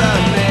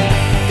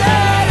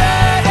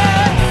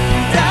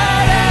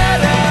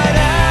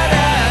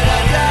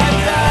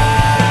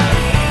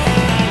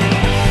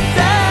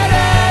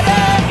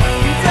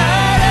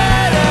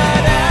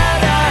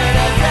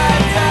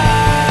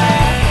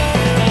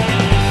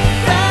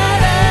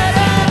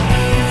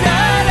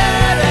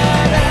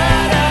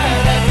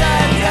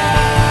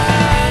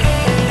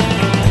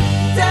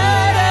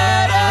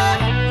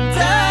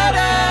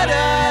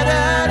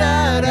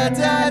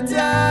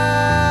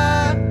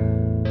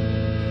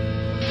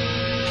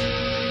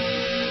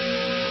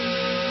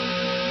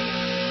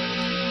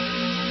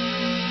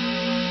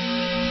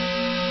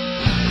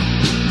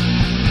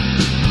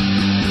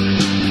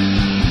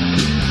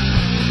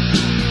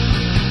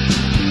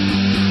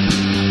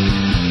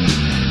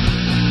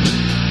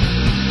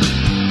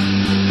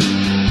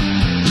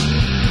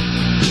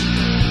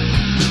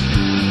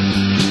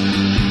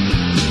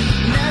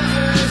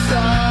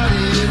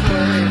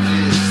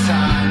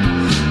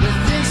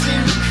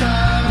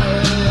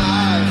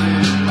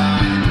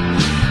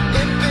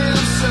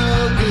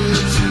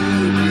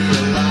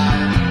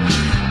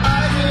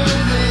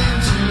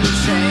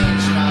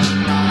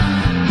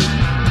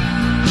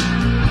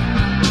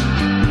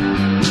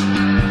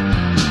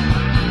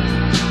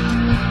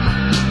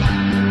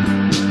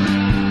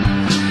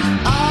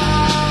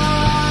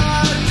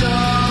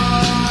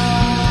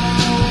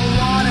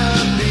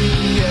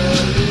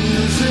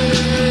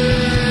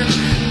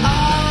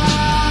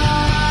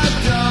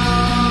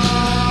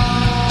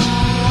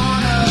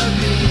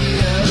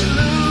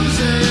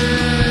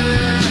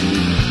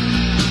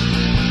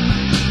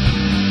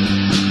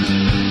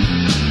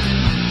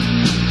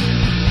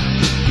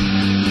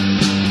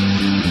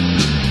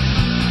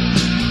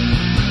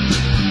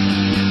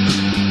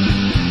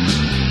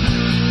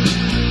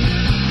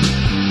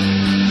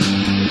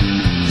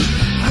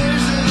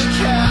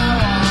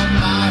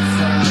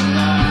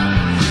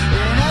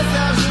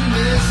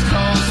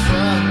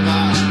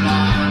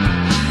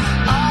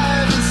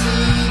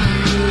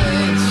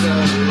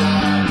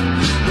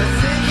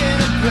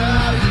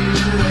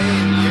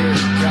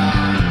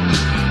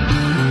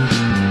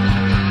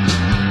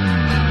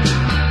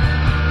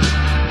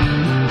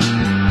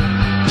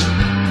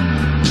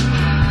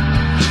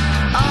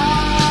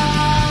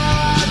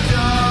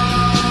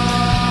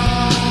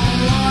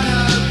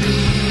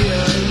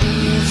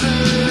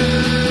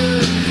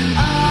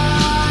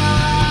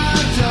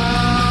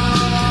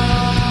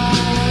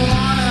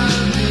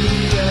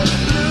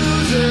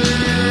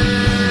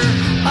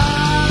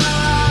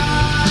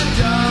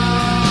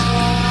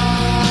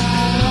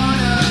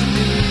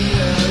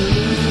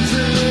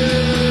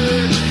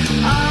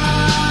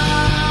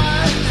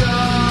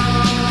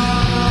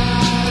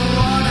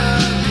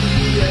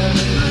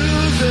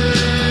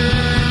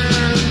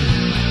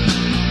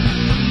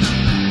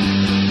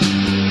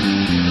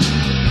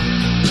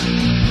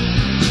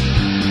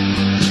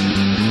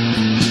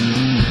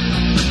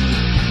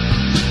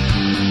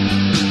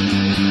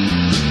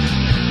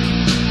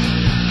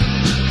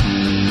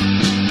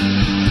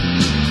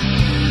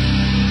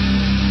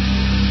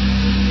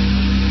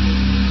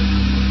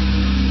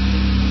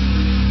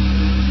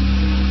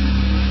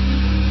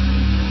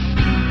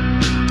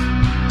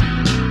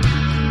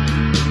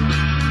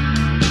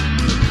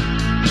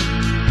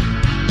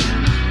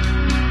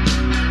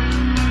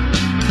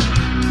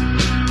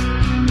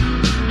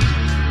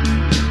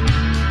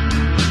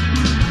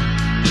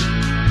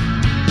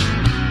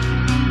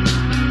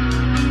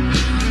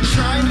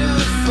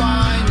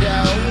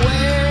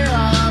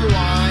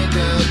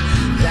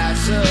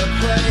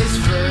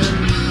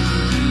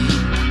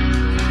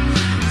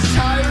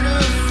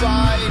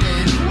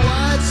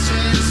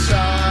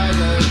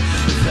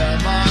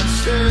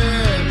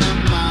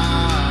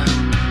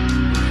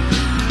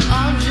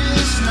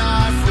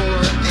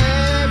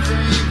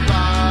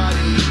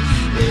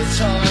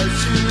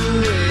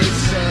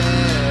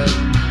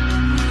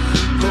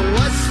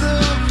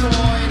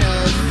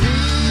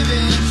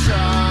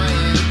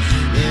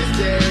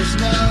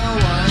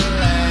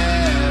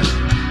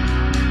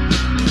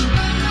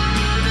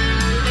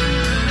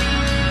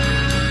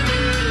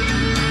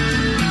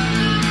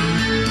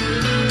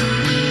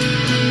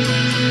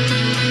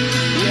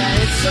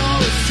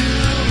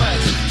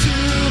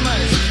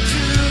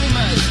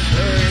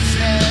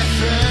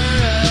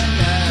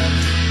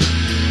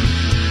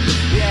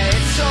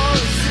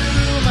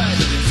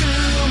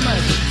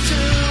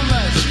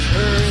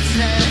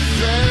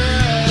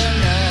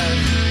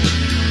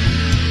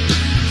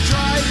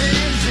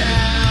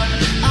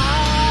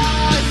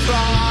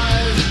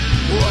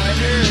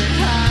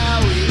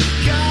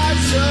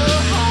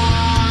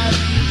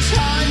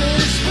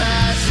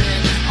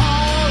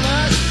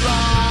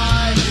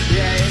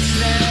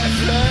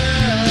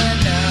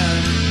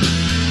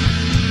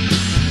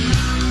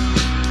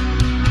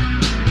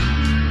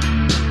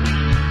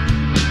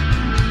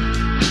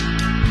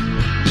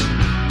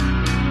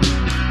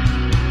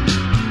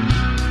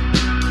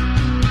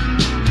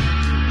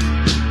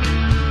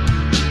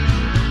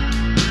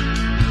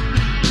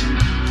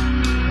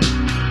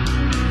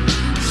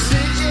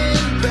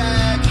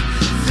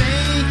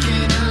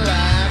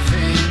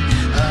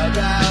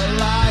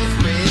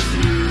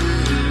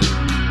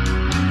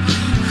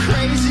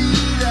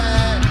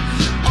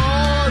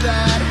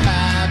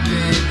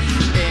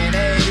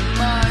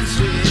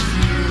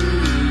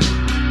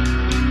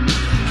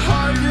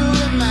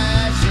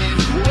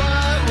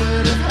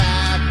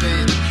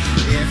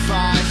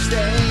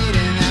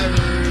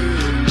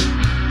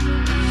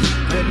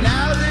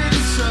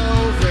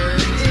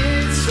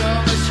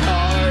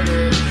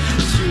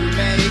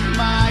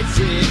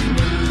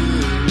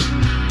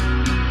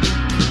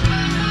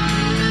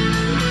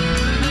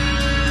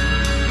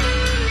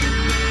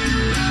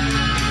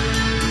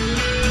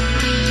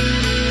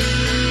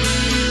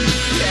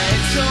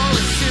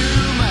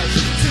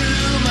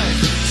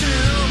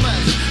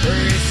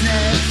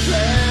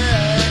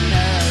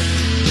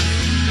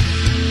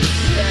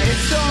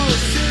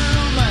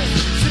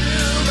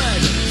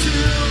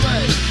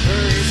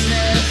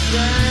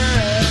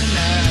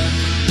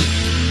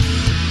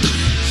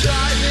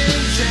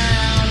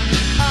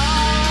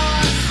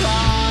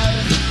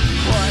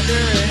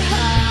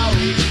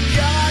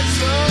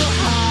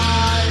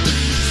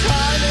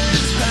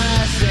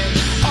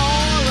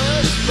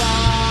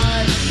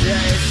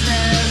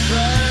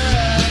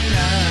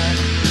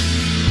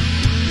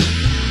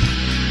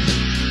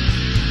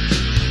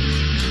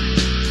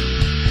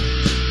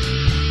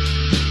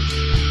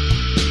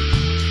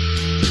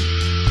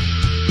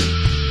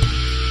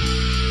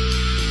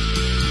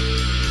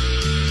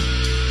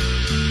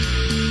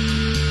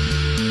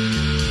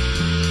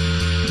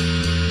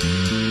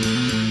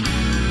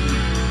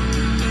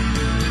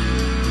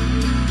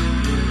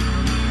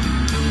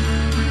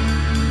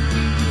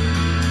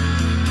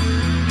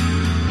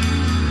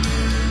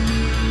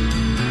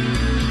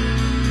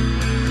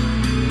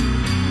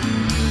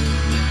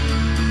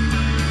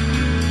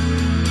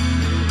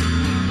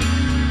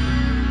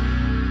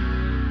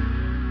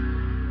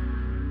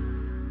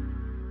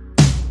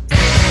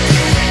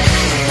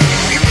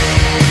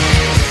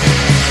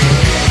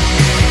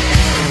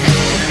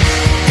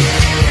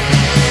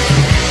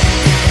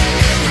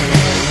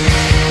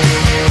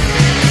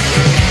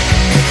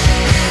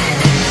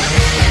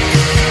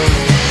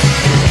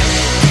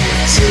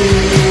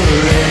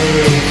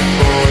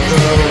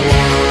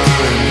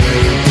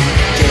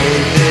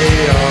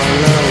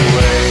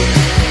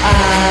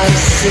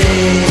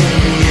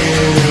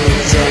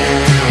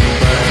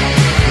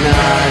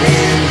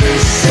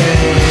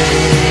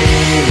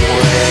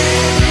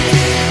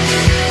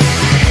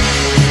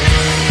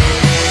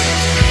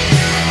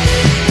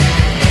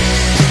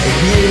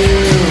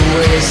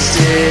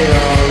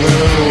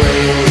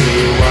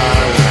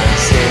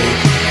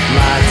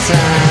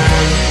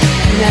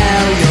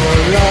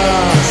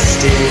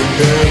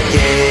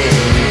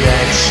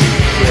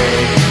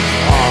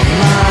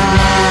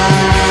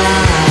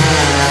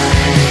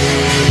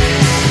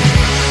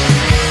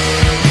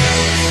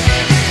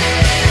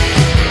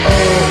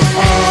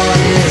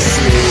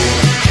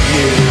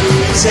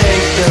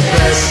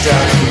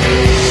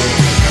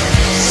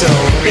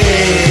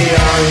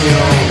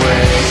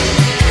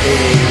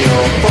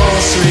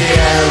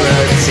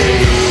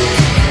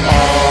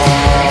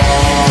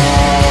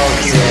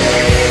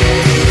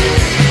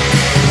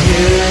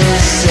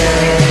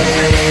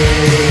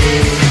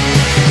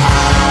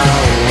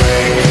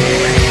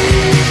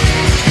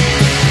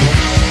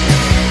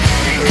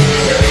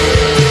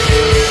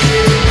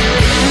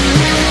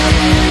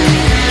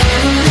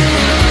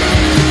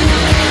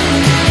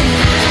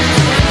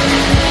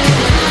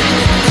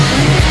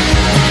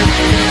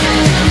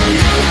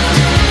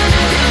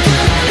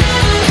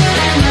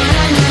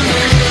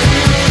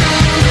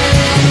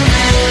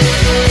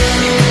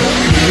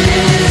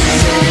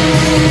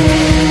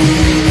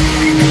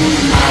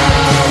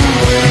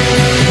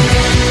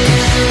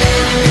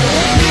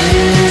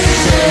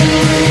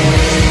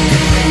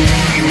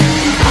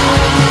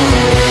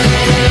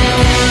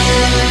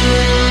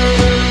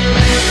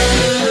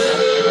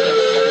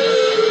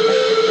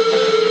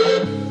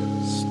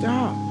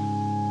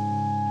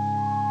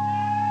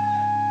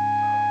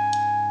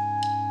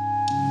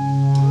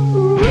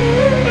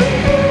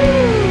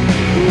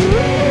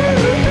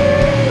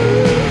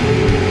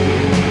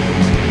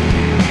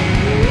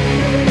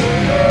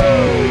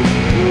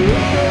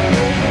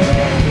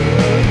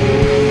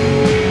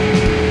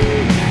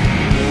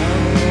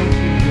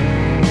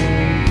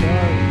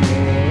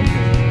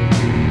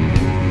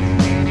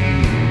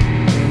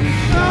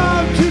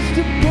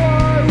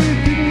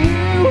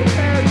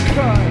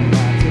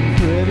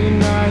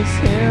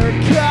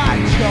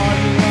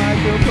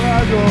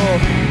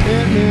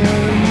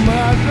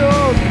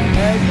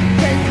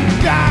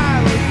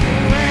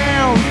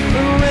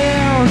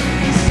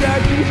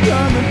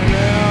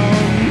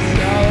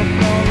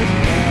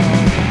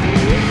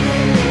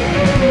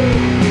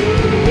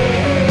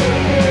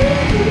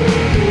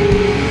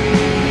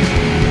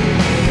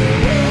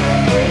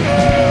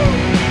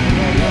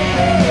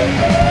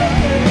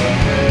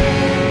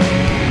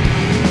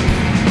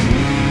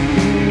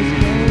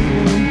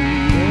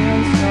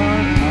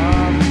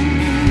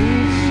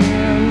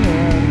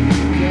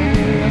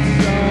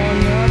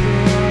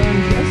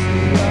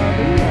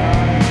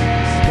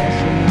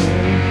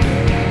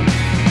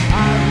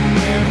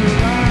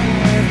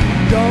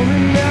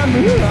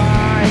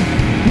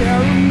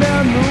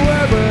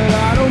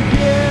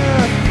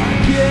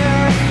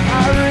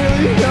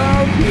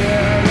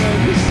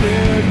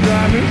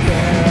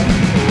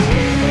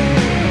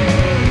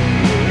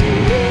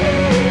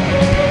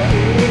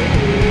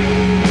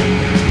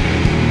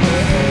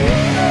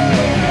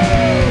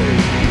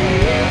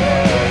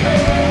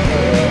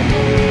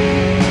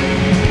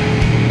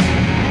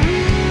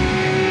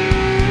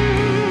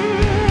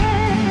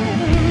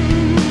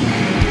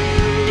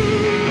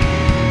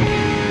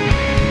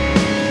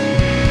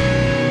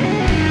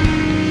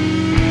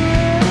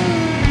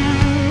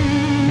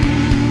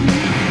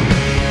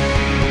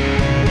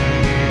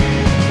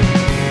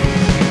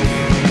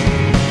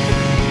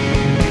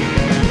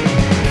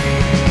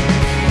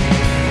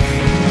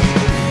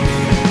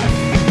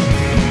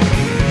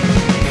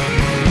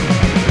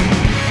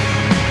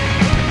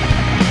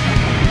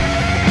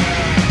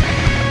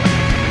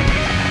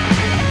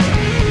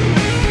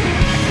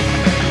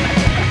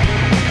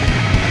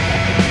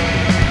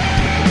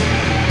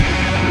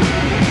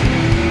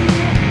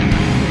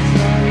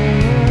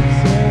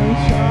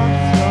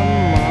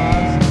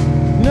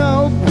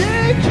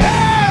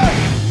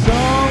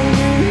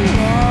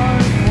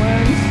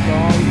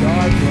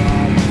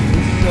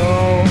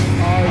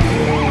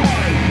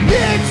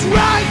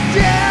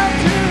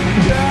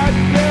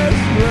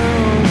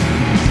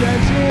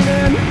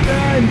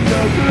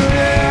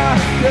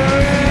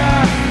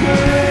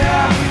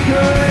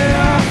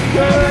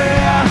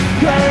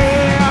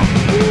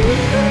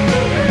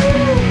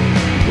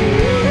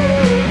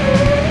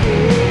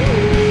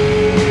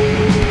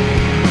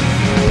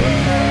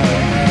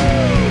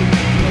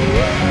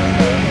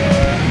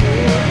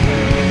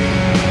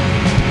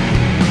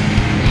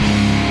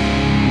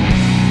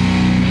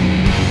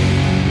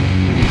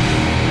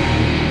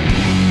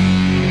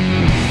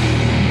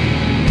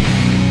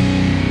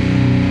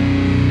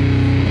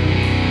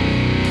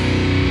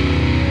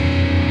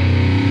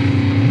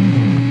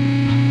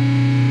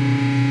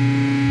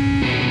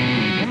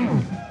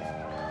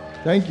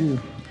Thank you.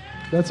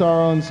 That's our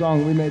own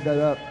song. We made that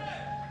up.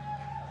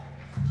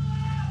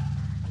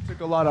 It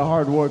took a lot of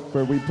hard work,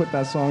 but we put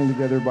that song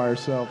together by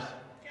ourselves.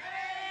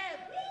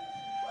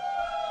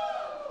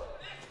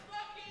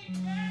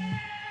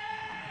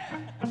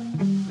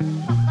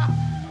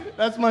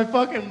 That's my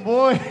fucking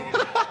boy.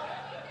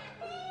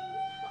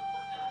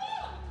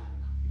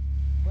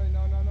 Wait,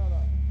 no.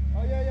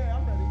 Oh, yeah,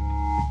 I'm ready.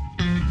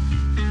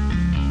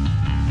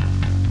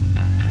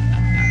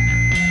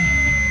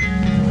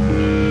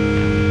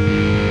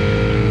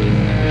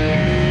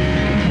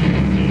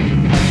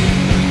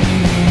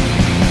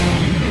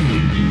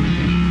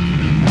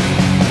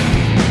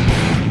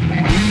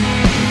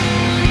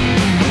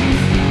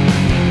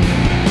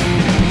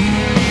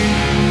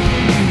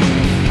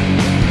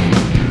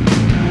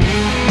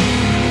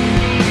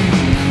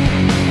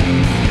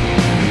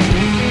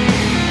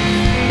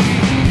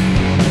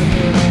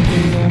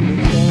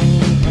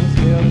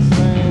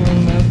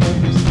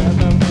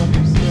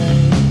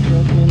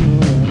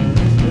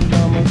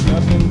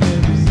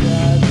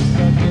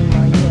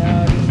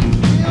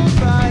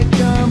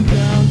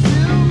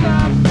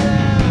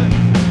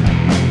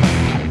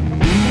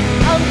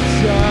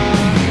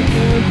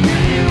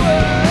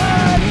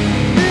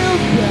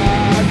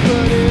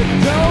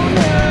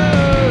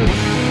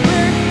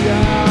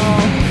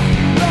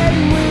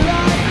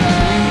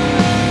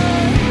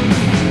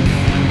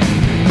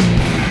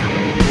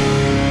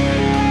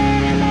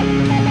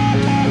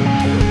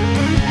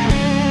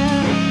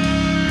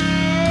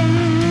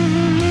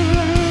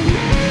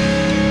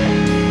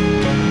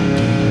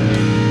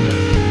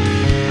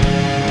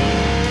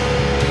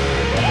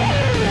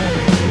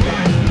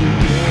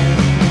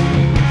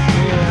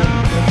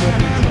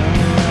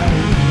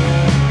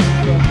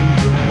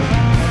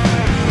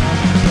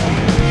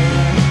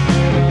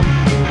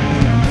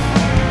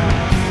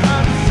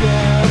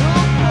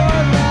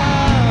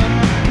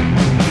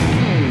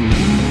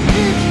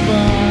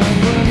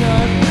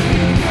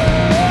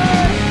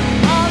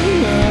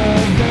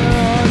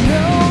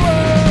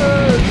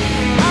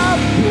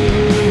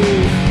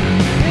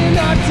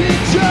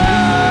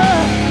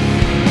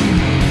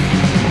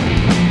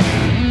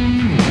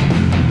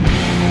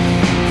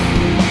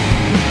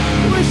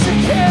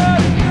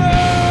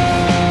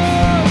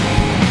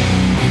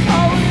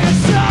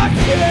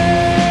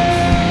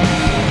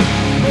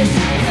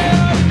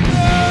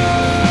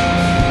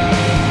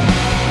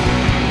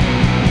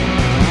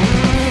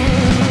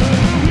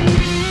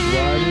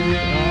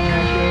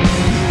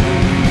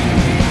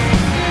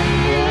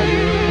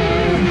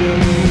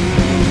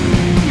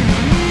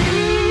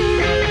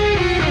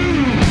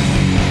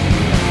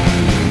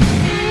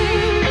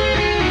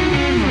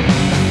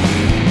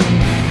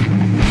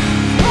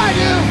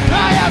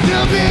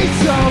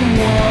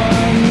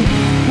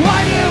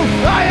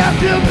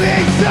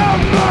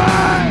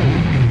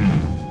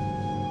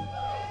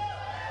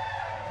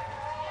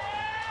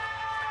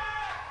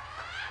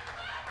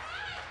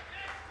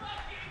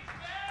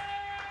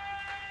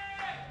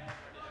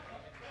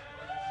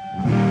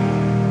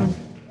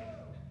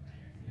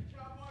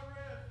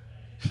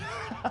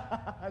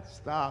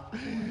 Stop.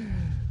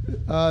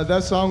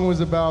 That song was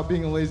about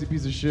being a lazy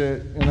piece of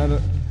shit, and I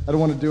don't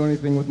want to do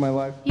anything with my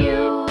life.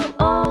 You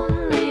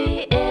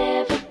only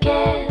ever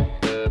get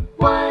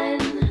one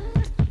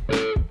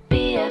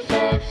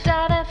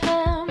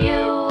BFF.FM.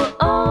 You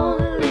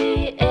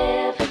only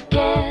ever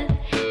get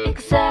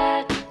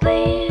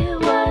exactly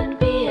one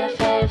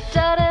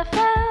BFF.FM.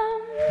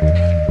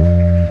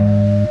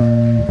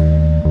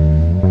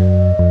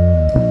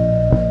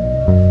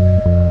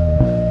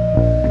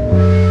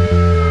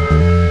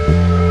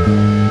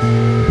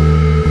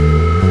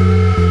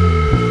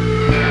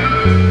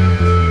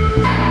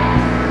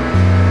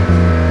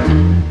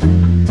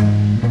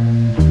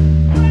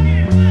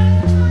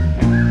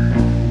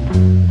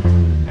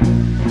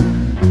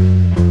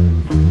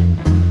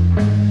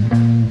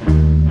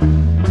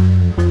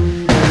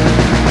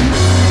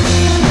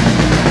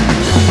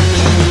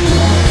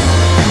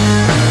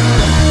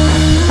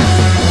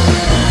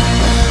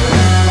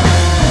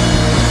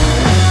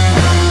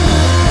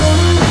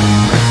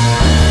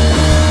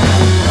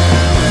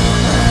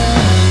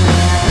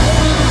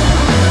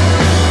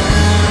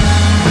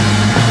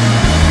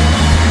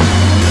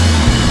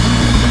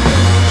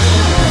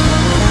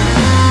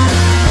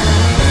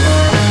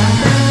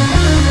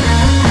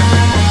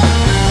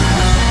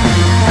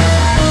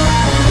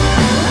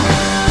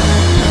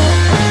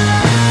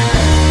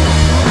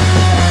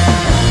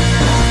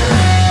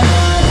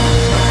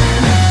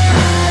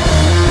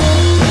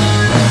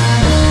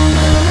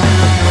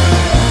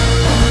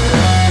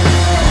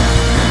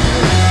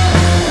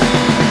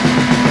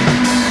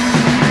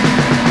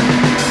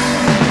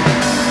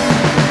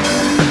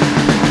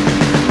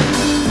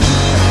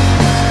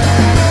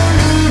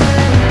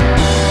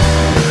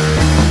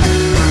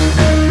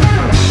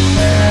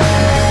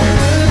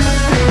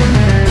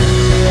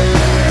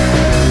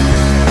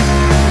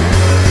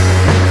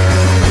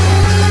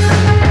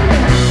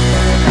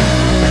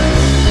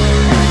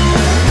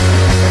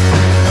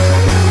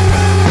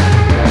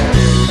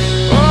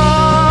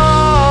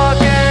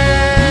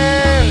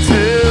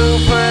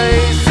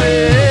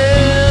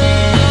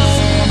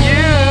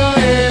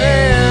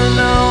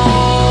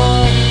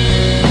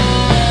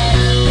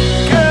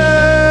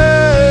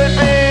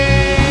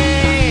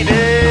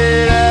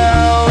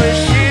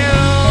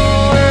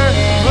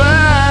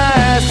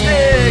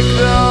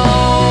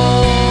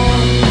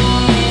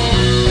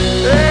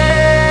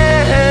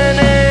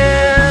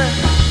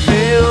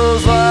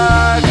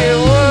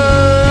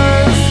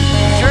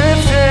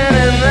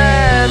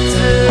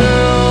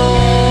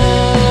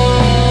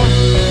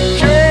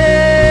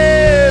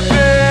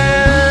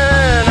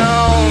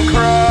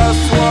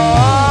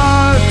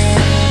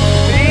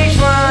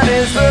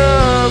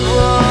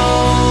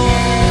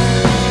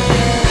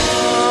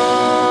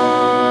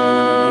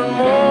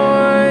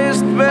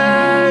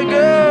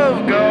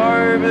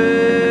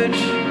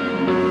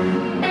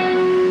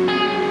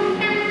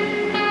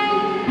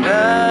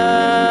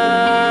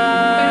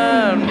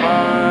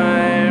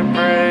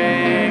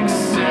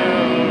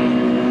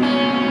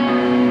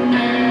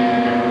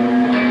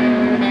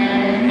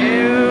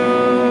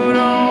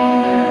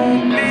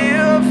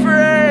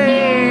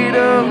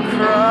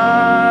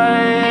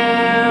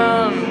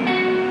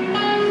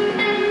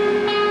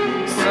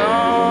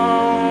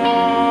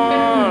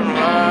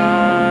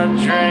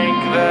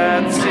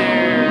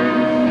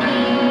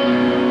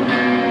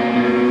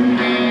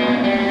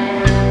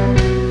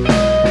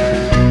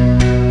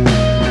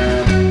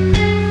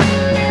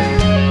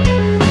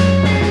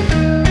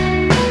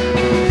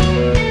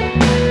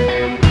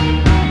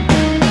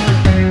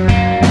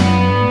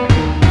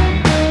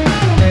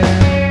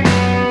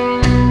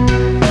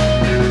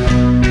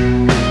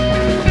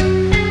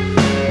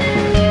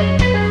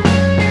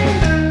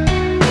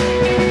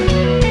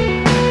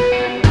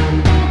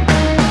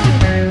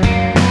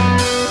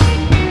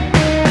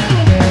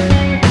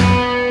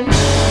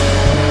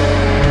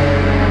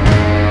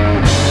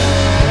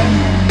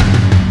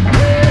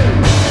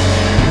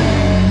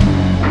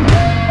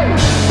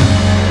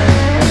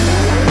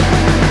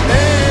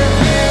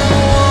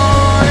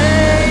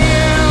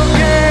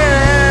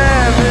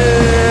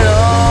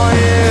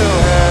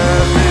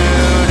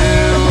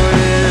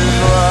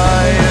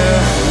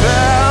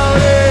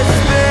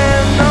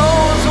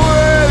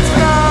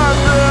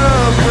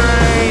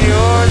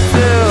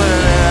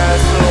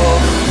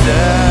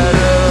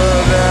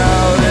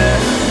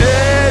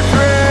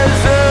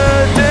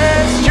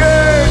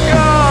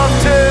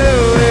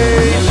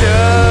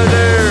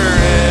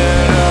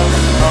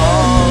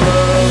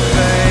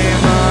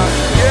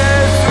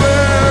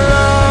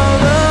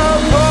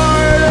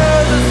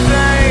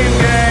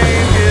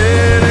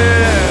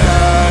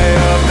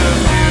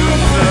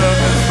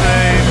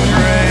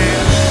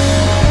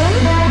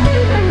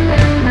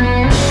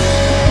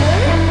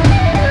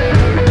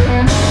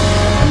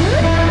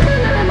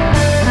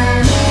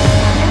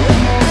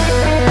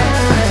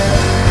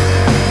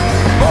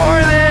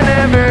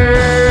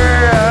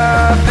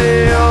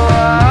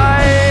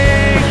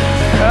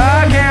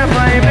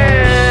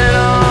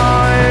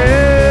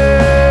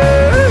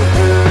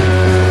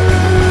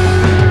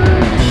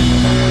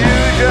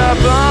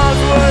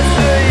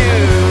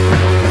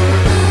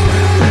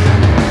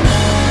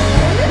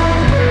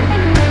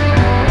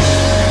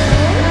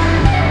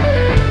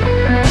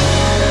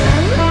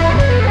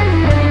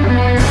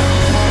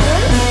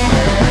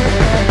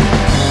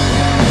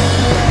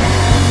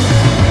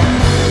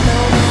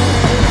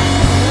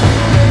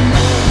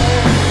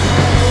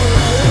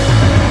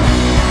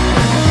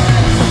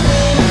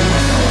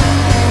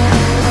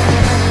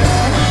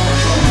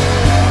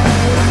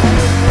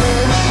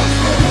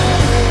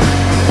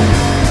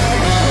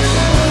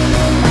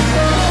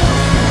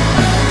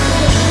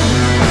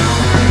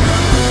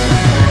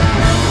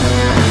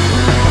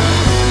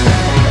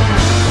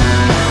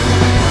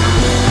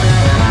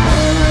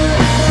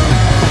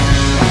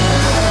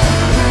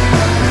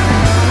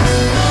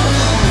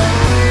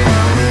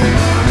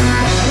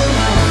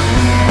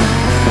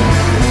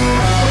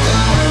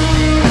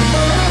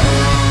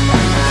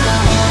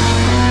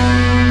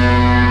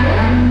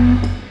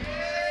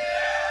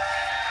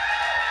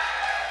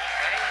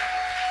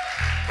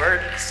 We're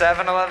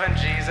 7-Eleven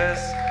Jesus.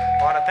 I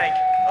want to thank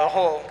the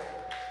whole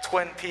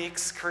Twin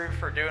Peaks crew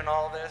for doing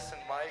all this, and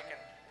Mike. And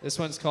This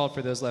one's called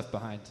For Those Left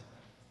Behind.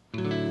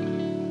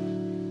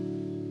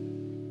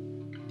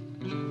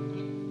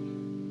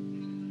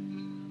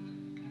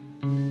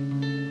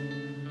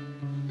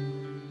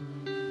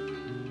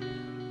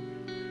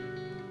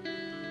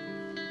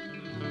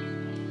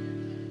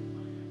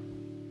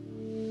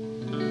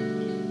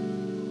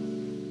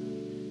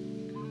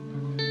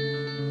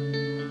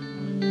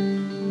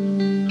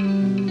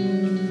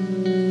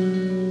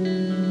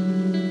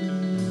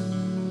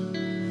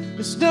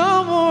 There's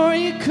no more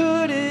you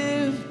could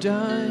have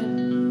done.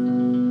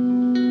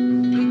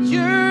 But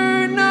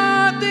you're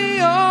not the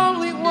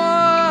only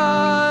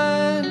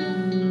one.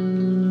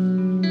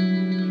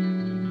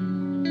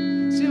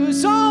 It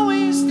was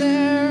always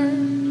their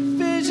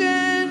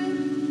vision,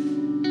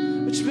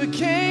 which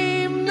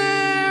became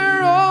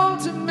their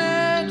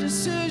ultimate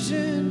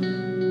decision.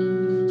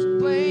 So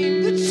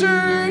blame the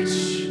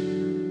church,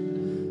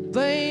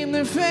 blame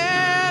their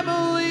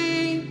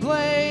family,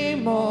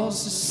 blame all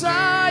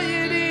society.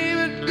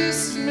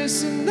 This is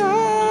missing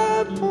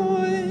the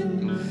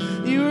point.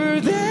 You were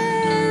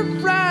there,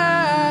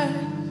 right?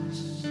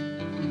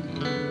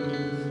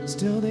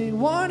 Still, they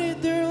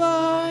wanted their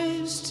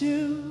lives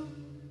to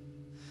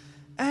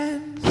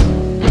end.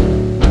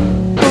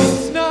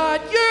 It's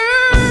not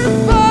your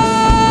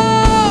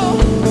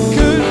fault.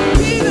 Couldn't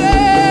be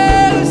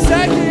there the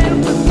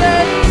second that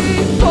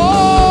they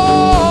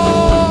fall.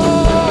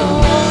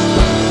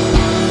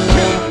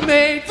 Couldn't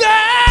make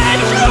that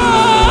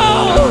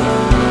call.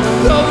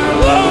 Though their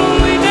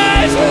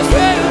loneliness was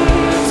written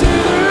into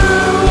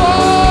their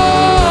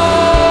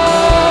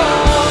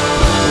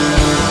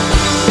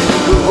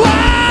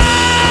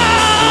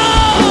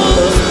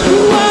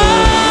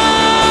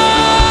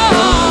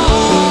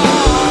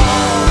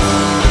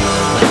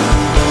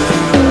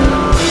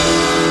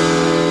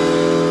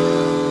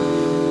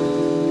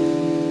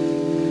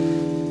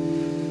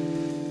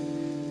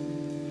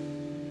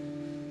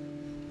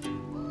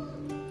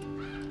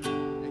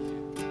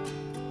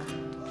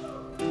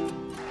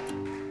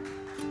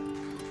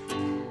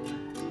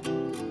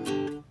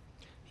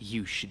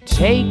You should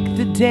take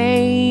the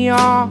day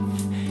off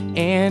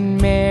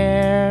and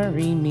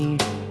marry me,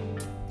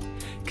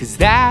 'cause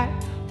that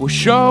will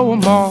show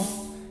 'em all,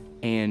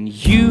 and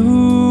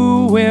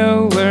you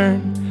will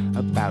learn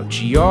about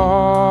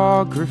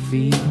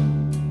geography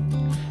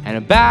and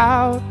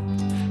about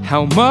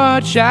how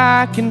much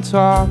I can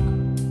talk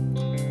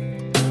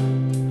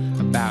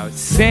about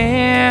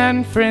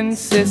San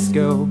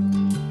Francisco,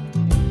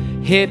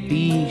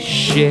 hippie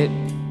shit,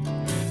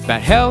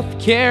 about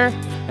healthcare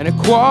and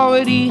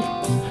equality,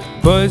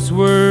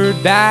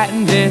 buzzword that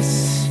and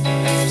this.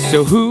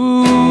 So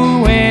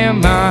who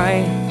am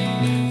I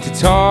to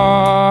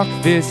talk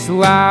this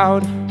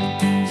loud,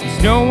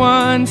 since no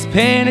one's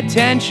paying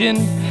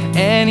attention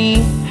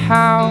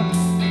anyhow?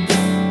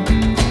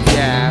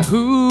 Yeah,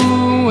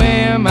 who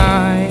am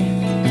I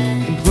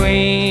to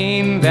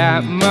complain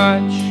that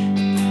much,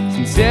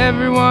 since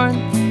everyone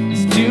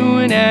is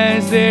doing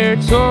as they're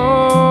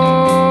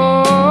told?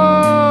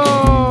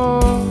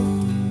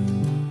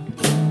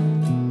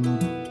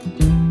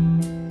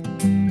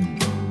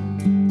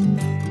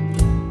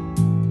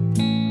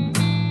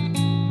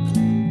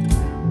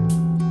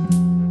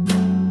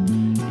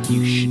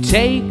 You should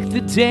take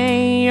the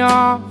day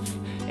off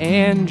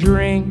and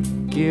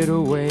drink it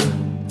away,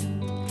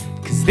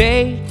 'cause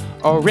they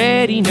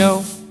already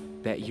know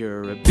that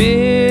you're a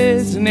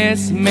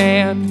businessman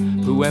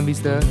who envies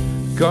the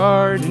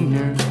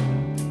gardener.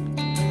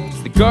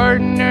 It's the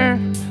gardener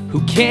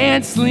who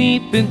can't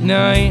sleep at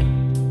night,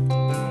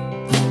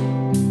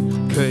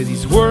 'cause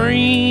he's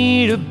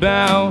worried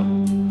about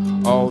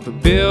all the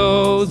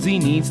bills he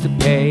needs to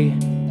pay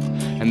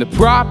and the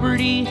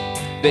property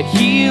that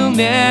he'll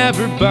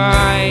never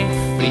buy,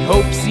 but he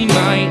hopes he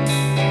might.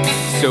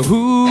 So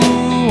who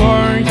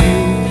are you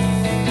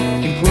to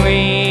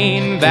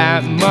complain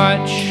that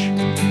much,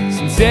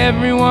 since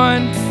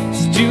everyone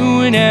is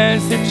doing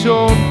as they're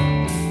told?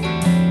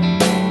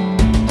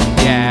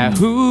 Yeah,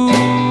 who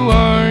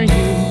are you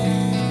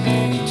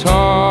to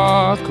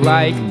talk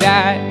like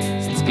that,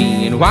 since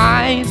being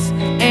wise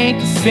ain't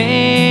the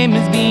same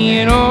as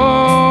being old?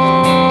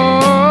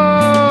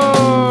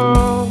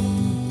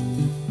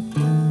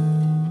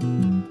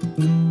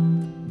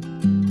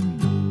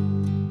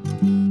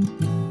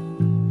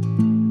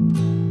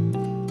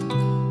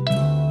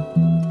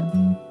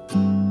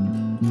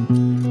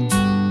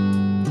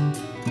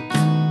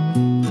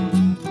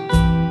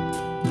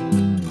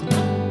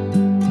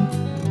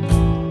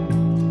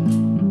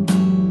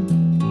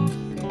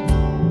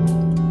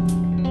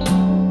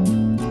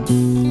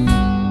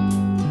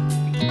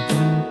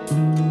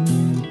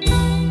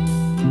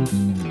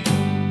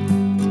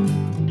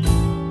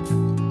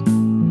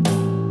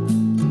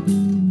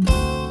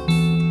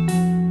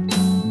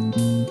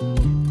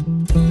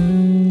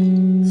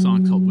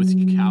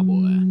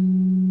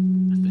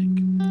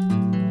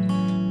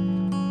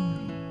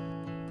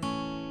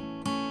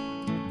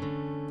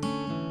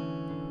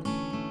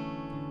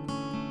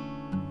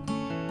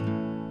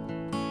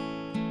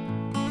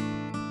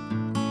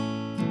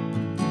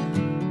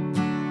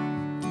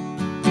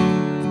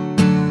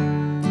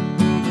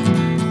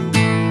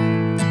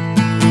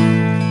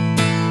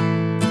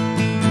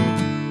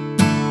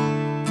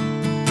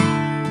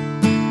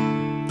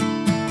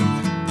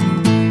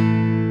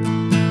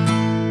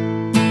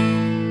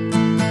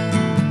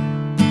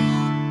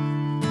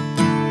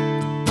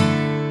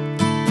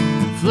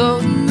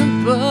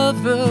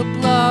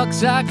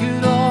 'cause I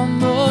could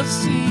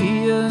almost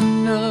see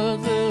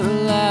another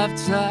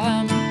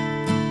lifetime.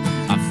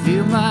 I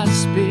feel my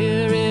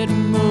spirit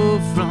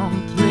move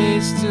from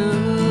place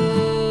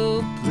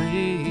to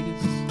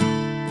place.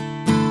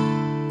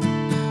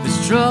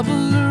 There's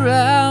trouble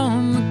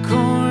around the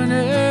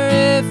corner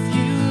if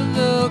you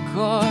look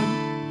hard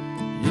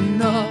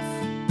enough.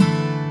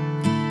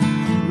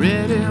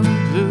 Red and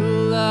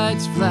blue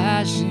lights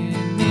flashing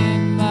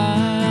in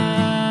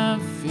my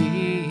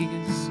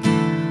face.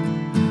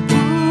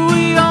 Ooh,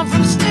 we on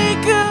from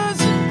sneakers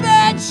and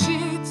bed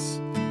sheets,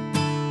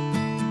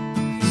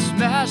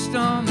 smashed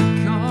on the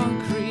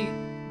concrete.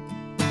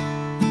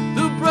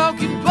 The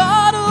broken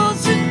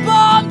bottles and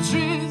palm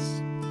trees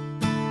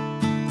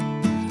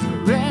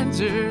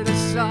rendered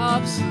us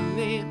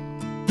obsolete.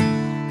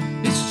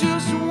 It's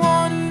just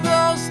one of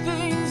those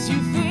things you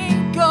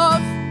think of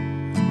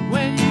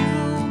when you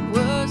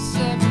were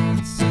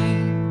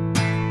 17.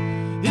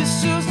 It's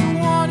just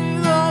one of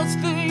those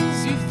things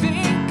you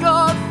think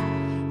of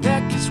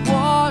that gets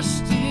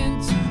washed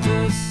into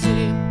the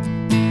sea.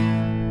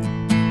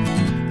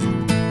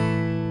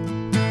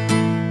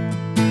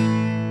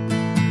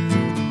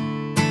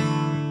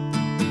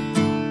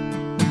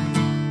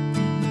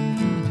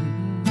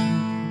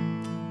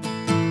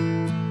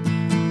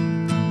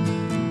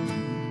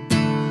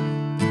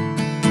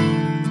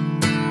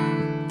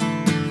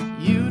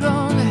 You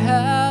don't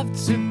have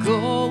to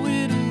go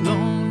it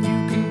alone. You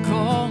can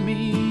call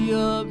me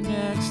up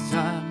next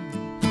time.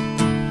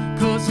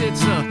 'Cause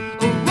it's a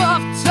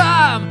rough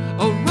time,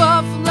 a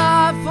rough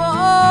life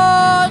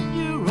on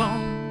your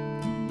own,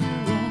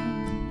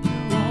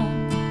 your own.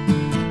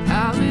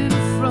 Howling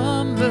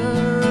from the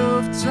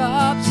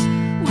rooftops,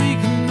 we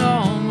can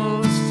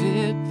almost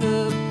hit the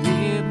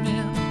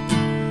pavement.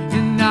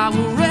 And I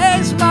will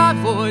raise my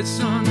voice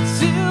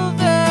until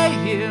they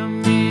hear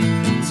me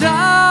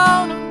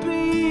down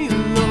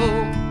below.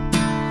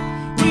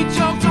 We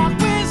choked on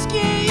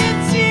whiskey and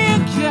tear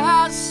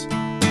gas,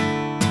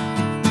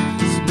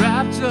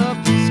 wrapped up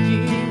in ski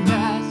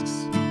masks.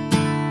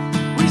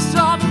 We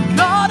saw them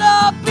caught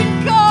up in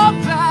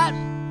combat,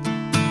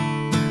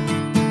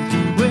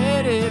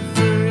 waited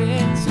for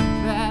it to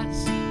pass.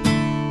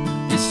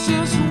 It's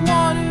just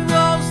one of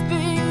those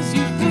things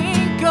you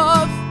think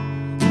of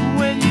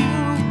when you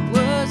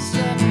were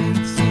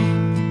 17.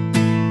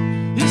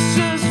 It's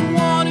just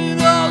one of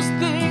those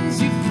things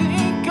you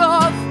think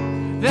of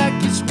that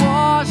gets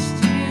washed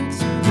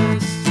into the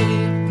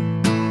sea.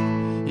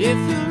 If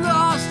you're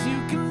lost, you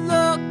can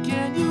look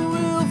and you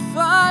will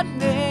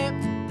find it.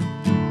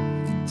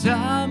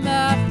 Time